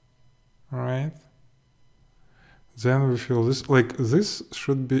 right? Then we feel this, like this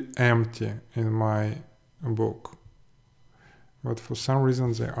should be empty in my book, but for some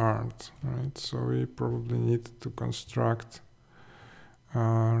reason they aren't, right? So we probably need to construct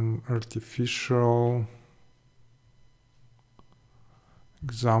an artificial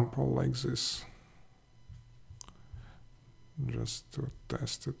example like this, just to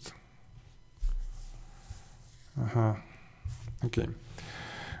test it. Okay.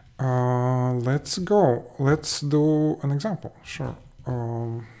 Let's go. Let's do an example. Sure.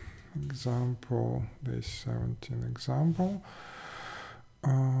 Example, day 17 example.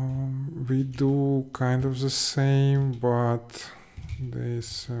 We do kind of the same, but day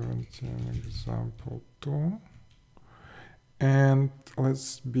 17 example 2. And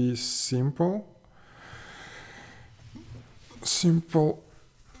let's be simple. Simple,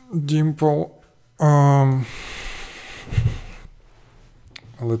 dimple.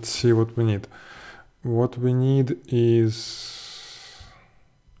 Let's see what we need. What we need is,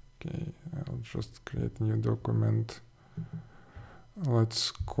 okay, I'll just create a new document.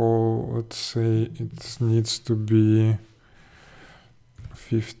 Let's say it needs to be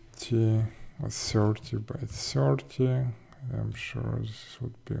 50 or 30 by 30. I'm sure this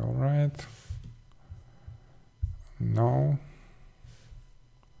would be all right. No.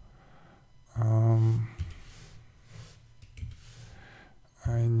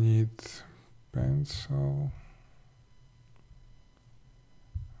 I need pencil,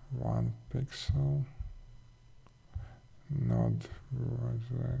 1 pixel, not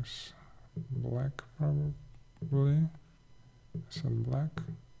this, black probably. Is it black?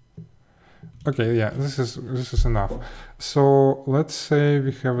 Okay, yeah, this is enough. So let's say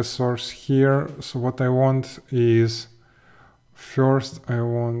we have a source here. So what I want is, first I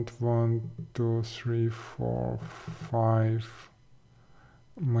want 1, 2, 3, 4, 5,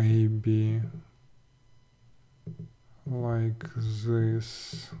 maybe like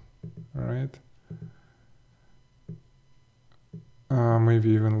this, right? Maybe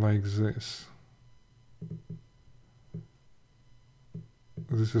even like this.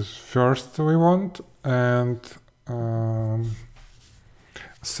 This is first we want, and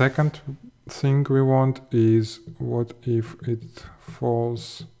second thing we want is, what if it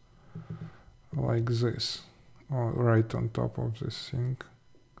falls like this, or right on top of this thing.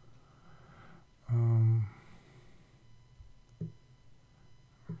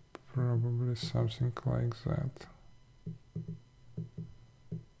 Probably something like that.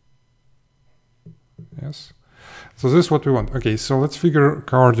 Yes. So this is what we want. Okay, so let's figure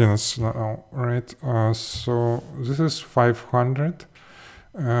coordinates now, right? So this is 500.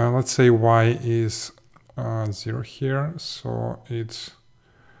 Let's say y is 0 here. So it's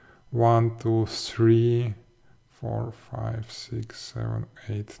 1, 2, 3, 4, 5, 6, 7,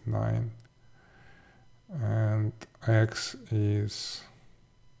 8, 9. And x is...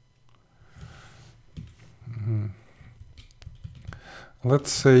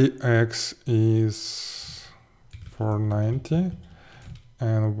 Let's say x is 490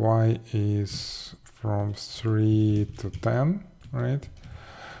 and y is from 3 to 10, right?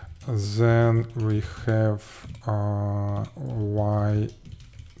 Then we have y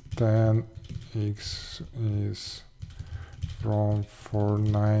 10, x is from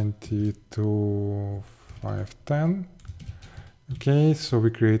 490 to 510. Okay, so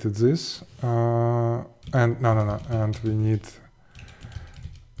we created this, and and we need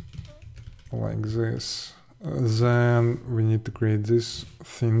like this. Then we need to create this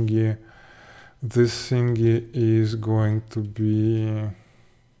thingy. This thingy is going to be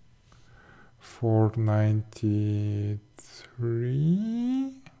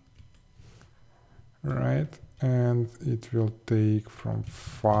 493, right? And it will take from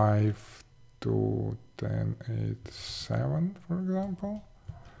 5 to 1087, for example.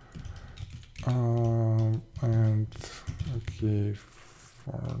 And okay,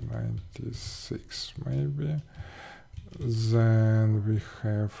 496 maybe. Then we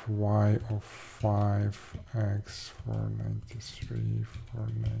have y of 5x 493,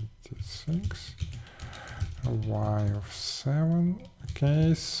 496, y of 7.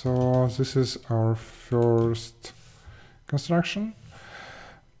 Okay, so this is our first construction.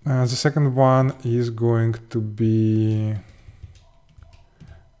 The second one is going to be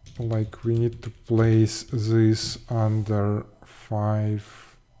like we need to place this under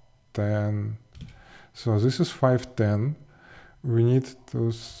 510. So this is 510. We need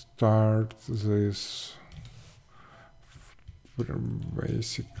to start this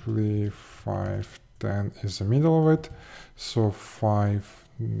basically 510 is the middle of it. So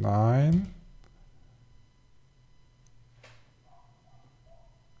 59.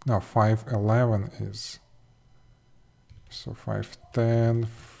 No, 511 is. So 510,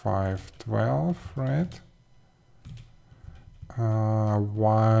 512, right?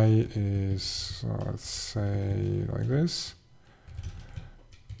 Y is, let's say, like this.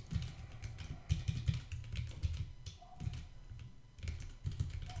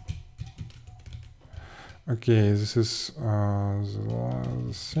 Okay, this is the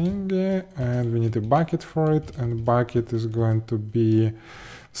thingy, and we need a bucket for it, and bucket is going to be,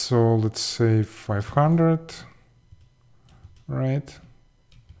 so let's say 500, right?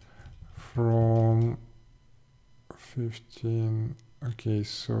 From 15, okay,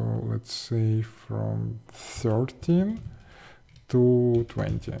 so let's say from 13 to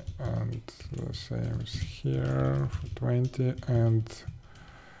 20, and the same is here for 20, and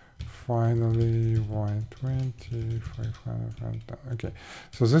finally 120, 500, okay.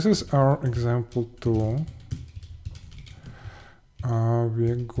 So this is our example 2. We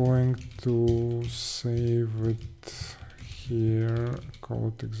are going to save it here,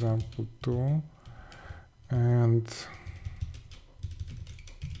 call it example 2, and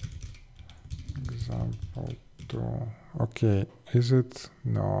example 2. Okay, is it?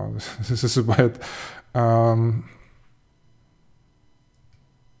 No, this is bad.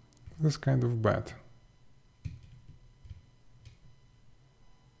 This is kind of bad.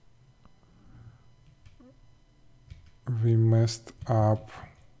 We messed up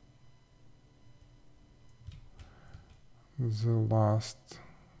the last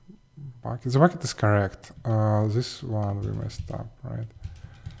bucket. The bucket is correct. This one we messed up, right?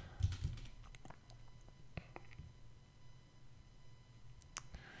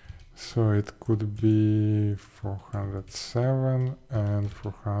 So it could be 407 and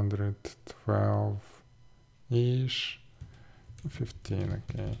 412-ish, 15,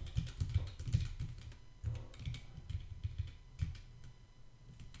 okay.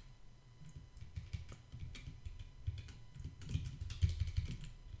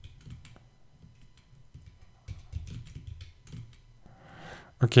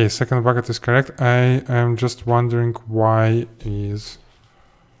 Okay, second bucket is correct. I am just wondering why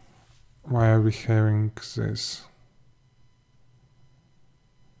are we having this?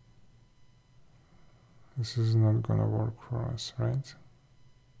 This is not gonna work for us, right?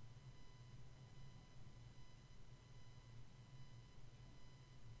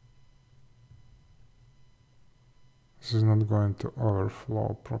 This is not going to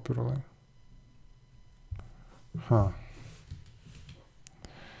overflow properly. Huh.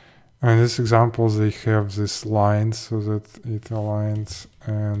 And in this example, they have this line so that it aligns,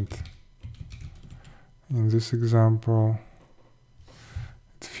 and in this example,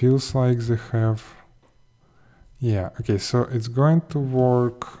 it feels like they have, yeah, okay, so it's going to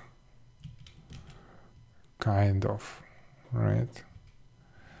work kind of, right?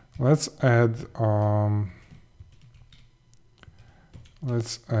 Let's add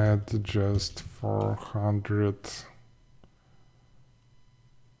just 400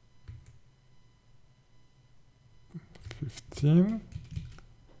 15.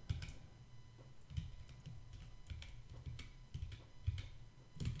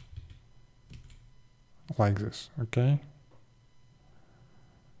 Like this, okay?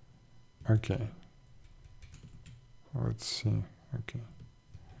 Okay. Let's see, okay.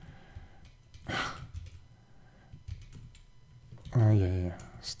 Yeah,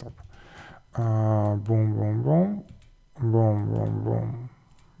 stop. Boom, boom, boom. Boom, boom, boom.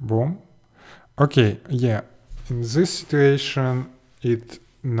 Boom. Okay, yeah. In this situation, it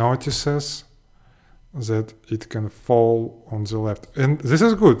notices that it can fall on the left. And this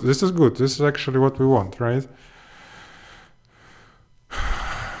is good. This is good. This is actually what we want, right?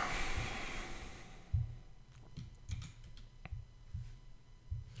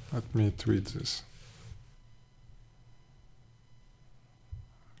 Let me tweet this.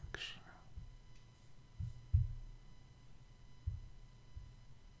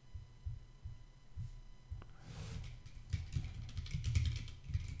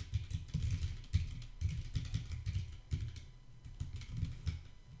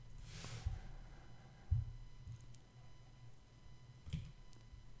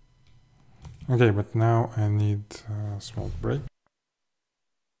 Okay, but now I need a small break.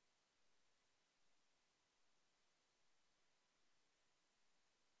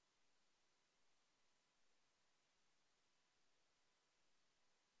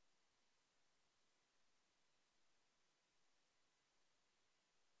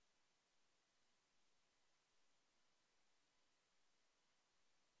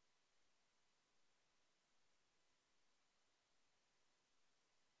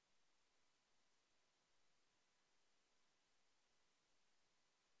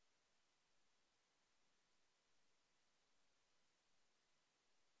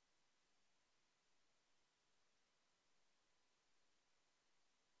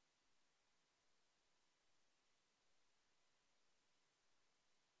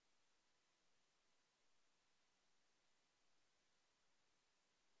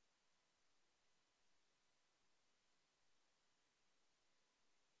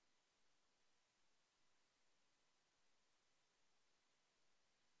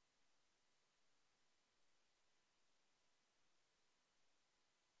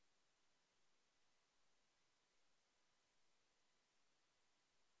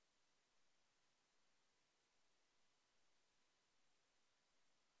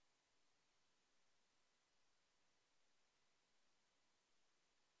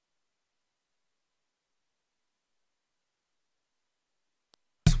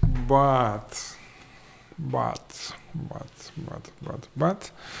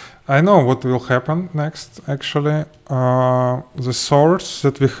 But I know what will happen next. Actually, the source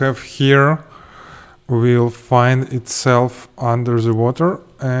that we have here will find itself under the water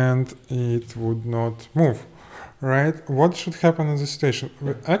and it would not move. Right? What should happen in this situation?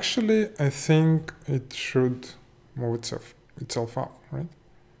 Actually, I think it should move itself up. Right?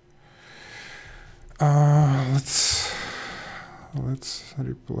 Let's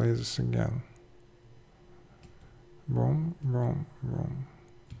replay this again. Boom, boom, boom,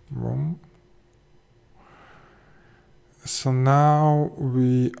 boom. So now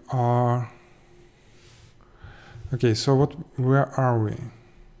we are. Okay, so where are we?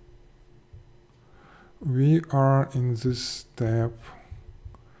 We are in this step.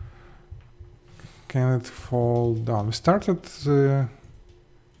 Can it fall down? We started the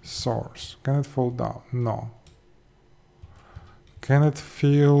source. Can it fall down? No. Can it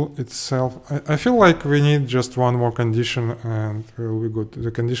feel itself? I feel like we need just one more condition and we'll be good. The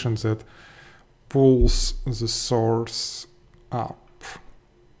condition that pulls the source up.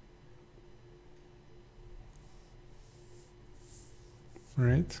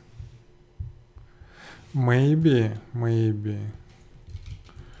 Right? Maybe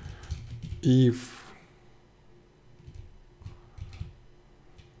if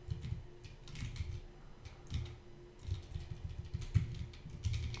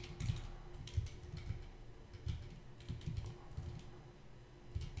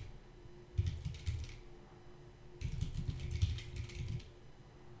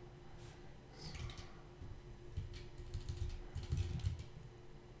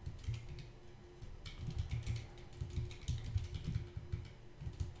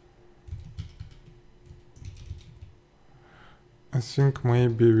I think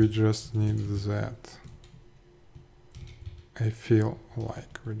maybe we just need that. I feel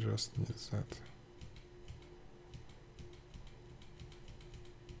like we just need that.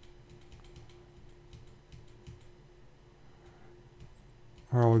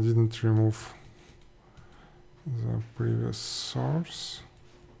 Well, I didn't remove the previous source,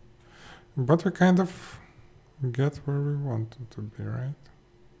 but we kind of get where we want it to be, right?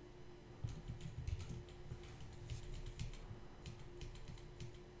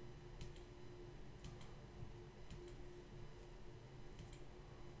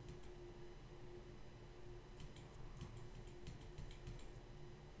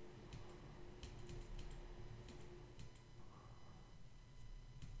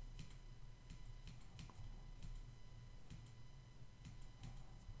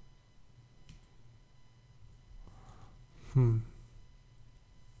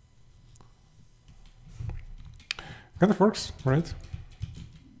 Kind of works, right?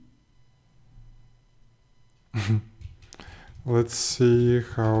 Let's see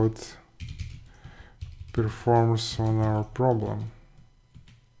how it performs on our problem.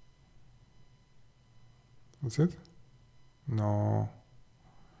 That's it? No.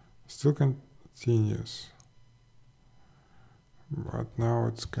 Still continues. But now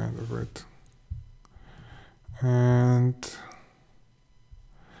it's kind of it. And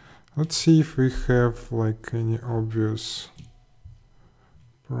let's see if we have like any obvious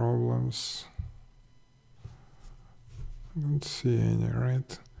problems. I don't see any,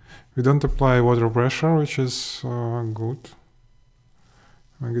 right? We don't apply water pressure, which is good.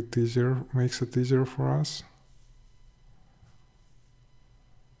 Makes it easier for us.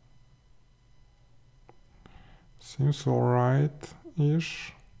 Seems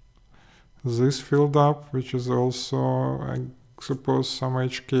alright-ish. This filled up, which is also, I suppose, some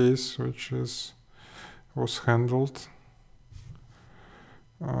edge case, which was handled.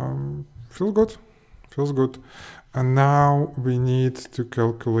 Feels good. And now we need to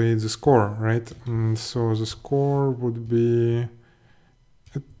calculate the score, right? So the score would be,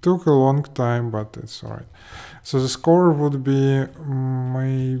 it took a long time, but it's alright. So the score would be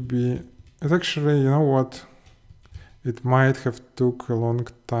maybe, it actually, you know what? It might have took a long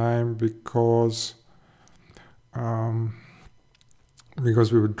time because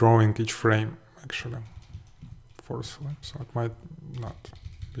we were drawing each frame actually forcefully, so it might not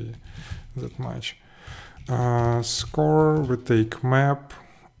be that much. Score, we take map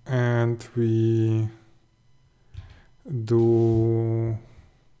and we do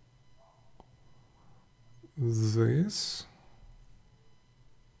this.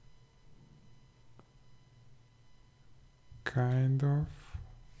 Kind of.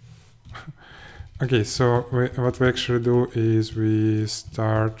 Okay, so what we actually do is we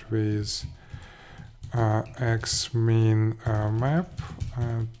start with x min map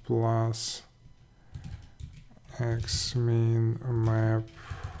plus x min map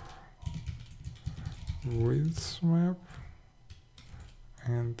width map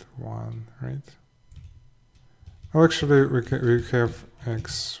and 1, right? Well, actually we have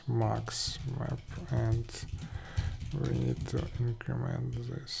x max map and we need to increment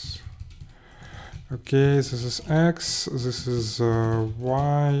this. Okay, this is x, this is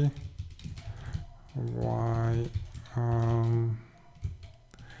y.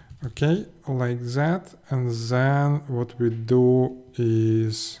 Okay, like that, and then what we do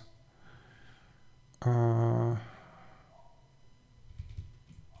is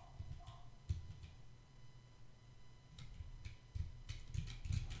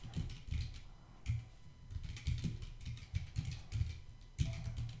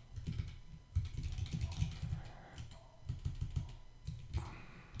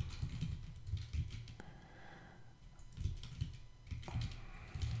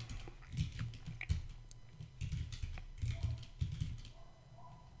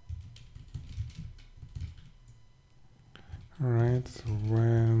right,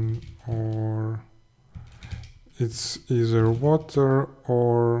 when or it's either water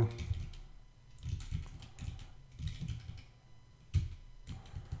or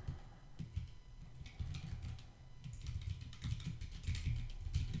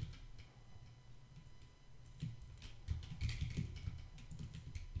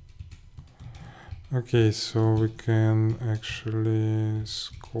okay, so we can actually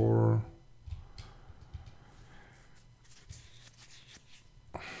score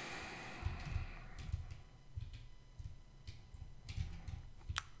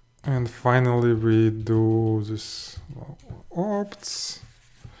and finally we do this opts.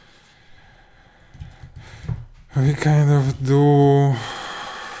 We kind of do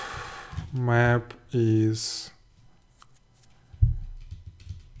map is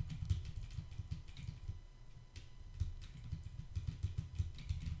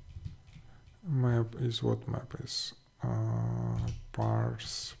what map is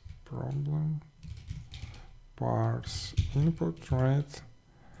parse problem, parse input, right?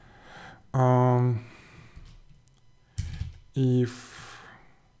 If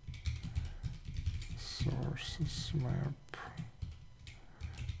sources map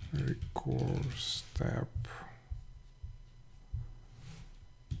recurse step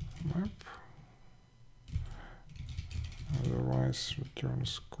map, otherwise return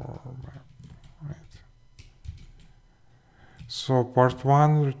score map, right? So part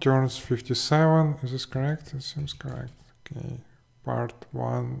 1 returns 57, is this correct? It seems correct. Okay, part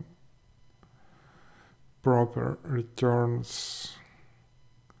 1 proper returns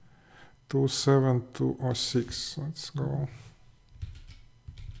 27206. Let's go.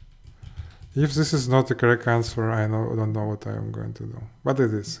 If this is not the correct answer, I don't know what I am going to do, but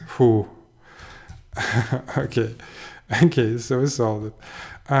it is. Whew. Okay, okay, so we solved it.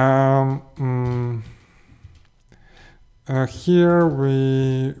 Here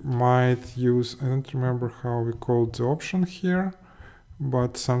we might use, I don't remember how we called the option here,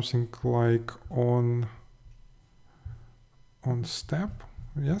 but something like on step,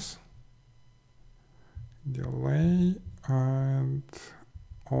 yes, delay, and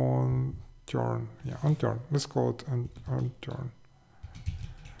on turn, yeah, on turn, let's call it on turn.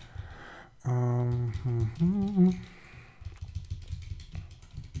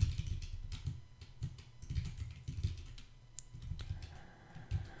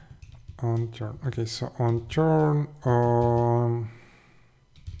 on turn. Okay, so on turn,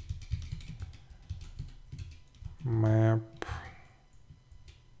 map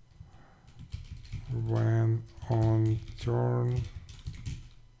when on turn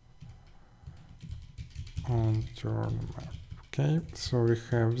map. Okay, so we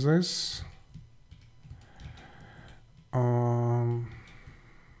have this.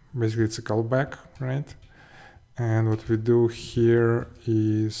 Basically it's a callback, right? And what we do here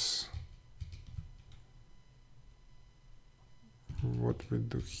is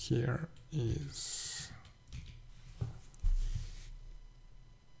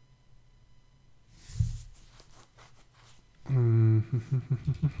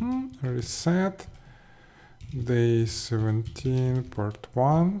reset day 17 part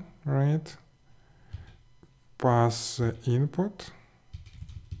 1, right? Pass the input.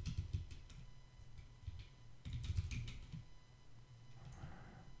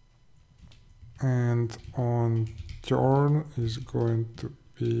 And on turn is going to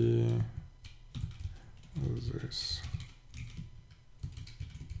be this.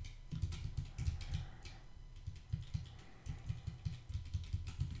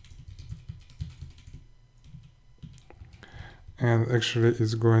 And actually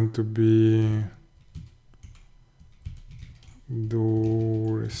it's going to be do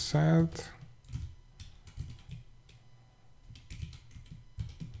reset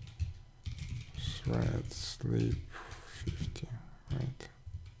thread sleep 50, right?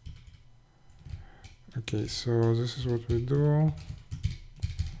 Okay, so this is what we do.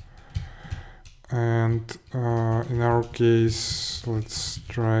 And in our case, let's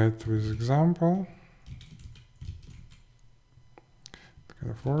try it with example. It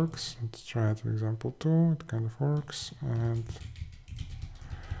kind of works. Let's try it with example 2. It kind of works. And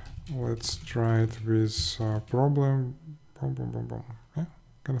let's try it with problem. Boom, boom, boom, boom. Yeah,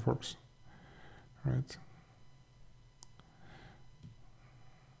 kind of works. Right.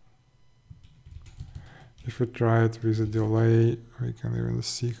 If we try it with a delay, we can even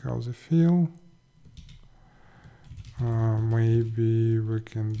see how they feel. Maybe we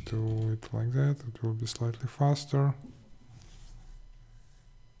can do it like that. It will be slightly faster.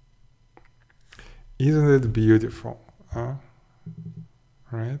 Isn't it beautiful?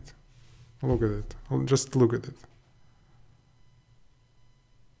 Right? Look at it. Just look at it.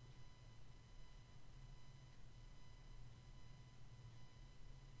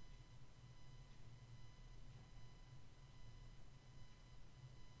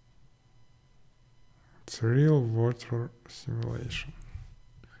 It's a real water simulation.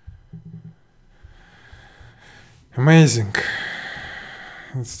 Amazing.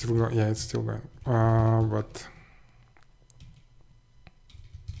 It's still going. Yeah, it's still going. But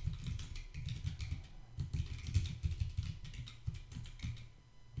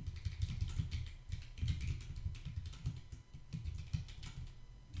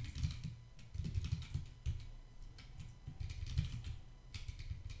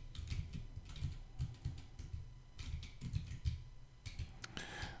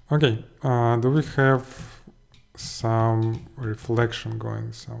okay. Do we have some reflection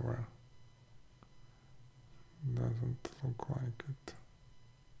going somewhere? Doesn't look like it.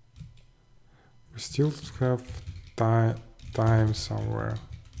 We still have time somewhere.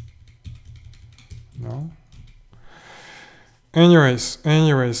 No? Anyways,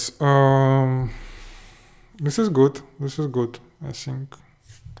 this is good. This is good, I think.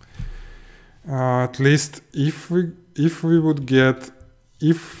 At least if we would get,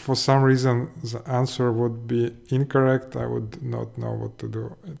 if for some reason the answer would be incorrect, I would not know what to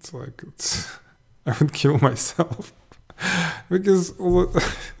do. It's like I would kill myself because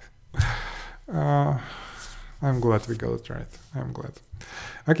I'm glad we got it right. I'm glad.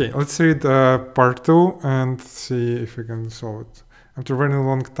 Okay, let's read part 2 and see if we can solve it. After a very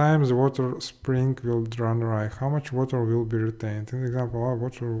long time, the water spring will run dry. How much water will be retained? In the example,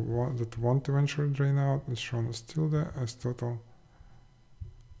 water that won't eventually drain out is shown as tilde as total.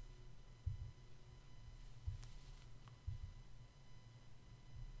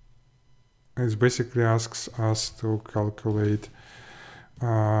 It basically asks us to calculate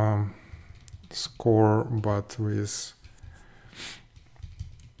score, but with,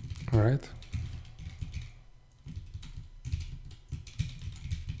 right?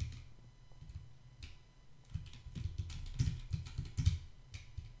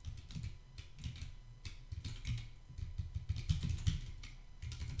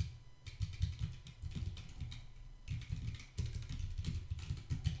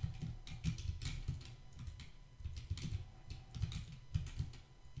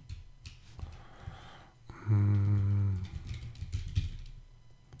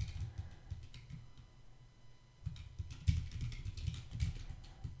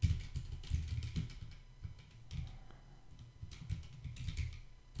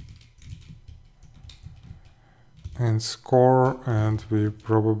 and score, and we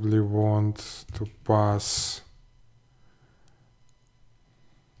probably want to pass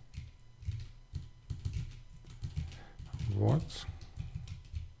what?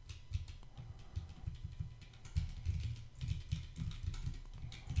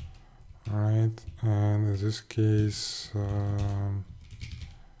 Right, and in this case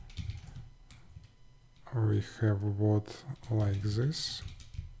we have what like this,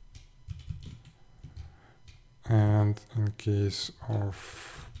 and in case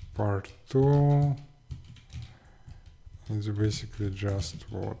of part 2 it's basically just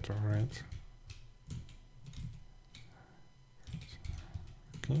water, right?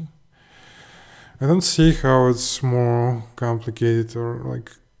 Okay, I don't see how it's more complicated, or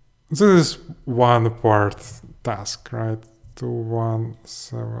like this is one part task, right?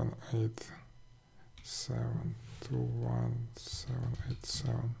 21787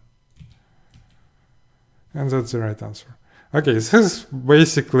 21787, and that's the right answer. Okay, this is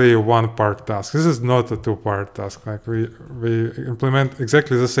basically one part task. This is not a 2-part task. Like we implement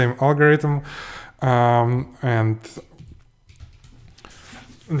exactly the same algorithm and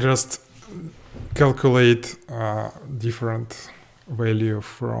just calculate different value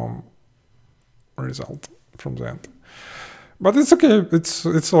from result from the end. But it's okay.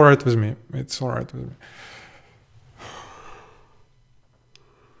 It's all right with me. It's all right with me.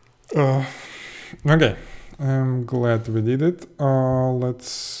 Okay, I'm glad we did it.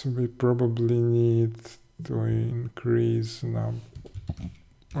 We probably need to increase number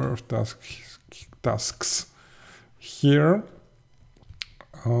of tasks here.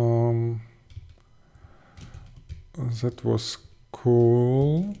 That was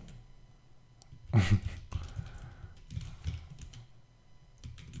cool.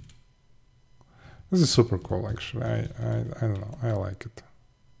 This is super cool, actually. I don't know. I like it.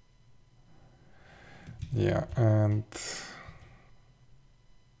 Yeah, and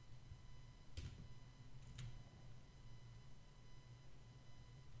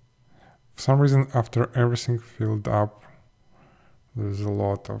for some reason, after everything filled up, there's a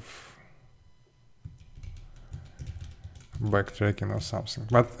lot of backtracking or something.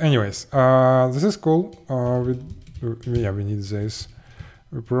 But anyways, this is cool. We need this.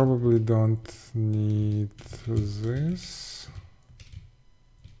 We probably don't need this.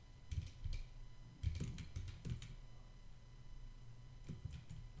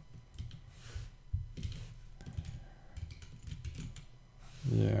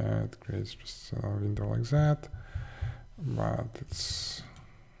 Yeah, it creates just a window like that, but it's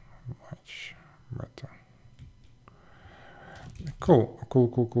much better. Cool.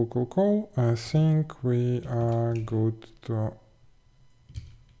 I think we are good to...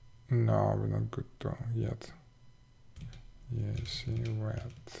 No, we're not good to yet. Yeah, see,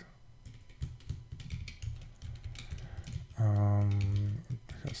 wet. It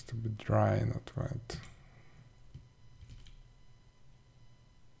has to be dry, not wet.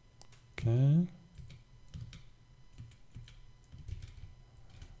 Okay.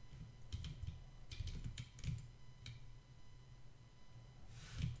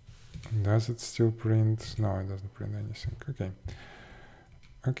 Does it still print? No, it doesn't print anything.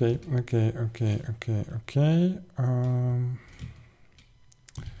 Okay.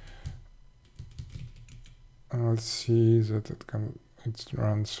 Let's see that it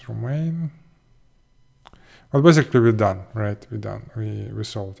runs through main. Well, basically we're done, right? We're done. We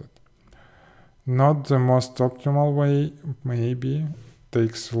solved it. Not the most optimal way, maybe.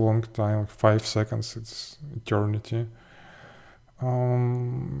 Takes a long time, 5 seconds, it's eternity.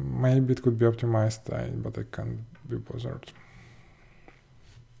 Maybe it could be optimized, but I can't be bothered.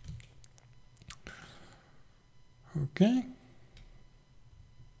 Okay.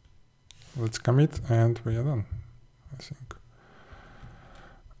 Let's commit and we are done, I think.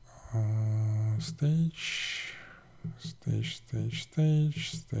 Stage.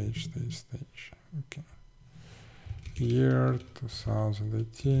 Okay. Year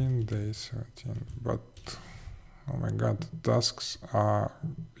 2018, day 17. But oh my god, tasks are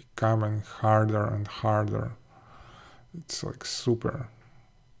becoming harder and harder. It's like super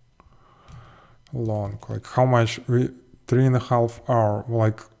long. Like how much 3.5 hours.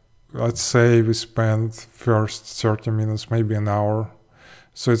 Like let's say we spend first 30 minutes, maybe an hour.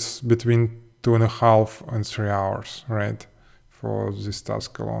 So it's between 2.5 and 3 hours, right? For this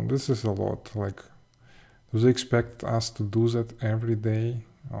task alone. This is a lot. Like, do they expect us to do that every day?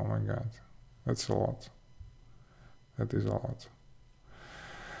 Oh my god, that's a lot. That is a lot.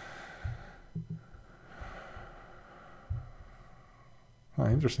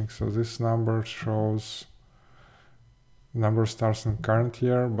 Interesting. So this number shows, number starts in current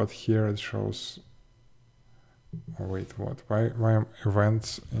year, but here it shows wait, what? Why am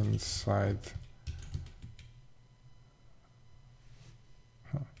events inside?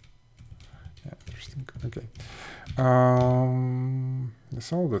 Huh. Yeah, interesting. Okay. I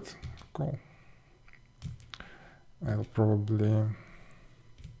solved it. Cool. I'll probably...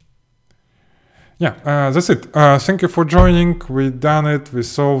 Yeah, that's it. Thank you for joining. We done it. We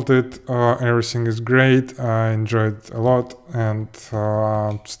solved it. Everything is great. I enjoyed a lot. And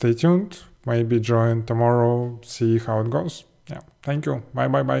stay tuned. Maybe join tomorrow. See how it goes. Yeah. Thank you.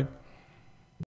 Bye.